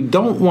 what we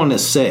don't want to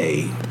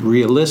say,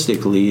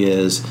 realistically,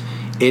 is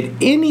at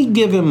any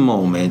given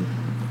moment,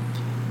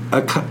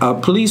 a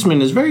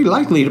policeman is very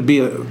likely to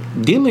be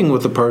dealing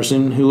with a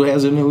person who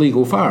has an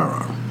illegal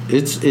firearm.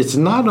 It's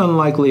not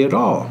unlikely at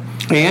all.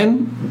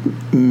 And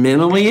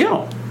mentally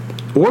ill.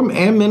 Or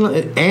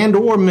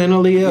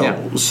mentally ill.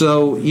 Yeah.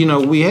 So,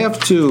 we have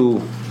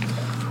to...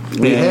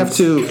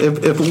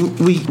 If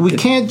we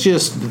can't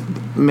just...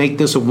 make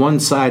this a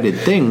one-sided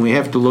thing. We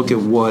have to look at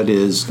what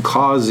is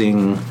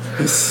causing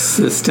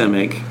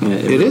systemic.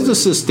 It is a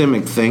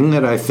systemic thing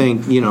that I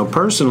think,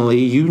 personally,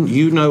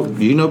 you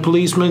know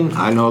policemen.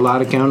 I know a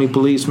lot of county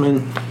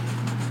policemen.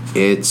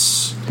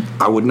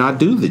 I would not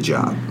do the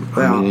job.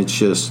 Well, it's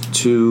just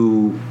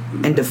too.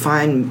 And to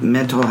find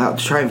mental health,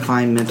 to try and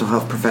find mental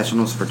health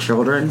professionals for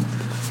children.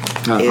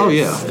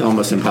 It's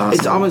almost impossible.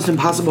 It's almost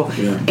impossible.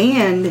 Yeah.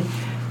 And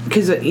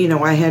because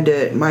I had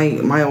to,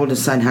 my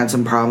oldest son had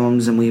some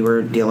problems, and we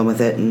were dealing with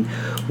it, and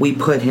we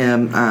put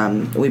him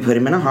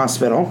in a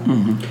hospital,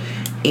 mm-hmm.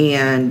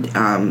 and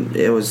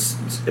it was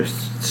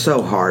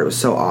so hard, it was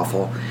so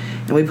awful,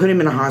 and we put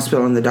him in a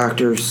hospital, and the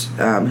doctors,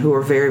 who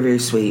were very, very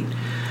sweet,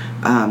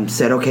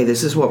 said, okay,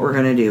 this is what we're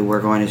going to do.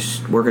 We're going to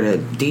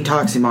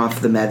detox him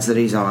off the meds that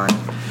he's on,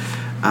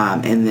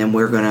 and then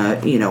we're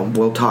going to,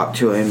 we'll talk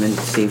to him and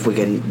see if we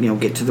can,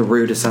 get to the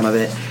root of some of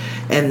it.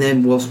 And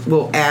then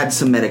we'll add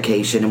some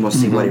medication, and we'll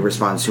see mm-hmm. what he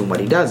responds to and what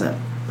he doesn't.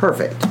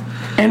 Perfect.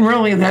 And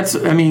really,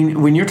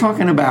 when you're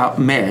talking about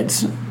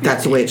meds...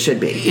 That's the way it should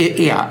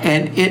be.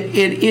 And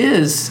it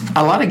is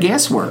a lot of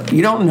guesswork.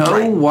 You don't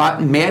know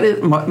what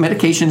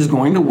medication is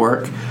going to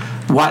work,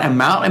 what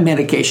amount of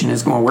medication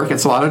is going to work.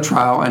 It's a lot of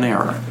trial and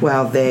error.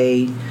 Well,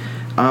 they,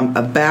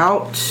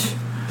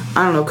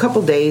 a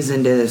couple days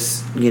into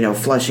this,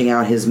 flushing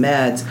out his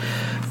meds...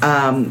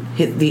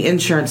 the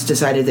insurance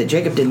decided that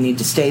Jacob didn't need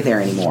to stay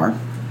there anymore.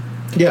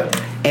 Yeah.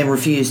 And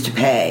refused to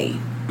pay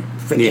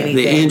for anything.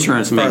 The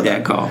insurance made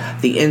that call.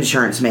 The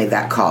insurance made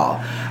that call.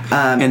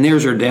 And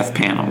there's your death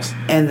panels.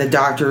 And the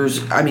doctors,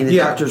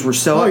 doctors were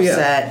so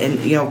upset. Yeah.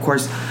 And, of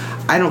course,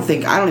 I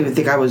don't even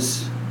think I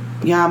was,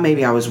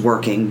 maybe I was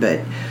working, but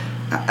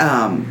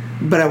I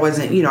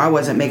wasn't, I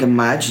wasn't making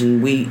much.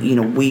 And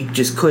we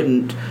just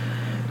couldn't,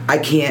 I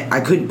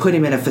couldn't put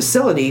him in a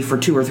facility for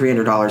 $200 or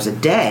 $300 a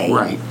day.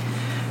 Right.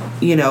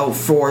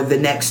 For the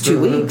next 2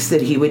 mm-hmm. weeks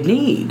that he would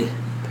need.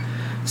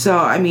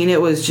 So,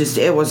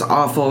 it was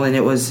awful, and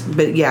it was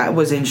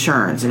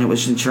insurance, and it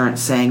was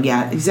insurance saying,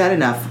 is that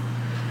enough?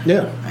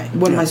 Yeah.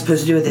 What am I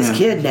supposed to do with this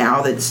kid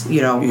now that's,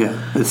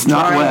 it's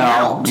not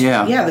well. Out?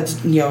 Yeah. Yeah,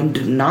 that's,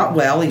 not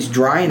well. He's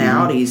drying mm-hmm.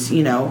 out. He's,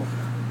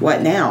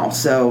 what now?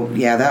 So,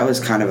 that was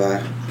kind of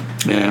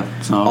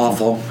it's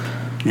awful.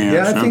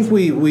 I think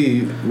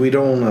we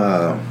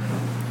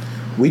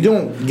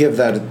don't give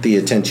that the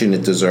attention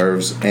it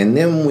deserves, and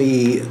then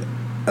we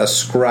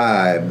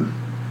ascribe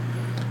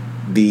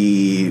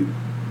the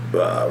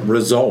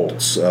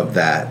results of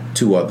that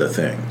to other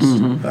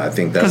things. I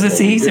think that's because it's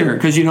easier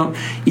because you don't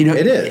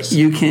it is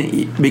you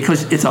can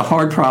because it's a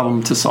hard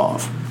problem to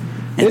solve,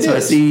 and it so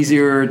is. it's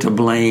easier to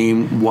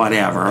blame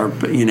whatever,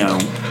 but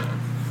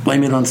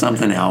blame it on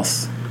something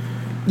else.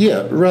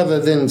 Yeah, rather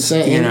than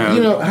saying,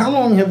 how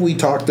long have we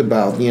talked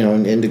about,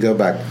 and to go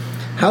back,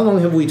 how long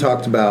have we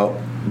talked about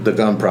the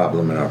gun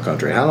problem in our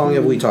country? How long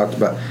have we talked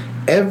about,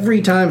 every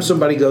time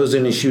somebody goes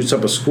in and shoots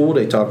up a school,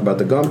 they talk about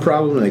the gun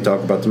problem, they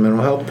talk about the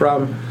mental health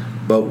problem,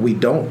 but we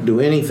don't do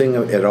anything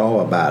at all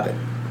about it.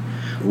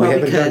 We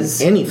haven't done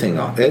anything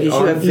on it. You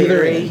have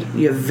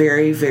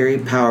very, very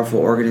powerful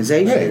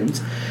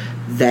organizations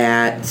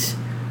that,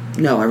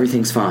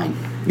 everything's fine.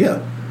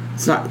 Yeah.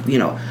 It's not,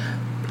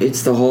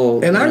 it's the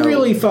whole. And I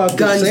really thought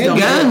guns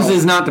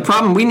is not the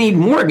problem. We need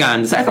more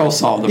guns. That'll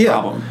solve the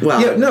problem.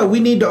 Well, we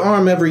need to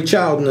arm every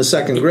child in the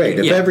second grade.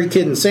 If every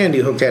kid in Sandy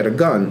Hook had a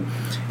gun,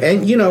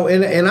 and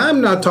and I'm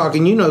not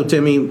talking.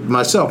 Timmy,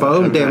 myself, I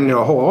own damn near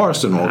a whole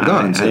arsenal of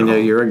guns. I know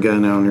you're a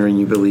gun owner and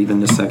you believe in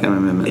the Second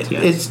Amendment.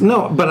 Yes.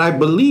 But I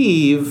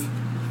believe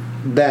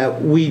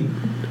that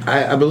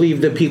I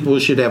believe that people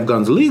should have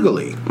guns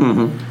legally.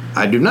 Mm-hmm.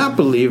 I do not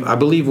believe. I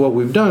believe what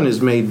we've done is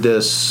made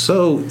this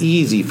so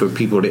easy for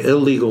people to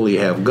illegally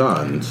have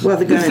guns. Well,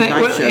 the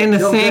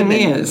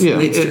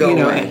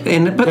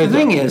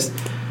thing is,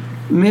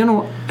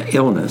 mental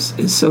illness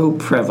is so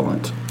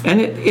prevalent,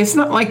 and it's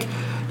not like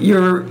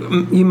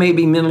you may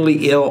be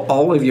mentally ill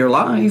all of your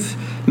life.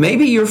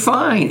 Maybe you're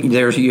fine.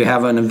 You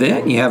have an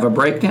event, you have a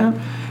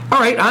breakdown. All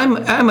right,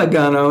 I'm a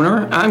gun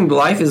owner.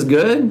 Life is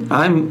good.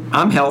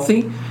 I'm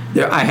healthy.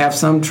 I have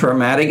some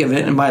traumatic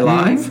event in my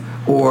life.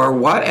 Or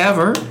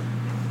whatever.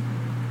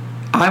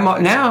 I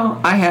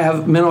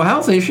have mental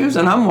health issues,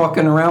 and I'm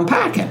walking around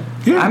packing.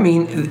 Yeah. I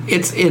mean,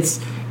 it's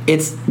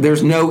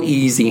there's no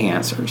easy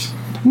answers.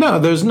 No,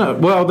 there's no.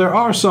 Well, there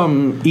are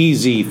some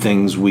easy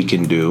things we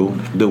can do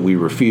that we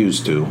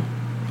refuse to,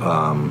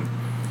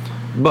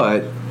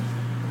 but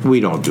we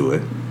don't do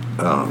it.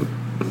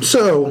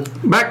 So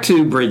back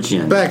to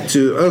Bridget.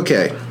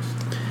 Okay.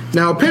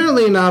 Now,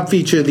 apparently, an odd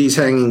feature of these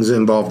hangings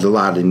involved a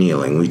lot of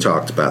kneeling. We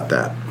talked about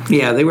that.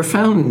 Yeah, they were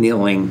found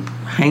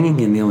hanging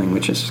and kneeling,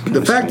 which is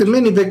the fact that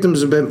many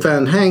victims have been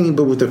found hanging,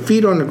 but with their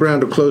feet on the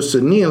ground or close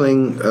to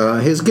kneeling,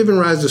 has given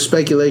rise to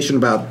speculation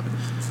about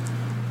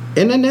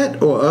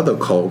internet or other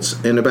cults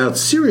and about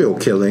serial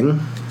killing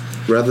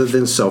rather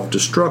than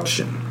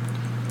self-destruction.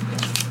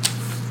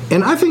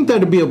 And I think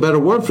that'd be a better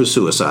word for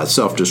suicide,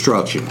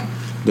 self-destruction,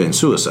 than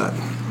suicide.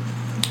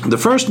 The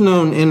first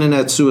known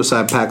internet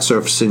suicide pact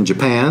surfaced in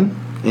Japan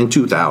in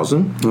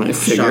 2000. It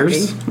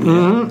figures.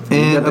 Mm-hmm.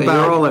 And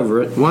about all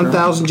over it.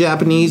 1,000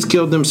 Japanese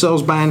killed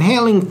themselves by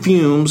inhaling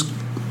fumes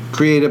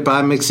created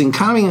by mixing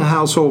common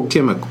household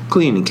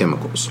cleaning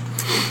chemicals.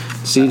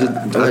 See,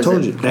 I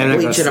told you.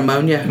 Bleach and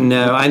ammonia?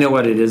 No, I know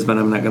what it is, but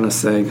I'm not going to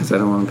say because I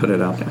don't want to put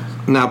it out there.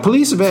 Now,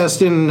 police have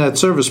asked internet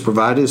service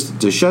providers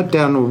to shut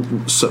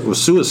down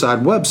suicide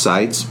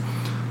websites,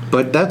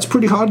 but that's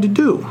pretty hard to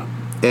do.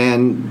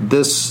 And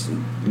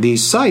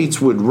these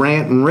sites would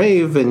rant and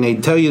rave, and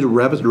they'd tell you the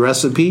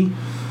recipe,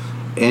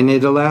 and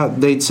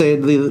they'd say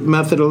the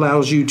method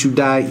allows you to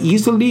die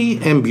easily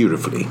and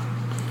beautifully,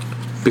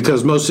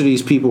 because most of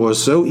these people are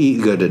so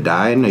eager to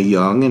die, and they're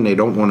young, and they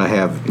don't want to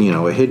have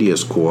a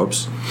hideous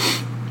corpse.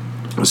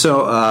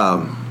 So,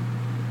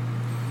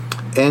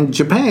 and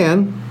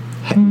Japan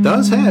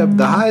does have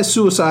the highest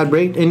suicide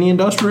rate in the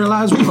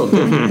industrialized world.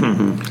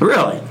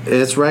 Really?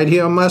 It's right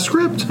here on my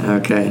script.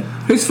 Okay.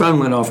 Whose phone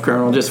went off,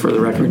 Colonel, just for the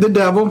record? The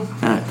devil.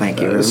 Thank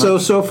you very much.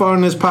 So far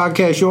in this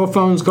podcast, your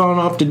phone's gone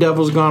off, the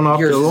devil's gone off.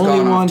 Yours the has only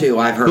gone one off too,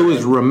 I've heard who it.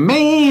 has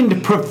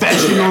remained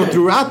professional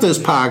throughout this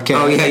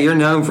podcast. Oh, yeah, you're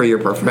known for your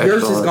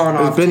professionalism. Yours has gone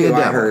off too,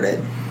 I heard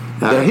it.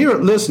 The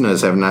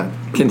listeners have not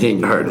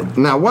heard it.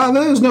 Now, while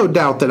there is no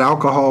doubt that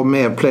alcohol may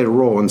have played a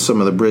role in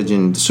some of the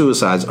Bridget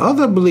suicides,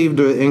 others believe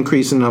the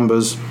increase in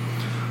numbers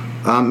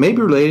may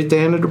be related to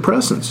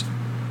antidepressants.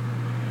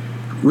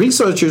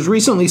 Researchers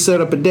recently set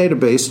up a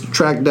database to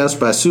track deaths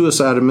by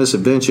suicide and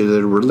misadventure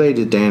that are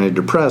related to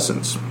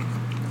antidepressants.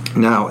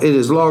 Now, it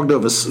has logged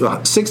over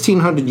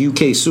 1,600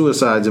 UK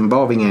suicides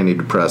involving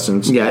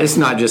antidepressants. Yeah, it's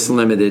not just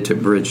limited to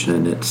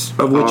Bridgeton. It's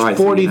of which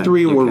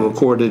 43 were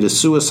recorded as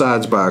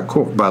suicides by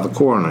the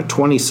coroner,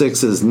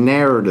 26 as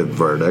narrative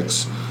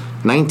verdicts,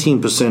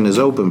 19% as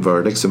open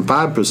verdicts, and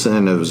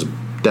 5% as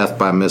death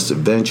by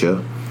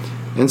misadventure,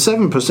 and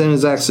 7%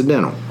 is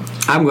accidental.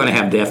 I'm going to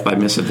have death by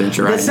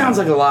misadventure. That sounds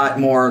like a lot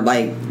more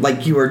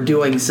like you were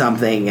doing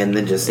something and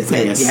then just you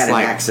had an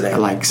accident.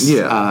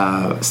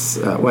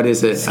 What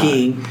is it?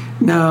 Skiing.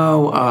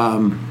 No.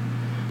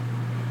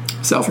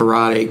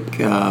 Self-erotic.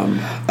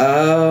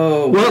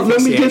 Well,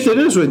 let me get to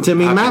this one,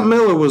 Timmy. Okay. Matt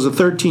Miller was a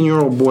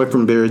 13-year-old boy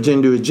from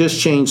Virginia who had just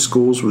changed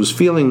schools, was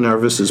feeling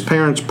nervous. His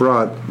parents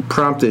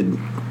prompted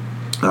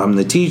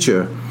the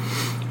teacher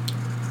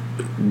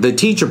the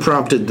teacher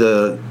prompted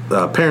the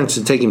parents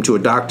to take him to a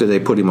doctor. They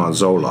put him on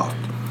Zoloft.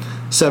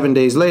 7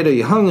 days later,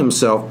 he hung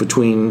himself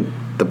between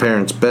the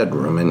parents'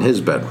 bedroom and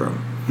his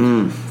bedroom.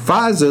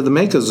 Pfizer, the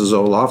makers of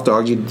Zoloft,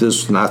 argued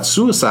this was not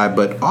suicide,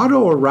 but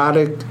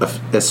autoerotic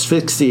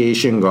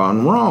asphyxiation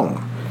gone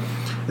wrong.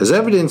 As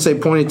evidence, they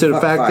pointed to the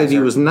fact that he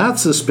was not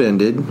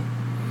suspended,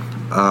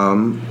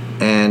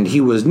 and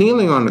he was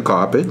kneeling on the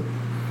carpet.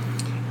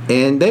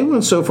 And they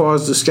went so far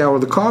as to scour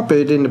the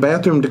carpet in the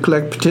bathroom to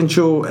collect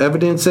potential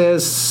evidence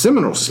as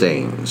seminal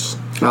stains.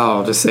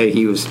 Oh, to say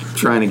he was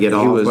trying to get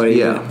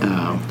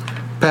off.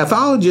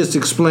 Pathologist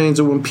explains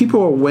that when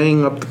people are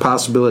weighing up the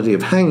possibility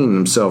of hanging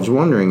themselves,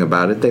 wondering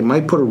about it, they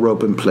might put a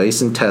rope in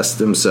place and test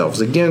themselves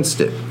against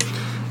it.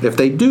 If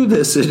they do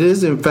this, it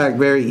is in fact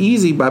very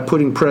easy by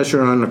putting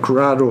pressure on the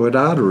carotid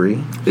artery.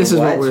 This is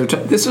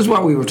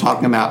what we were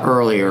talking about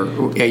earlier.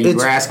 You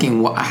were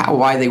asking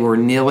why they were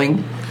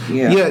kneeling.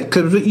 Yeah,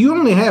 because you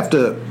only have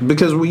to,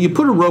 because when you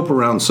put a rope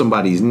around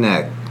somebody's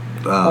neck.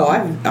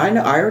 I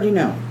know. I already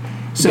know.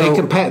 So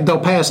they'll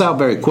pass out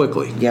very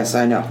quickly. Yes,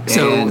 I know.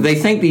 So they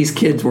think these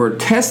kids were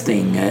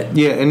testing it.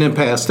 Yeah, and then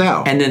passed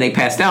out. And then they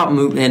passed out,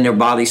 moved, and their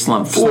body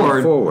slumped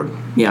forward.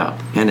 Yeah,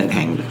 and it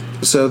hanged.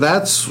 So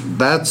that's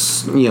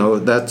may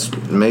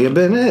have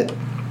been it.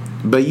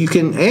 But you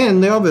can,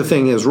 and the other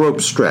thing is rope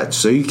stretch.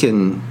 So you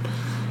can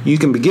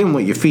begin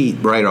with your feet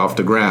right off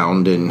the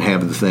ground and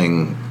have the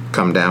thing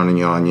come down and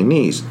you're on your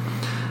knees.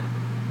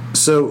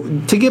 So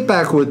to get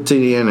back to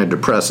the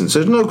antidepressants,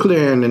 there's no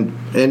clear,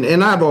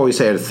 and I've always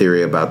had a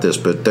theory about this,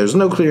 but there's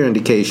no clear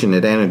indication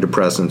that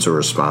antidepressants are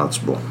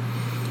responsible.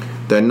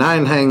 There are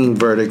 9 hanging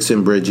verdicts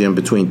in Bridgend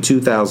between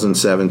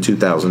 2007 and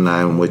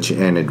 2009 in which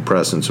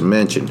antidepressants are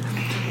mentioned.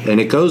 And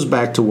it goes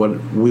back to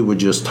what we were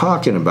just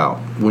talking about.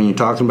 When you're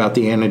talking about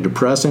the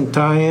antidepressant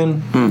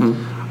tie-in,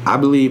 I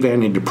believe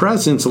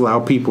antidepressants allow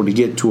people to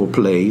get to a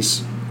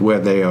place where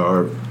they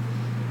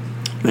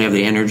have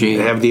the energy.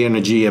 They have the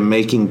energy and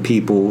making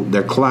people,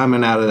 they're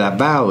climbing out of that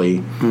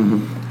valley.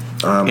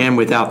 And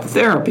without the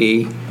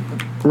therapy.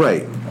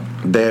 Right.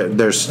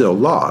 They're still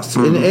lost.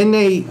 And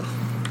they,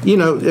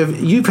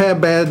 if you've had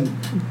bad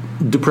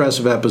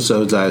depressive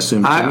episodes, I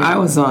assume. I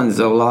was on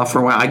Zoloft for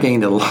a while. I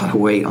gained a lot of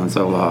weight on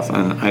Zoloft,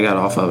 and I got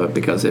off of it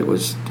because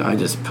I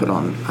just put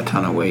on a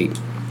ton of weight.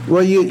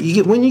 Well,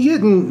 when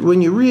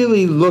you're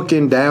really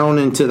looking down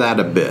into that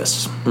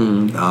abyss,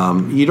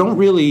 you don't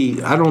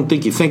really. I don't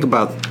think you think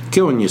about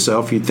killing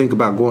yourself. You think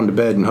about going to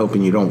bed and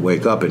hoping you don't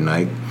wake up at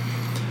night.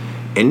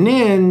 And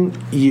then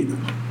you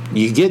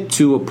get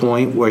to a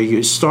point where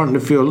you're starting to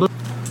feel a little,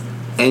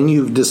 and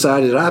you've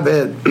decided I've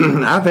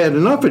had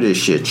enough of this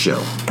shit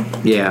show.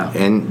 Yeah.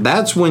 And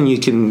that's when you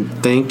can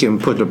think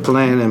and put a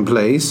plan in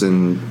place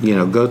and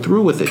go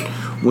through with it.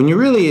 When you're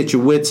really at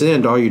your wit's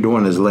end, all you're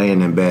doing is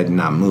laying in bed and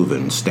not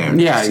moving, staring.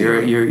 Yeah,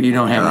 you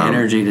don't have the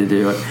energy to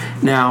do it.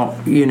 Now,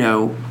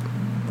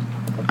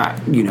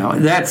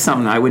 that's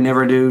something I would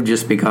never do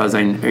just because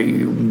I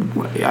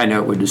know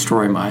it would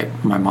destroy my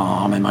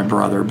mom and my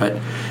brother. But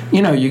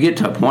you get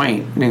to a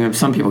point.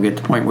 Some people get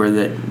to a point where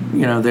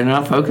they're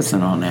not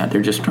focusing on that.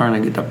 They're just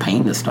trying to get the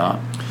pain to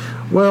stop.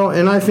 Well,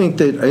 and I think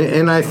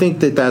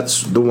that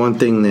that's the one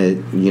thing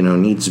that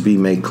needs to be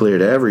made clear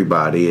to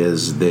everybody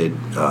is that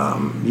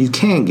you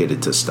can get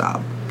it to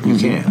stop. You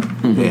can,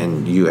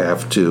 and you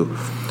have to,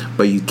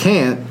 but you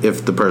can't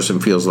if the person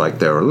feels like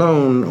they're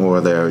alone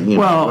or they're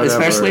whatever,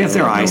 especially if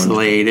they're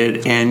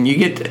isolated. And you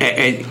get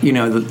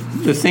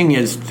the thing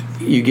is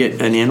you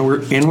get an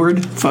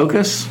inward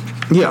focus.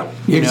 Yeah,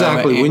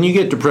 exactly. When you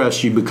get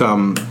depressed, you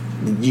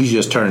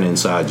just turn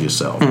inside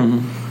yourself.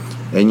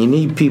 And you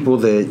need people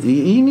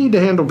you need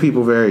to handle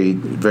people very,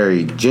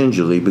 very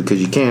gingerly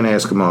because you can't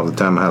ask them all the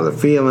time how they're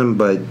feeling,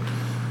 but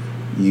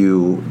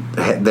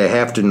they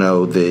have to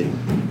know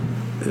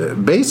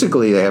that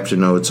basically they have to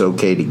know it's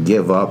okay to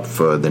give up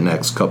for the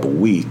next couple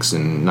weeks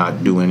and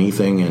not do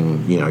anything,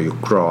 and you'll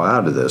crawl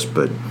out of this.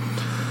 But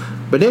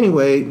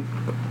anyway,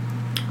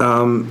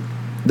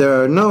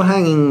 there are no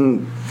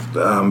hanging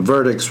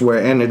verdicts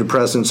where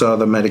antidepressants or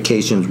other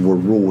medications were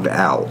ruled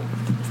out.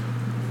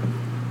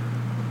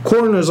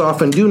 Coroners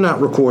often do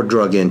not record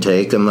drug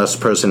intake unless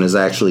the person has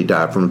actually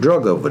died from a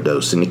drug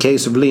overdose. In the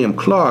case of Liam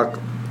Clark,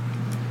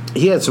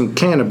 he had some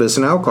cannabis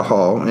and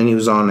alcohol, and he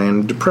was on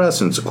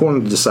antidepressants. The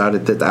coroner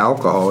decided that the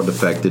alcohol had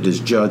affected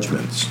his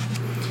judgments.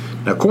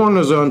 Now,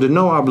 coroners are under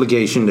no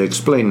obligation to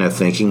explain their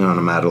thinking on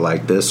a matter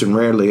like this, and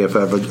rarely, if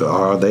ever,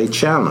 are they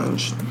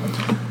challenged.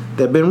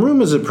 There have been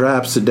rumors that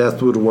perhaps the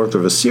death was the work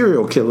of a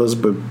serial killer,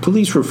 but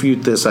police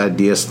refute this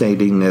idea,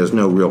 stating there's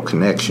no real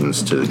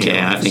connections to the killers.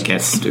 Yeah, I think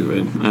that's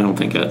stupid. I don't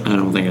think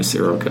a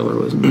serial killer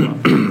was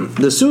involved.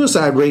 The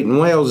suicide rate in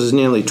Wales is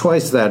nearly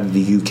twice that of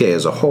the UK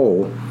as a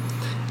whole,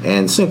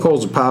 and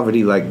sinkholes of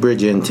poverty like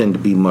Bridgend tend to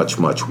be much,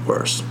 much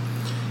worse.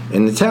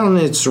 In the town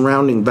and its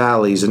surrounding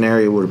valleys, an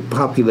area with a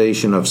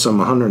population of some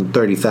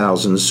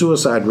 130,000, the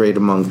suicide rate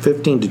among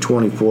 15 to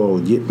 24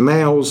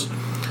 males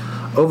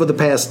over the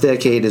past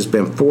decade has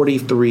been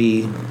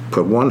 43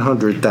 per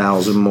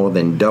 100,000, more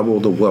than double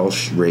the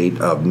Welsh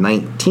rate of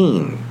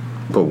 19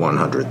 per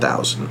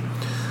 100,000.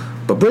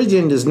 But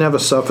Bridgend has never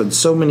suffered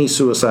so many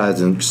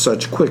suicides in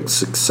such quick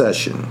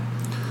succession,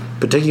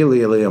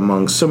 particularly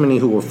among so many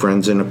who were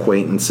friends and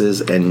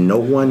acquaintances, and no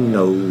one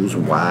knows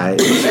why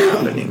it's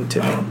happening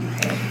to me.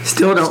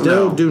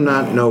 Still do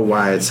not know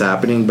why it's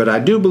happening, but I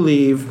do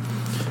believe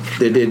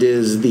that it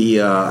is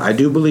I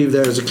do believe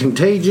there's a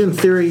contagion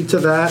theory to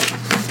that.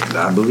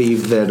 I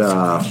believe that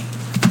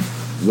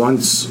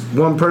once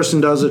one person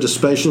does it,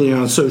 especially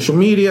on social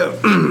media,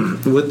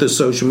 with the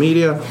social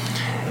media,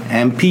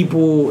 and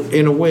people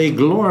in a way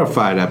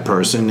glorify that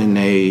person, and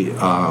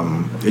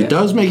it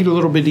does make it a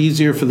little bit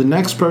easier for the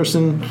next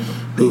person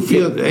who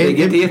feels they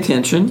get the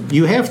attention.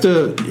 You have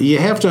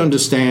to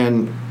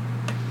understand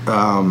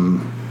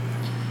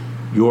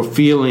your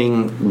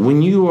feeling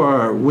when you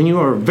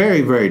are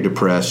very, very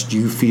depressed.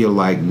 You feel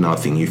like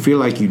nothing. You feel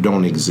like you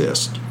don't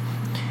exist.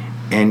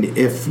 And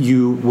if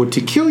you were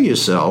to kill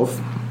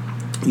yourself,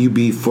 you'd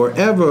be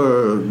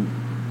forever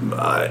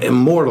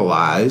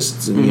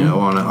immortalized,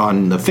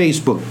 on the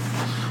Facebook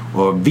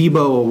or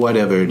Vibo or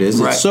whatever it is.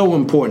 Right. It's so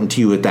important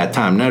to you at that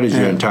time, not as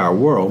your entire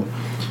world.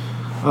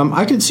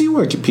 I could see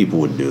where people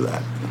would do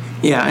that.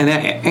 Yeah,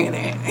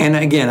 and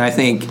again, I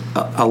think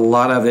a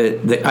lot of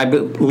it, I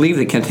believe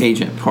the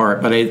contagion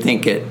part, but I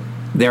think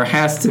there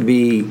has to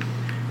be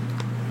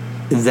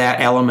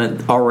that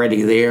element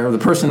already there. The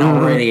person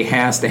already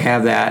has to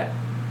have that,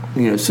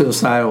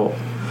 suicidal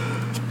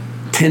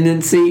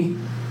tendency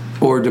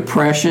or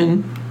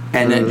depression,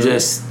 and then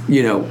just,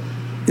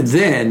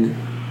 then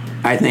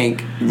I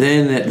think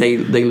that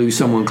they lose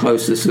someone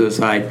close to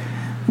suicide,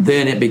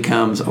 then it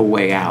becomes a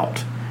way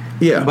out.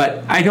 Yeah,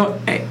 but I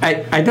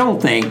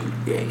don't think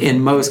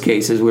in most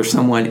cases where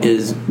someone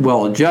is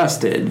well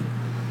adjusted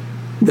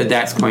that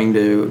it's going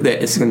to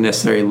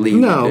necessarily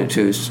lead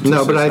to suicide.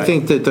 No, but I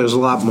think that there's a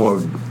lot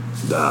more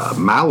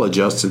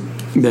maladjusted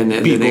than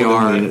we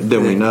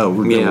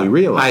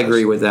realize. I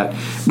agree with that.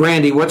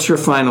 Brandy, what's your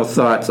final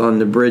thoughts on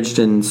the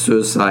Bridgend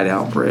suicide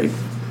outbreak?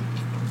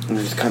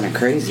 It's kind of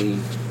crazy.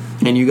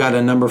 And you got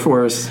a number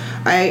for us?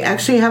 I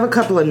actually have a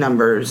couple of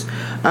numbers.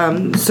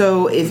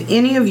 So if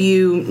any of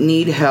you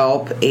need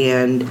help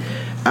and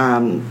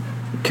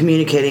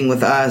communicating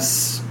with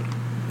us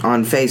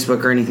on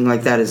Facebook or anything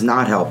like that is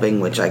not helping,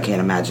 which I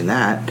can't imagine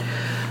that.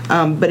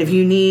 But if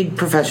you need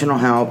professional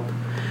help,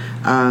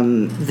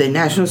 the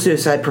National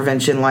Suicide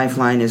Prevention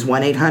Lifeline is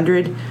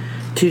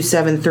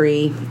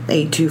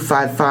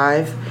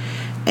 1-800-273-8255.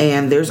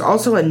 And there's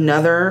also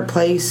another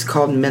place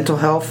called Mental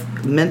Help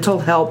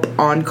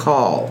on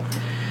Call.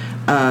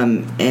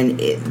 And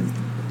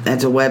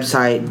that's a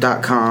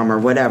website.com or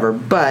whatever.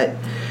 But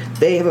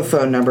they have a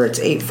phone number. It's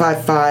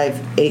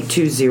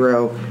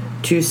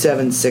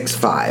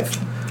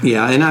 855-820-2765.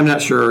 Yeah, and I'm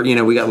not sure,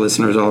 we got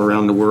listeners all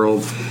around the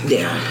world.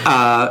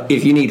 Yeah.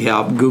 If you need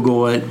help,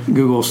 Google it.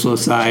 Google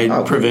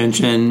suicide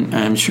prevention.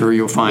 I'm sure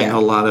you'll find a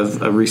lot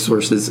of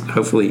resources,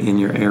 hopefully, in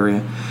your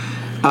area.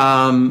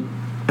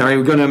 All right,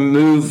 we're going to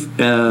move.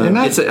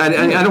 I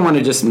don't want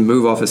to just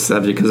move off a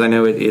subject because I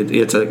know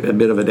it's a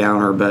bit of a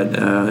downer, but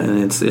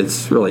and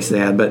it's really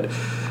sad. But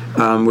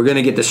we're going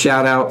to get to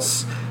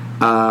shout-outs.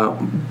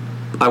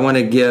 I want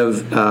to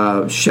give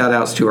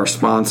shout-outs to our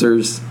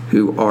sponsors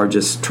who are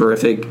just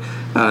terrific.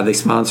 They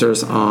sponsor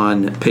us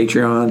on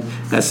Patreon.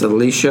 That's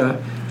Alicia,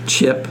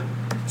 Chip,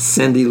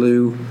 Cindy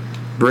Lou,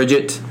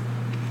 Bridget,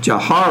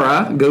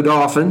 Jahara. Go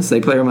Dolphins. They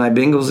play with my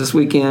Bengals this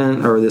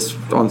weekend, or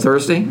on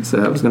Thursday, so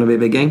that was going to be a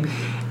big game.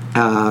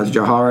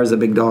 Jahara is a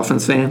big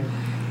Dolphins fan.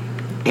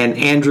 And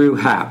Andrew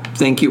Happ.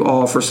 Thank you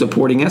all for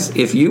supporting us.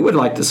 If you would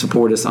like to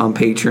support us on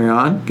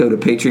Patreon, go to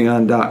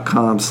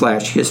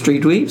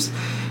patreon.com/historydweebs.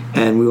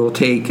 And we will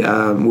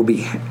we'll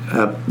be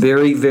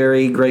very,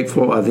 very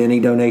grateful of any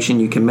donation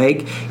you can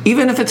make,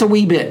 even if it's a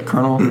wee bit,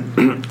 Colonel.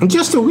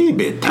 Just a wee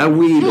bit.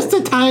 Just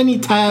a tiny,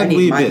 tiny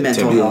wee bit. I need my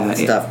mental health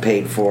stuff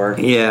paid for.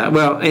 Yeah,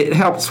 well, it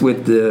helps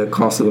with the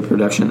cost of the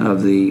production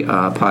of the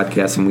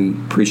podcast, and we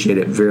appreciate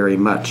it very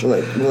much.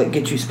 Will it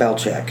get you spell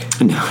check?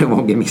 No, it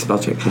won't get me spell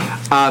check.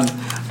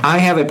 I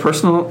have a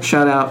personal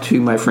shout out to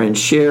my friend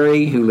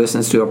Sherry, who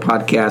listens to our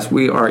podcast.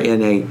 We are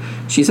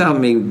she's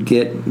helping me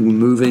get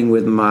moving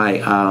with my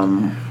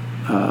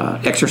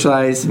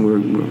exercise,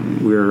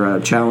 and we're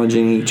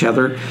challenging each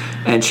other.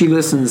 And she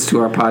listens to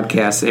our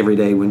podcast every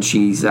day when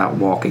she's out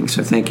walking.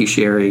 So thank you,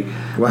 Sherry.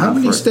 Well, how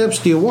many steps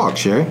do you walk,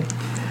 Sherry?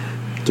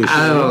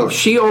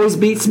 She always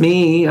beats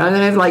me.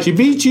 She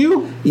beats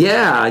you?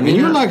 Yeah, and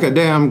you're like a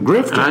damn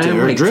drifter to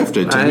me.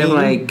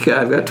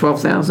 I've got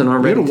 12,000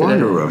 already. You're a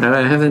wanderer.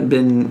 I haven't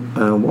been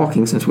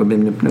walking since we've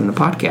been doing the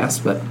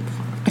podcast, but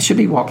I should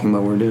be walking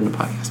while we're doing the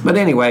podcast. But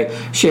anyway,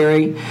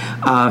 Sherry,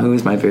 who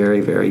is my very,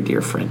 very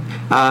dear friend.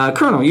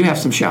 Colonel, you have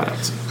some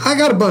shout-outs. I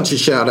got a bunch of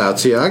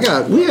shout-outs here.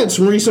 We had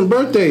some recent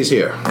birthdays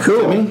here.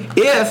 Cool.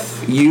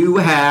 If you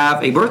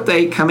have a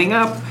birthday coming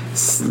up,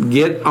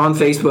 get on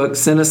Facebook,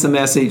 send us a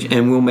message,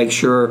 and we'll make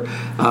sure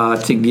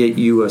to get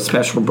you a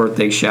special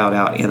birthday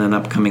shout-out in an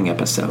upcoming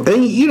episode.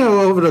 And,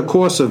 over the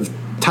course of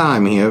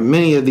time here,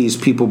 many of these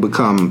people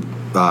become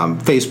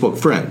Facebook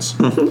friends.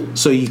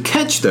 So you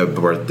catch their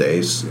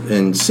birthdays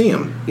and see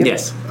them.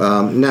 Yes.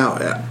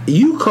 Now,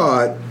 you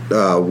caught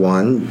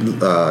one,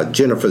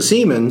 Jennifer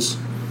Siemens,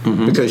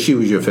 because she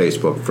was your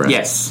Facebook friend.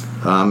 Yes.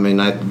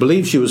 And I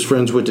believe she was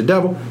friends with the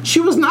devil. She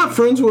was not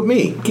friends with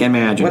me. Can't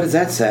imagine. What does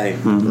that say?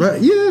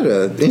 Right,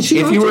 yeah. And she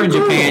If you were in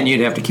Japan,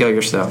 you'd have to kill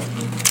yourself.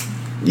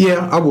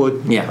 Yeah, I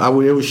would. Yeah. I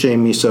would. It would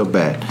shame me so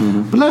bad.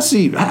 But let's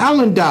see.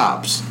 Alan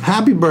Dobbs,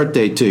 happy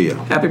birthday to you.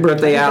 Happy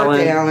birthday, Alan.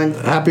 Birthday, Alan.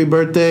 Happy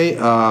birthday.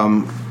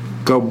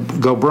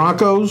 Go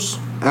Broncos,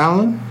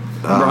 Alan.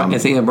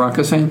 Is he a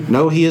Broncos fan?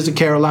 No, he is a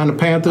Carolina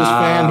Panthers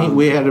fan.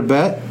 We had a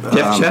bet.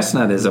 Jeff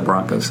Chestnut is a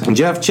Broncos fan.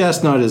 Jeff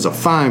Chestnut is a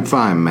fine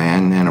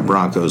man and a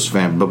Broncos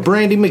fan. But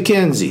Brandy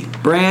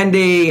McKenzie.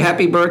 Brandy,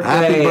 happy birthday.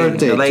 Happy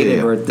birthday to Belated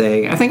you.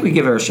 birthday. I think we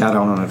give her a shout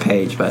out on the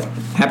page, but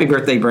happy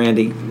birthday,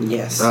 Brandy.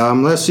 Yes.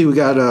 Let's see. We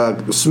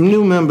got some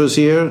new members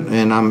here,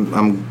 and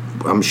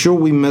I'm sure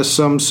we missed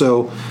some.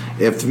 So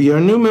if you're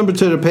a new member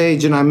to the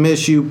page and I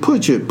miss you,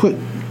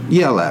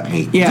 yell at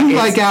me. Yeah, do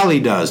like Allie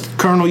does.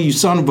 Colonel, you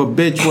son of a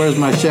bitch, where's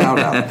my shout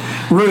out?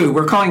 Rue,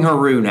 we're calling her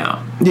Rue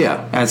now.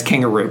 Yeah. As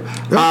Kangaroo.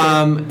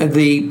 Okay.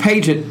 The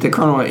page that the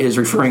Colonel is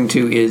referring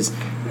to is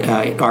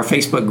our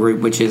Facebook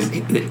group, which is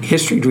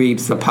History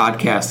Dweebs, the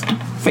podcast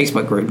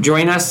Facebook group.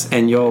 Join us,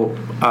 and you'll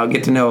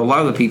get to know a lot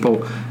of the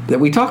people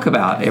that we talk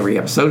about every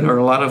episode. Are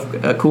a lot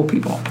of cool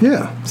people.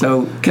 Yeah.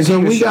 So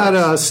we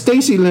got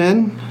Stacy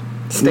Lynn,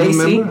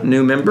 Stacy,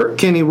 new member.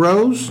 Kenny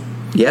Rose.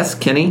 Yes,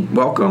 Kenny,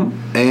 welcome.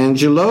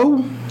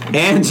 Angelo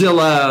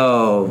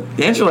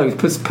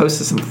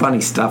posted some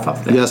funny stuff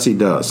up there. Yes, he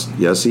does.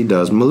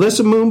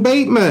 Melissa Moon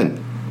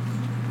Bateman,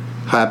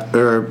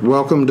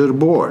 welcome to the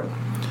board.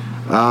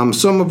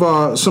 Some of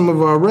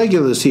our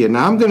regulars here.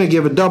 Now I'm going to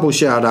give a double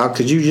shout out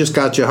because you just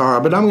got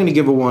Jahara, but I'm going to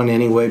give her one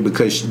anyway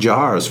because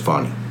Jahara is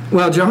funny.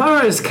 Well,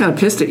 Jahara is kind of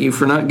pissed at you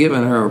for not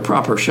giving her a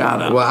proper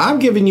shout out. Well, I'm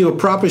giving you a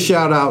proper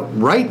shout out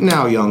right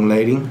now, young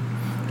lady.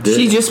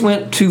 She just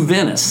went to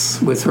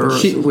Venice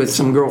with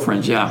some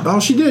girlfriends. Yeah. Oh,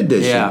 she did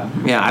she? Yeah.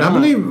 I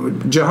believe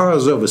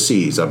Jahara's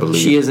overseas. I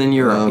believe she is in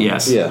Europe.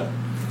 Yes. Yeah.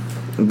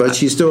 But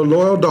she's still a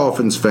loyal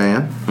Dolphins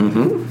fan.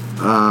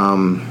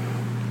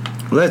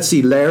 Let's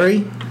see,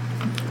 Larry,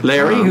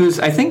 who's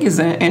I think is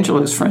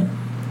Angelo's friend.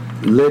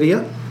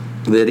 Lydia,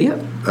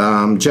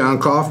 John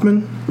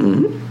Kaufman,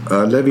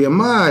 Olivia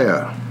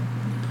Meyer,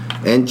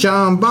 and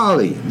John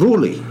Booley,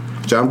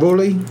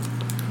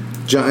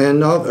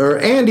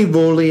 Andy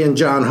Booley and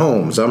John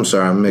Holmes. I'm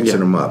sorry, I'm mixing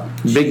them up.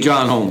 Big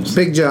John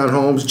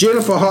Holmes,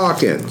 Jennifer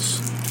Hawkins,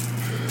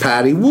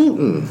 Patty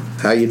Wooten.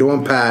 How you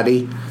doing,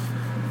 Patty?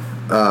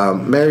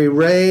 Mary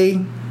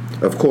Ray,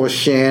 of course,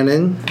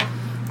 Shannon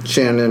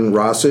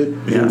Rossett,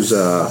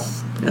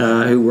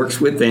 who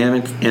works with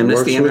Amnesty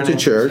International. With the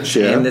church,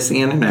 yeah. Amnesty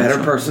International.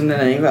 Better person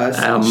than any of us.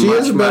 She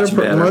is a much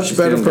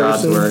better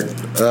God's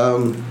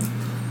person.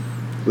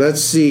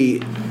 Let's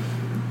see.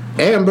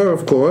 Amber,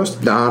 of course,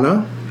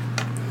 Donna,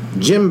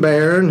 Jim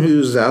Barron,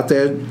 who's out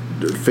there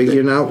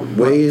figuring out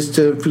ways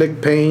to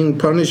inflict pain,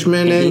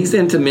 punishment, and he's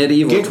into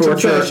medieval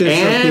torture,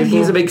 and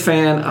he's a big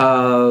fan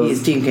of.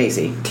 He's Team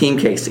Casey. Team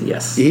Casey,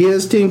 yes. He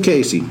is Team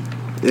Casey.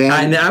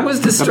 And I was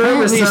disturbed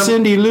with apparently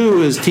Cindy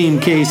Lou is Team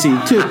Casey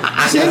too.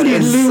 Cindy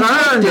Lou,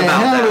 what the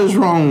hell is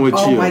wrong with you?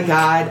 Oh my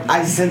God!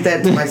 I sent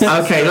that to my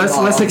sister. Okay,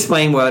 let's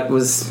explain what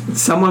was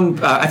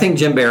someone. I think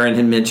Jim Barron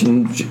had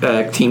mentioned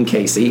Team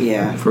Casey.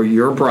 Yeah. For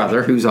your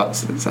brother, who's a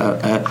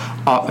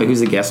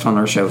guest on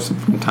our show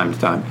from time to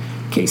time,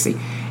 Casey,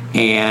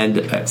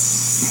 and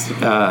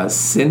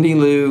Cindy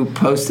Lou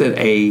posted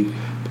a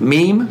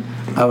meme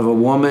of a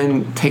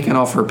woman taking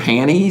off her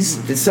panties.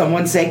 Did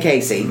someone say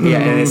Casey? Yeah,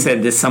 and it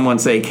said, did someone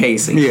say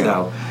Casey?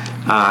 Yeah.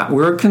 So,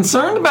 we're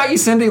concerned about you,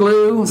 Cindy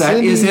Lou.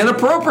 That is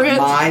inappropriate.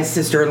 My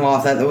sister-in-law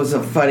thought that was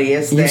the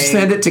funniest thing. You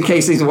sent it to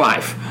Casey's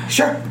wife.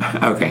 Sure.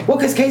 Okay. Well,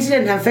 because Casey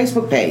didn't have a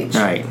Facebook page.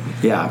 Right.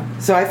 Yeah.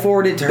 So I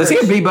forwarded it to her. Is he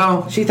a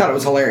Bebo? She thought it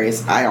was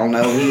hilarious. I don't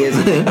know. He is.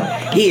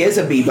 He is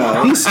a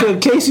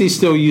Bebo. Casey's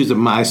still using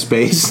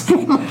MySpace.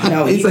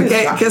 No,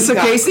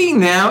 Casey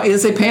now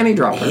is a panty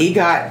dropper. He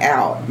got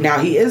out. Now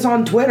he is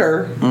on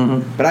Twitter,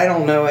 but I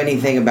don't know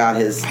anything about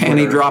his panty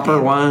Twitter.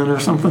 dropper one or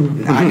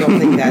something. I don't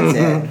think that's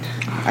it.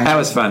 That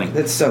was funny.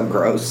 That's so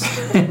gross.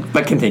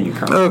 But continue,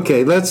 Colonel.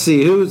 Okay, let's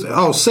see.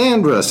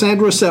 Sandra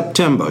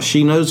September.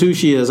 She knows who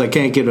she is. I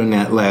can't get her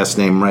last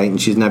name right,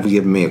 and she's never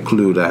given me a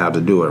clue to how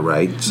to do it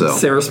right. So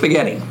Sarah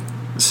Spaghetti.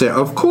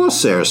 Of course,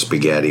 Sarah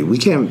Spaghetti. We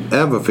can't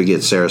ever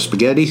forget Sarah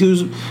Spaghetti.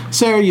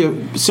 Sarah's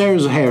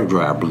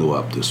hairdryer blew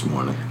up this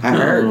morning. I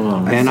heard.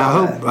 And I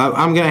hope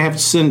I'm going to have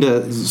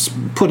to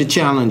put a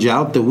challenge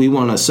out that we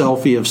want a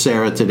selfie of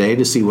Sarah today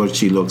to see what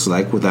she looks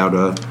like without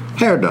her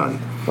hair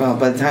done. Well,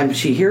 by the time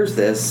she hears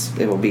this,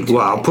 it will be too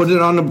late. I'll put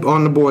it on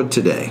the board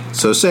today.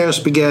 So Sarah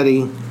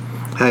Spaghetti,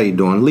 how you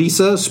doing?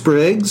 Lisa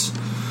Spriggs,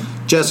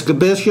 Jessica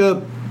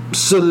Bishop,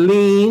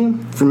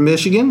 Celine from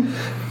Michigan.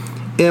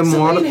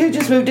 Celine, who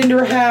just moved into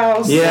her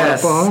house.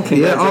 Yes.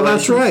 Yeah, oh,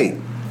 that's right.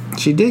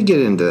 She did get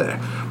into there.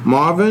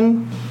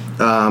 Marvin,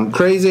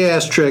 Crazy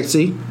Ass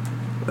Trixie,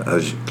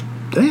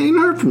 ain't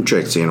heard from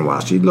Trixie in a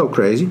while. She's a little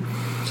crazy.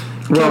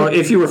 Well,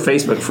 if you were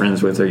Facebook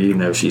friends with her, you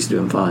know she's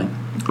doing fine.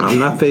 I'm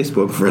not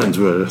Facebook friends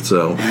with her,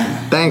 so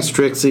thanks,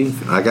 Trixie.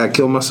 I got to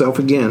kill myself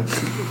again.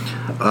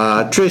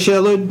 Trish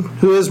Ellard,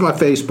 who is my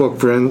Facebook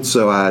friend,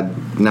 so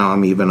now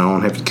I'm even. I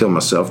don't have to kill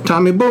myself.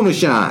 Tommy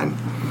Boomershine.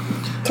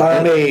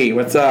 Tommy,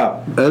 what's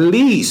up?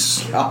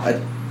 Elise.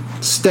 God.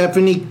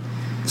 Stephanie.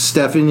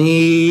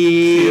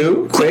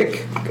 You,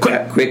 quick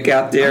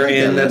out there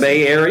in the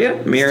Bay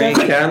Area, Marion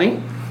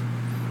County.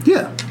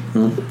 Yeah.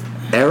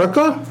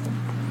 Erica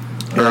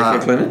Erica.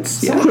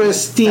 Clements. Yeah.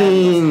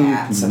 Christine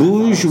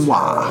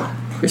Bourgeois.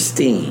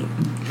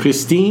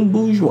 Christine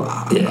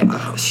Bourgeois.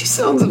 Yeah. She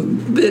sounds a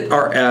bit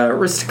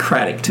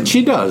aristocratic to me.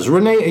 She does.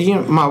 Renee,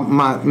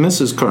 my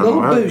Mrs.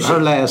 Colonel, her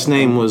last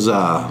name was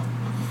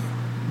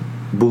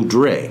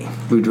Boudre.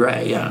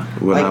 Boudre, yeah.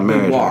 When I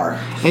married her.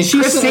 And she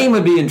Christine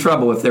would be in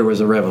trouble if there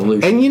was a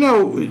revolution. And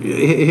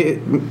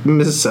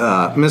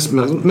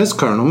Mrs.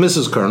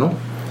 Colonel,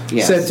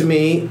 said to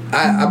me,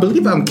 I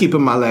believe I'm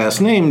keeping my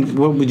last name.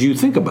 What would you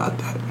think about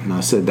that? And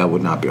I said, that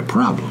would not be a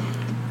problem.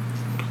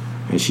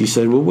 And she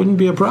said, well, wouldn't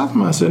be a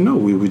problem? I said, no,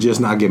 we would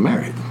just not get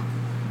married.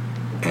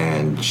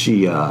 And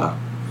she... So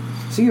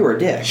you were a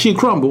dick. She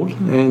crumbled,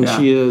 and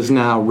she is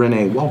now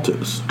Renee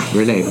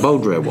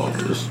Baudre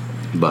Walters.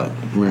 But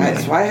Renee.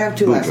 That's why I have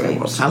two last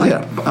names. Walters. I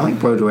like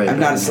Baudre. I'm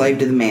not a slave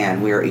to the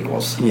man. We are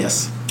equals.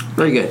 Yes.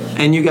 Very good.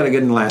 And you got a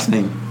good last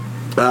name.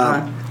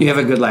 You have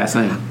a good last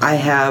name. I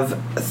have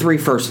 3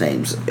 first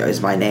names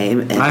is my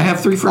name. And I have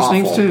 3 first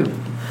names too.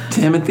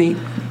 Timothy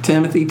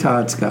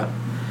Todd Scott.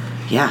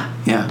 Yeah.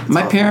 Yeah.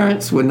 My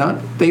parents would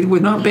not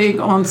beg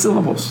on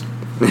syllables.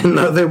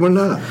 No, they were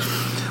not.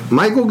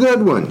 Michael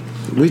Goodwin.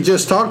 We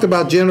just talked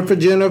about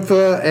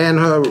Jennifer and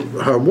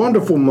her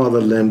wonderful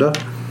mother, Linda,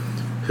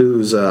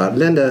 who's,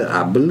 Linda,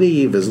 I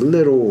believe, is a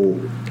little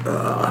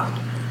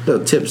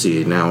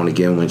tipsy now and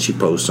again when she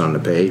posts on the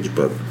page,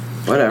 but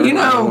whatever. You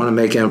know, I don't want to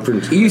make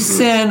inference. You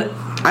send...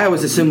 I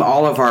always assume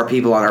all of our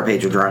people on our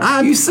page are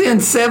drunk. You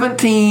send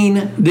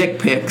 17 dick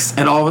pics,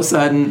 and all of a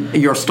sudden,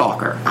 you're a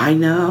stalker. I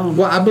know.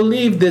 Well, I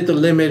believe that the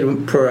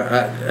limit per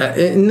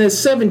in the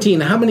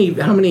 17. How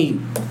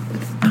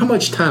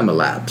much time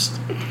elapsed?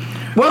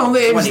 Well,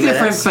 it was 20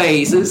 different minutes.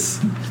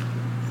 phases.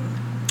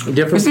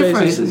 Different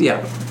phases.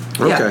 Yeah.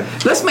 Okay. Yeah.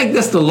 Let's make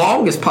this the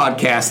longest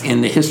podcast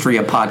in the history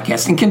of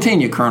podcasting.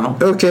 Continue, Colonel.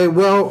 Okay.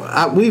 Well,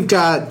 we've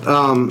got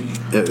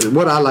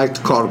what I like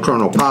to call the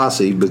Colonel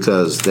Posse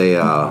because they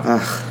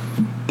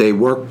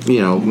work.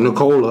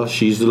 Nicola,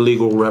 she's the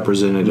legal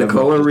representative.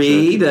 Nicola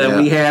Reed.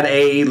 Yeah. We had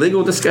a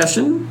legal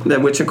discussion,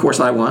 which of course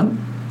I won.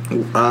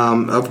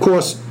 Of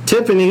course,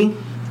 Tiffany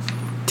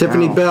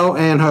Bell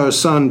and her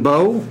son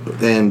Bo.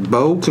 And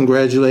Bo,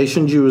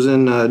 congratulations! You was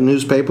in the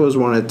newspaper as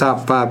one of the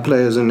top 5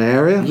 players in the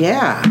area.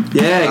 Yeah.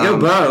 Yeah, go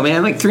Bo,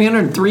 man! Like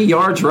 303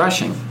 yards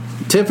rushing.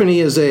 Tiffany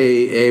is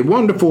a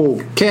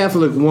wonderful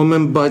Catholic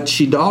woman, but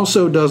she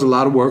also does a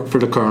lot of work for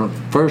the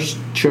First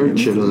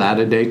Church of the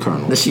Latter-day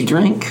Colonels. Does she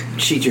drink?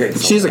 She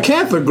drinks. She's a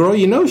Catholic girl,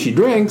 she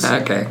drinks.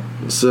 Okay.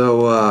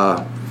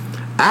 So,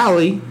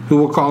 Allie,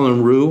 who we're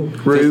calling Rue.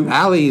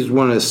 Allie's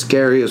one of the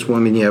scariest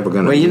women you ever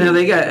going to meet. Well,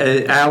 they got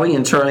Allie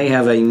and Charlie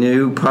have a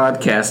new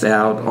podcast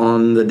out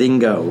on the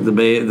dingo,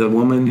 the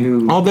woman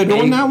who. Oh, they're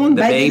doing that one?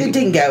 Maybe the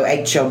dingo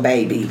ate your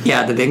baby.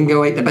 Yeah, the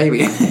dingo ate the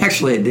baby.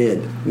 Actually, it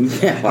did.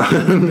 Yeah.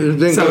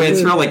 So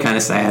it's really kind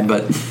of sad,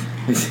 but.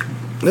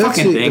 Let's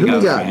see. Dingo, who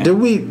we got? man. Did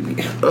we?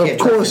 Of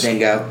course.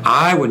 Dingo.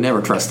 I would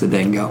never trust the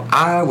dingo.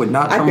 I would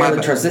not. I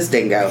barely trust this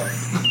dingo.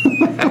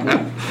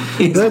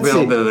 He's a Let's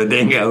little see. bit of a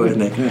dingo,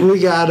 isn't he? We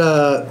got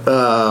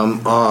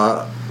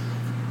our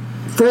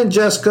friend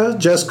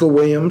Jessica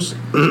Williams.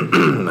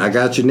 I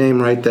got your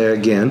name right there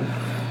again.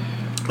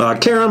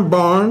 Karen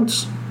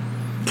Barnes.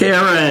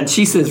 Karen,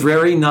 she says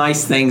very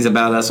nice things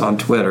about us on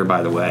Twitter,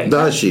 by the way.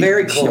 Does she?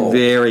 Very cool.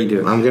 Very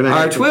do. I'm gonna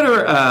Our have to-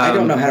 Twitter. I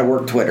don't know how to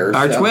work Twitter.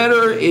 Our so.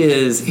 Twitter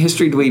is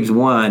History Dweebs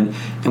 1,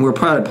 and we're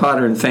part of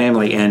Potter and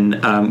Family,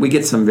 and we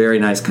get some very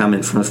nice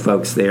comments from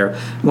folks there.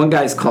 One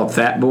guy's called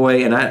Fat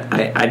Boy, and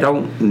I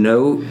don't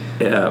know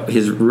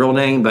his real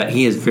name, but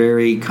he is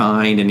very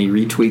kind, and he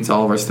retweets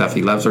all of our stuff.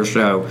 He loves our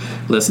show,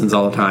 listens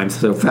all the time.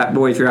 So, Fat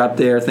Boy, if you're out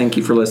there, thank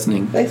you for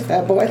listening. Thanks,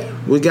 fat boy.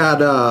 We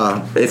got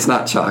It's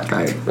not Chuck,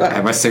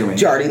 I'm assuming.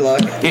 Jardy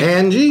look.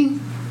 Angie.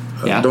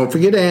 Yeah. Don't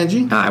forget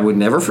Angie. I would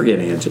never forget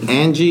Angie.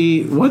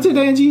 Angie. What's it,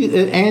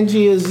 Angie?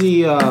 Angie is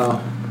the.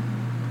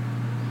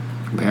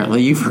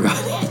 Apparently, you forgot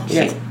Angie.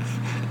 Yeah.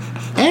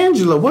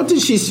 Angela. What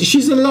did she?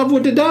 She's in love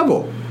with the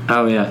devil.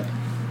 Oh, yeah.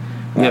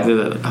 You have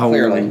the whole.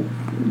 Clearly.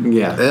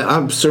 Yeah.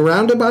 I'm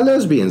surrounded by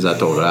lesbians. I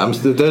told her.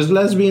 There's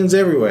lesbians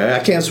everywhere. I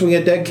can't swing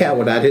a dead cat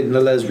without hitting a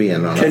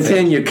lesbian on her face.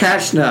 Continue.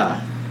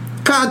 Kashna.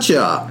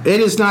 Katya. It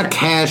is not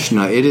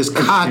Kashna. It is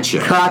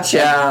Katya.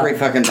 Katya. Every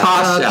fucking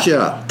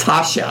Tasha.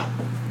 Tasha.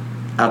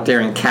 Out there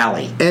in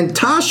Cali. And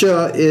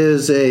Tasha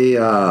is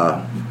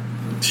a.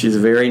 She's a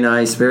very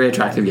nice, very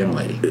attractive young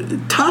lady.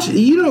 Tasha.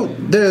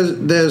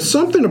 There's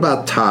something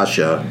about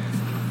Tasha,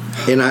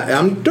 and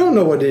I don't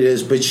know what it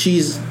is, but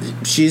she's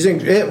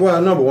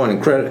well, number one,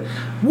 incredible.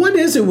 What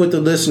is it with the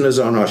listeners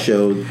on our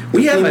show?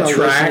 We have Female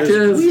attractive.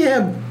 listeners. We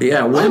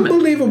have women.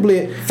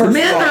 unbelievably.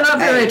 Men are not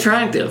very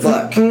attractive.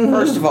 Look,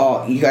 first of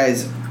all, you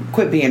guys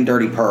quit being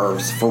dirty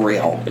pervs for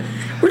real.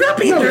 We're not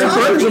being dirty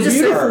Tyler's pervs. a We just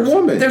beautiful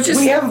woman. They're just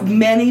We have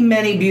many,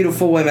 many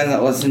beautiful women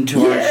that listen to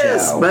our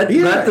show. but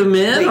the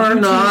men Wait, are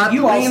you not.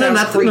 you all sound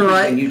nothing to creepy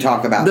write. when you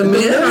talk about the them.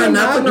 men are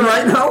nothing to not-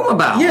 write home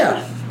about.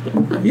 Yeah.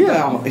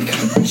 Yeah. Well,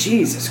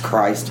 Jesus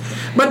Christ.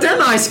 But they're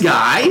nice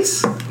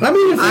guys. I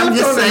mean, if I'm I'm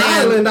just on an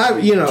saying.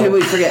 island, Did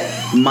we forget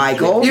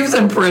Michael? He was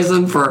in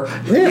prison for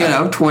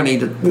 20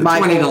 to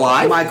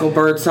life. Michael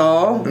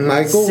Birdsall.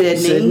 Michael,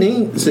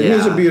 Sydney.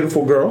 Sydney's Yeah. a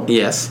beautiful girl.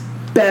 Yes.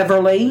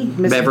 Beverly.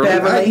 Miss Beverly.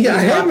 Beverly. I who's not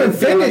haven't been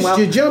feeling finished. well.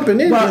 You're jumping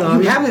in Well, here on you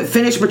me. haven't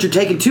finished, but you're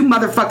taking too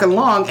motherfucking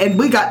long, and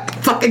we got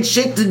fucking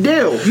shit to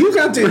do. You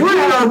got to. We're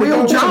at our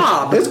real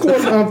job. It's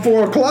going on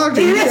 4 o'clock.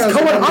 It and you is guys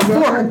going are on gonna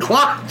go 4 home.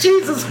 o'clock.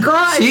 Jesus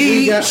Christ.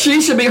 She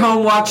should be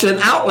home watching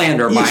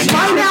Outlander by should.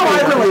 now. By now,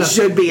 I really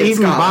should be in Eating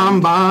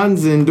Scotland.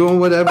 bonbons and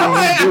doing whatever.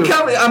 Oh, you do.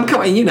 I'm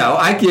coming.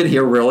 I get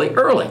here really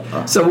early.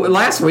 So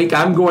last week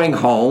I'm going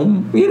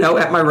home.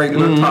 At my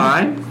regular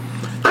time.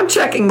 I'm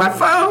checking my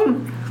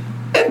phone,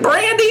 and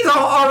Brandy's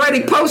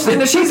already posting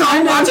that she's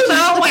on watching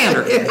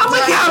Outlander. I'm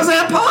like, how is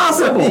that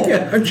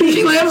possible?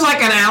 She lives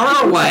like an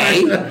hour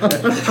away.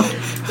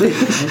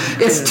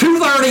 It's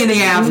 2:30 in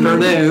the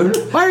afternoon.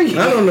 Why are you?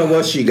 I don't know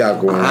what she got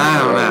going on. I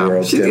don't in that know.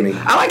 world, Timmy.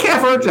 I like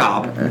half her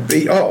job.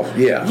 Oh,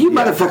 yeah. You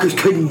motherfuckers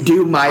couldn't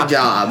do my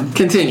job.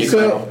 Continue.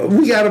 So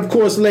we got, of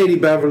course, Lady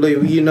Beverly.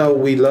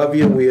 We love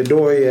you, we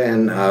adore you.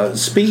 And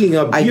speaking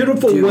of I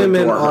beautiful do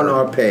women adore her. on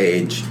our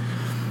page,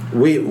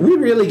 we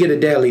really get a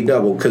daily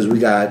double because we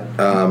got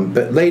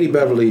Lady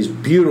Beverly's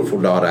beautiful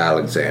daughter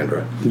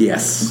Alexandra,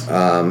 Yes.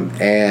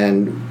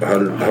 and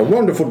her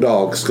wonderful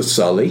dog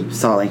Sully,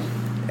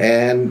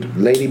 and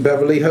Lady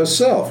Beverly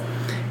herself.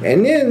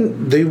 And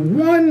then the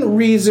one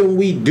reason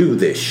we do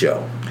this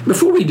show.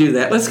 Before we do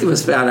that, let's give a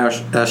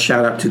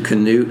shout out to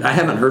Canute. I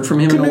haven't heard from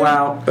him in a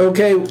while.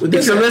 Okay,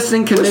 If you're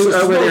listening, Canute, what's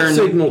the over smoke there in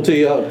signal to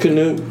you,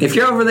 Canute. If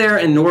you're over there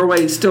in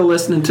Norway still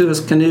listening to us,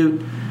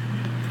 Canute,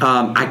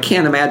 I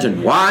can't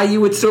imagine why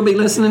you would still be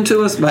listening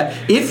to us, but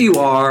if you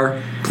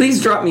are,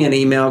 please drop me an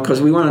email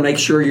because we want to make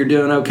sure you're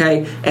doing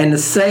okay. And the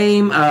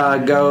same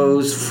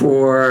goes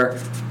for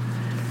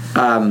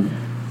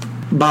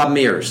Bob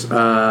Mears,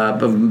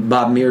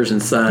 Bob Mears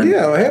and Son.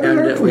 Yeah, I haven't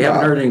heard from we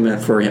haven't Bob.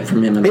 heard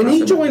from him. And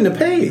he joined the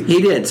page.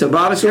 He did. So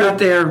Bob, if you're out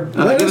there,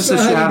 Let give us us a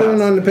know how shout you're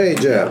doing out. on the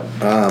page,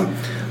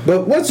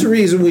 but what's the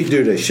reason we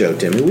do this show,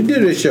 Timmy? We do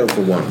this show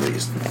for one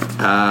reason.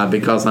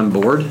 Because I'm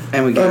bored.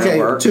 And we get Okay,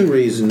 work. 2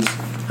 reasons.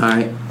 All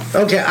right.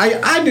 Okay,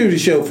 I do the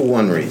show for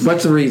one reason.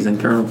 What's the reason,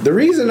 Colonel? The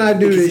reason I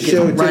do Because this he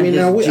show, can run Timmy,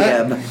 his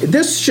jab.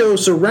 this show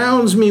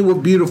surrounds me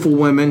with beautiful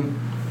women.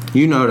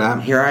 You know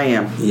that. Here I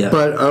am. Yeah.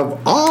 But of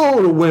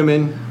all the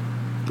women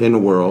in the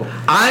world,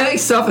 I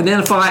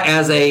self-identify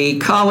as a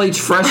college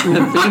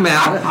freshman female,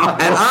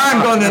 and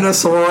I'm going to a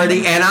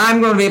sorority, and I'm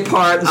going to be a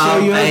part of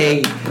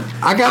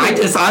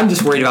I'm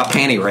just worried about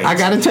panty rates. I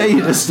got to tell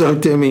you this though,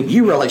 Timmy.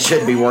 You really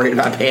should be worried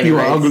about panty You're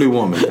an rates. ugly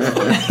woman.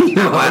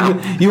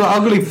 You're an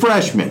ugly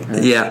freshman.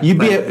 Yeah, You'd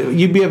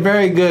be a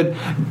very good.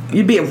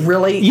 You'd be a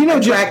really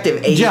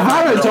attractive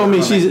 'Jahara told me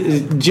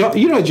woman.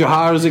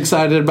 Jahara's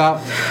excited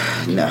about?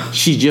 No.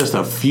 She's just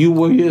a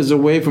few years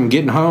away from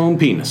getting her own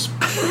penis.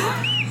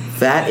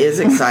 That is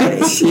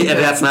exciting. Yeah,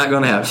 that's not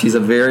going to happen. She's a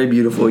very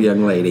beautiful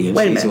young lady. And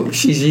Wait a minute.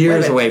 She's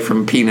years away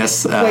from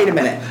penis. Wait a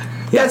minute.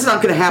 That's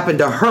not going to happen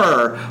to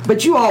her,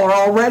 but you all are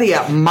already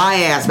up my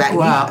ass back.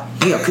 Wow.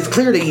 Because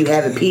clearly you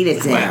have a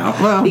penis now.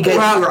 Well, because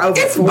you were over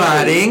it's 40.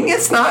 budding.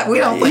 It's not. We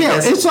don't think Yeah,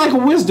 this. it's like a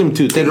wisdom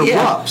tooth that Yeah.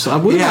 erupts.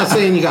 We're Yeah. not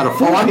saying you got a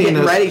full Well, I'm penis.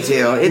 getting ready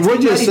to. It's We're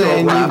just ready to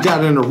saying erupt. you've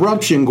got an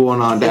eruption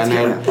going on down It's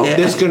there. gonna- yeah.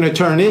 That's going to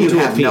turn into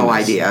have a penis. no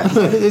idea.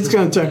 It's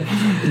going to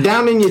turn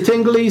down in your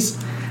tinglies.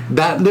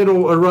 That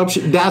little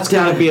eruption, that's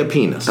going to be a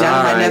penis. Down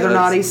All my right, nether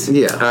let's- naughties.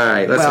 Yeah. All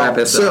right, let's wrap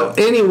this So up.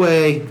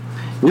 anyway,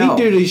 we No.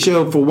 do this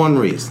show for one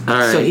reason. All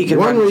right. So he can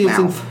One run his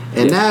reason, mouth.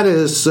 and that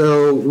is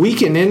so we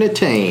can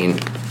entertain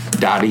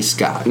Dottie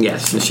Scott.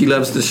 Yes, and she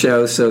loves the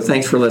show, so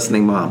thanks for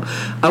listening, Mom.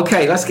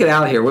 Okay, let's get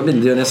out of here. We've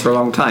been doing this for a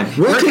long time.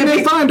 Where can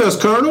they find us,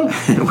 Colonel?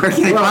 Where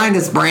can they find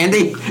us,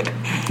 Brandy?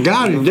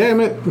 God damn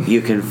it.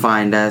 You can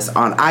find us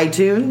on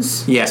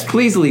iTunes. Yes,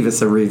 please leave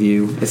us a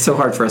review. It's so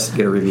hard for us to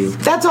get a review.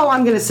 That's all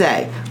I'm going to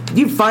say.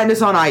 You find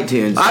us on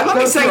iTunes. Let Go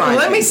me say. through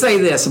Let me iTunes. say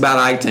this about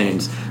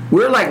iTunes.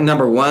 We're like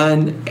number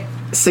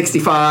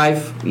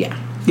 165. Yeah.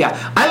 Yeah,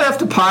 I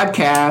left a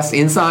podcast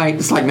inside.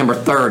 It's like number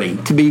 30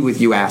 to be with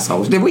you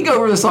assholes. Did we go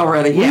over this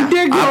already? Yeah. We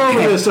did go over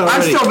this already.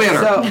 I'm still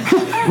bitter.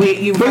 So,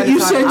 you But find you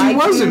us on said you iTunes.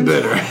 wasn't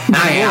bitter.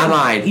 I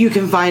lied. You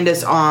can find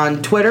us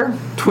on Twitter.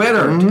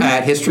 Twitter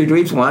at History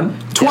Dweebs 1.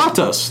 Twat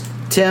us.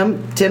 Tim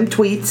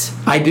tweets.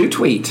 I do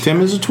tweet.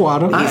 Tim is a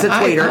twatter. He's a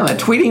tweeter. I'm a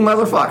tweeting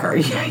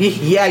motherfucker.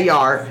 Yeah, you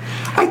are.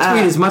 I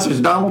tweet as much as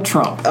Donald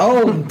Trump.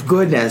 Oh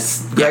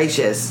goodness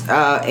gracious!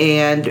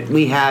 And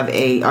we have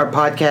our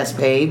podcast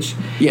page.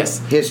 Yes.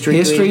 History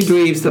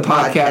Dweebs, the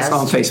podcast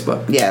on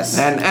Facebook. Yes.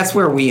 And that's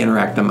where we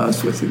interact the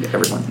most with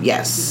everyone.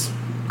 Yes.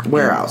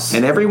 Where else?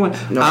 And everyone,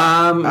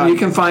 you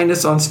can find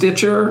us on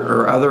Stitcher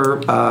or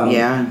other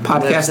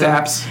podcast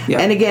apps. Yeah.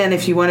 And again,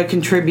 if you want to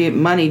contribute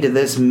money to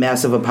this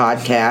mess of a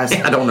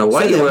podcast, I don't know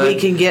what so you that would. we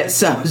can get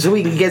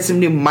some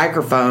new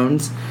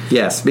microphones.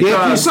 Yes, Yeah, if you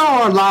because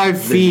saw our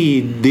live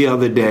feed the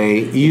other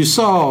day, you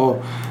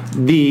saw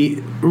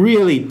the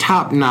really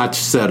top-notch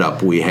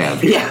setup we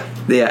have. Yeah.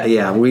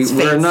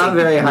 We're not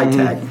very high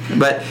tech,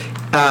 but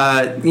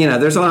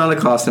there's a lot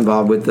of cost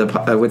involved with the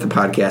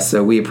podcast,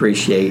 so we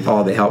appreciate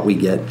all the help we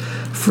get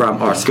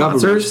from our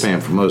sponsors.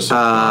 Paying for most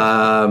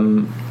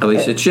of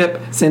Alicia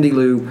Chip, Cindy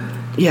Lou,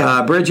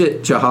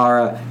 Bridget,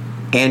 Jahara,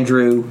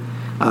 Andrew.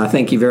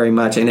 Thank you very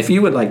much. And if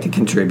you would like to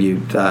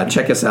contribute,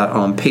 check us out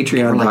on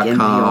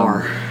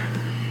Patreon.com.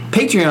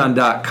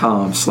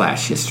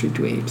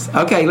 Patreon.com/HistoryDweebs.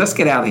 Okay, let's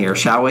get out of here,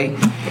 shall we?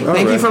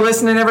 Thank you for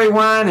listening,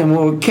 everyone, and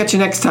we'll catch you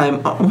next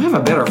time.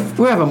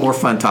 We'll have a more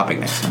fun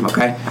topic next time,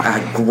 okay?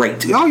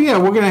 Great. Oh yeah,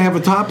 we're gonna have a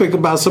topic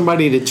about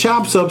somebody that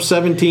chops up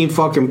 17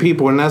 fucking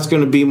people, and that's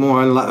gonna be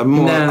more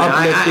uplifting.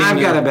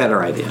 I've got a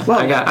better idea. Well,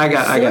 I got a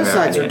better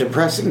suicides idea. are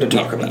depressing to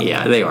talk about.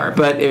 Yeah, they are,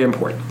 but they're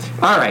important.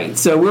 All right,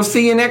 so we'll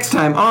see you next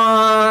time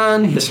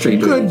on History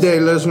Dweebs. Good day,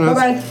 listeners.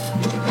 Bye-bye.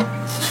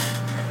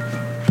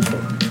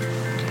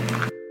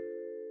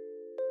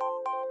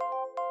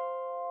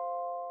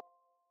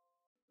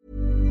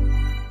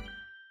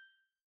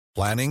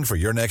 Planning for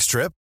your next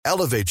trip?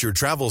 Elevate your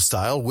travel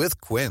style with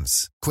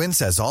Quince. Quince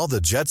has all the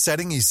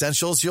jet-setting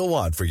essentials you'll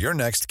want for your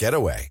next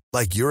getaway,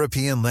 like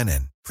European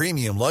linen,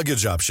 premium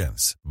luggage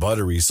options,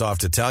 buttery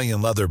soft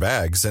Italian leather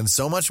bags, and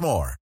so much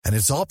more. And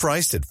it's all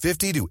priced at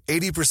 50 to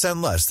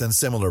 80% less than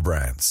similar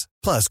brands.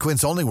 Plus,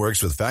 Quince only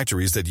works with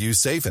factories that use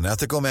safe and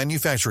ethical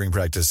manufacturing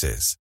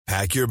practices.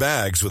 Pack your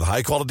bags with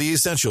high-quality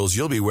essentials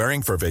you'll be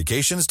wearing for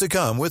vacations to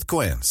come with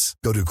Quince.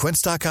 Go to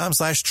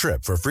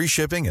quince.com/trip for free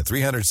shipping and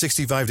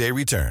 365-day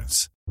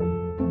returns.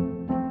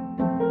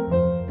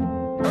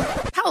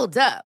 Hold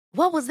up.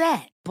 What was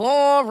that?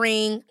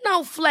 Boring.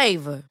 No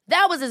flavor.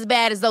 That was as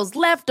bad as those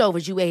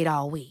leftovers you ate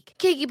all week.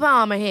 Keke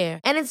Palmer here,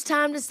 and it's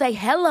time to say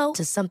hello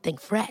to something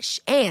fresh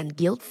and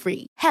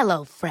guilt-free.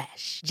 Hello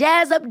Fresh.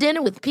 Jazz up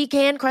dinner with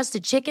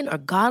pecan-crusted chicken or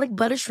garlic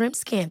butter shrimp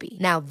scampi.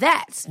 Now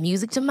that's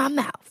music to my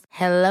mouth.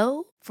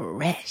 Hello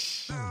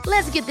Fresh.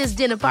 Let's get this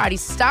dinner party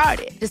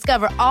started.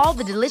 Discover all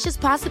the delicious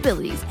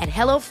possibilities at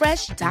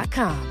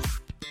HelloFresh.com.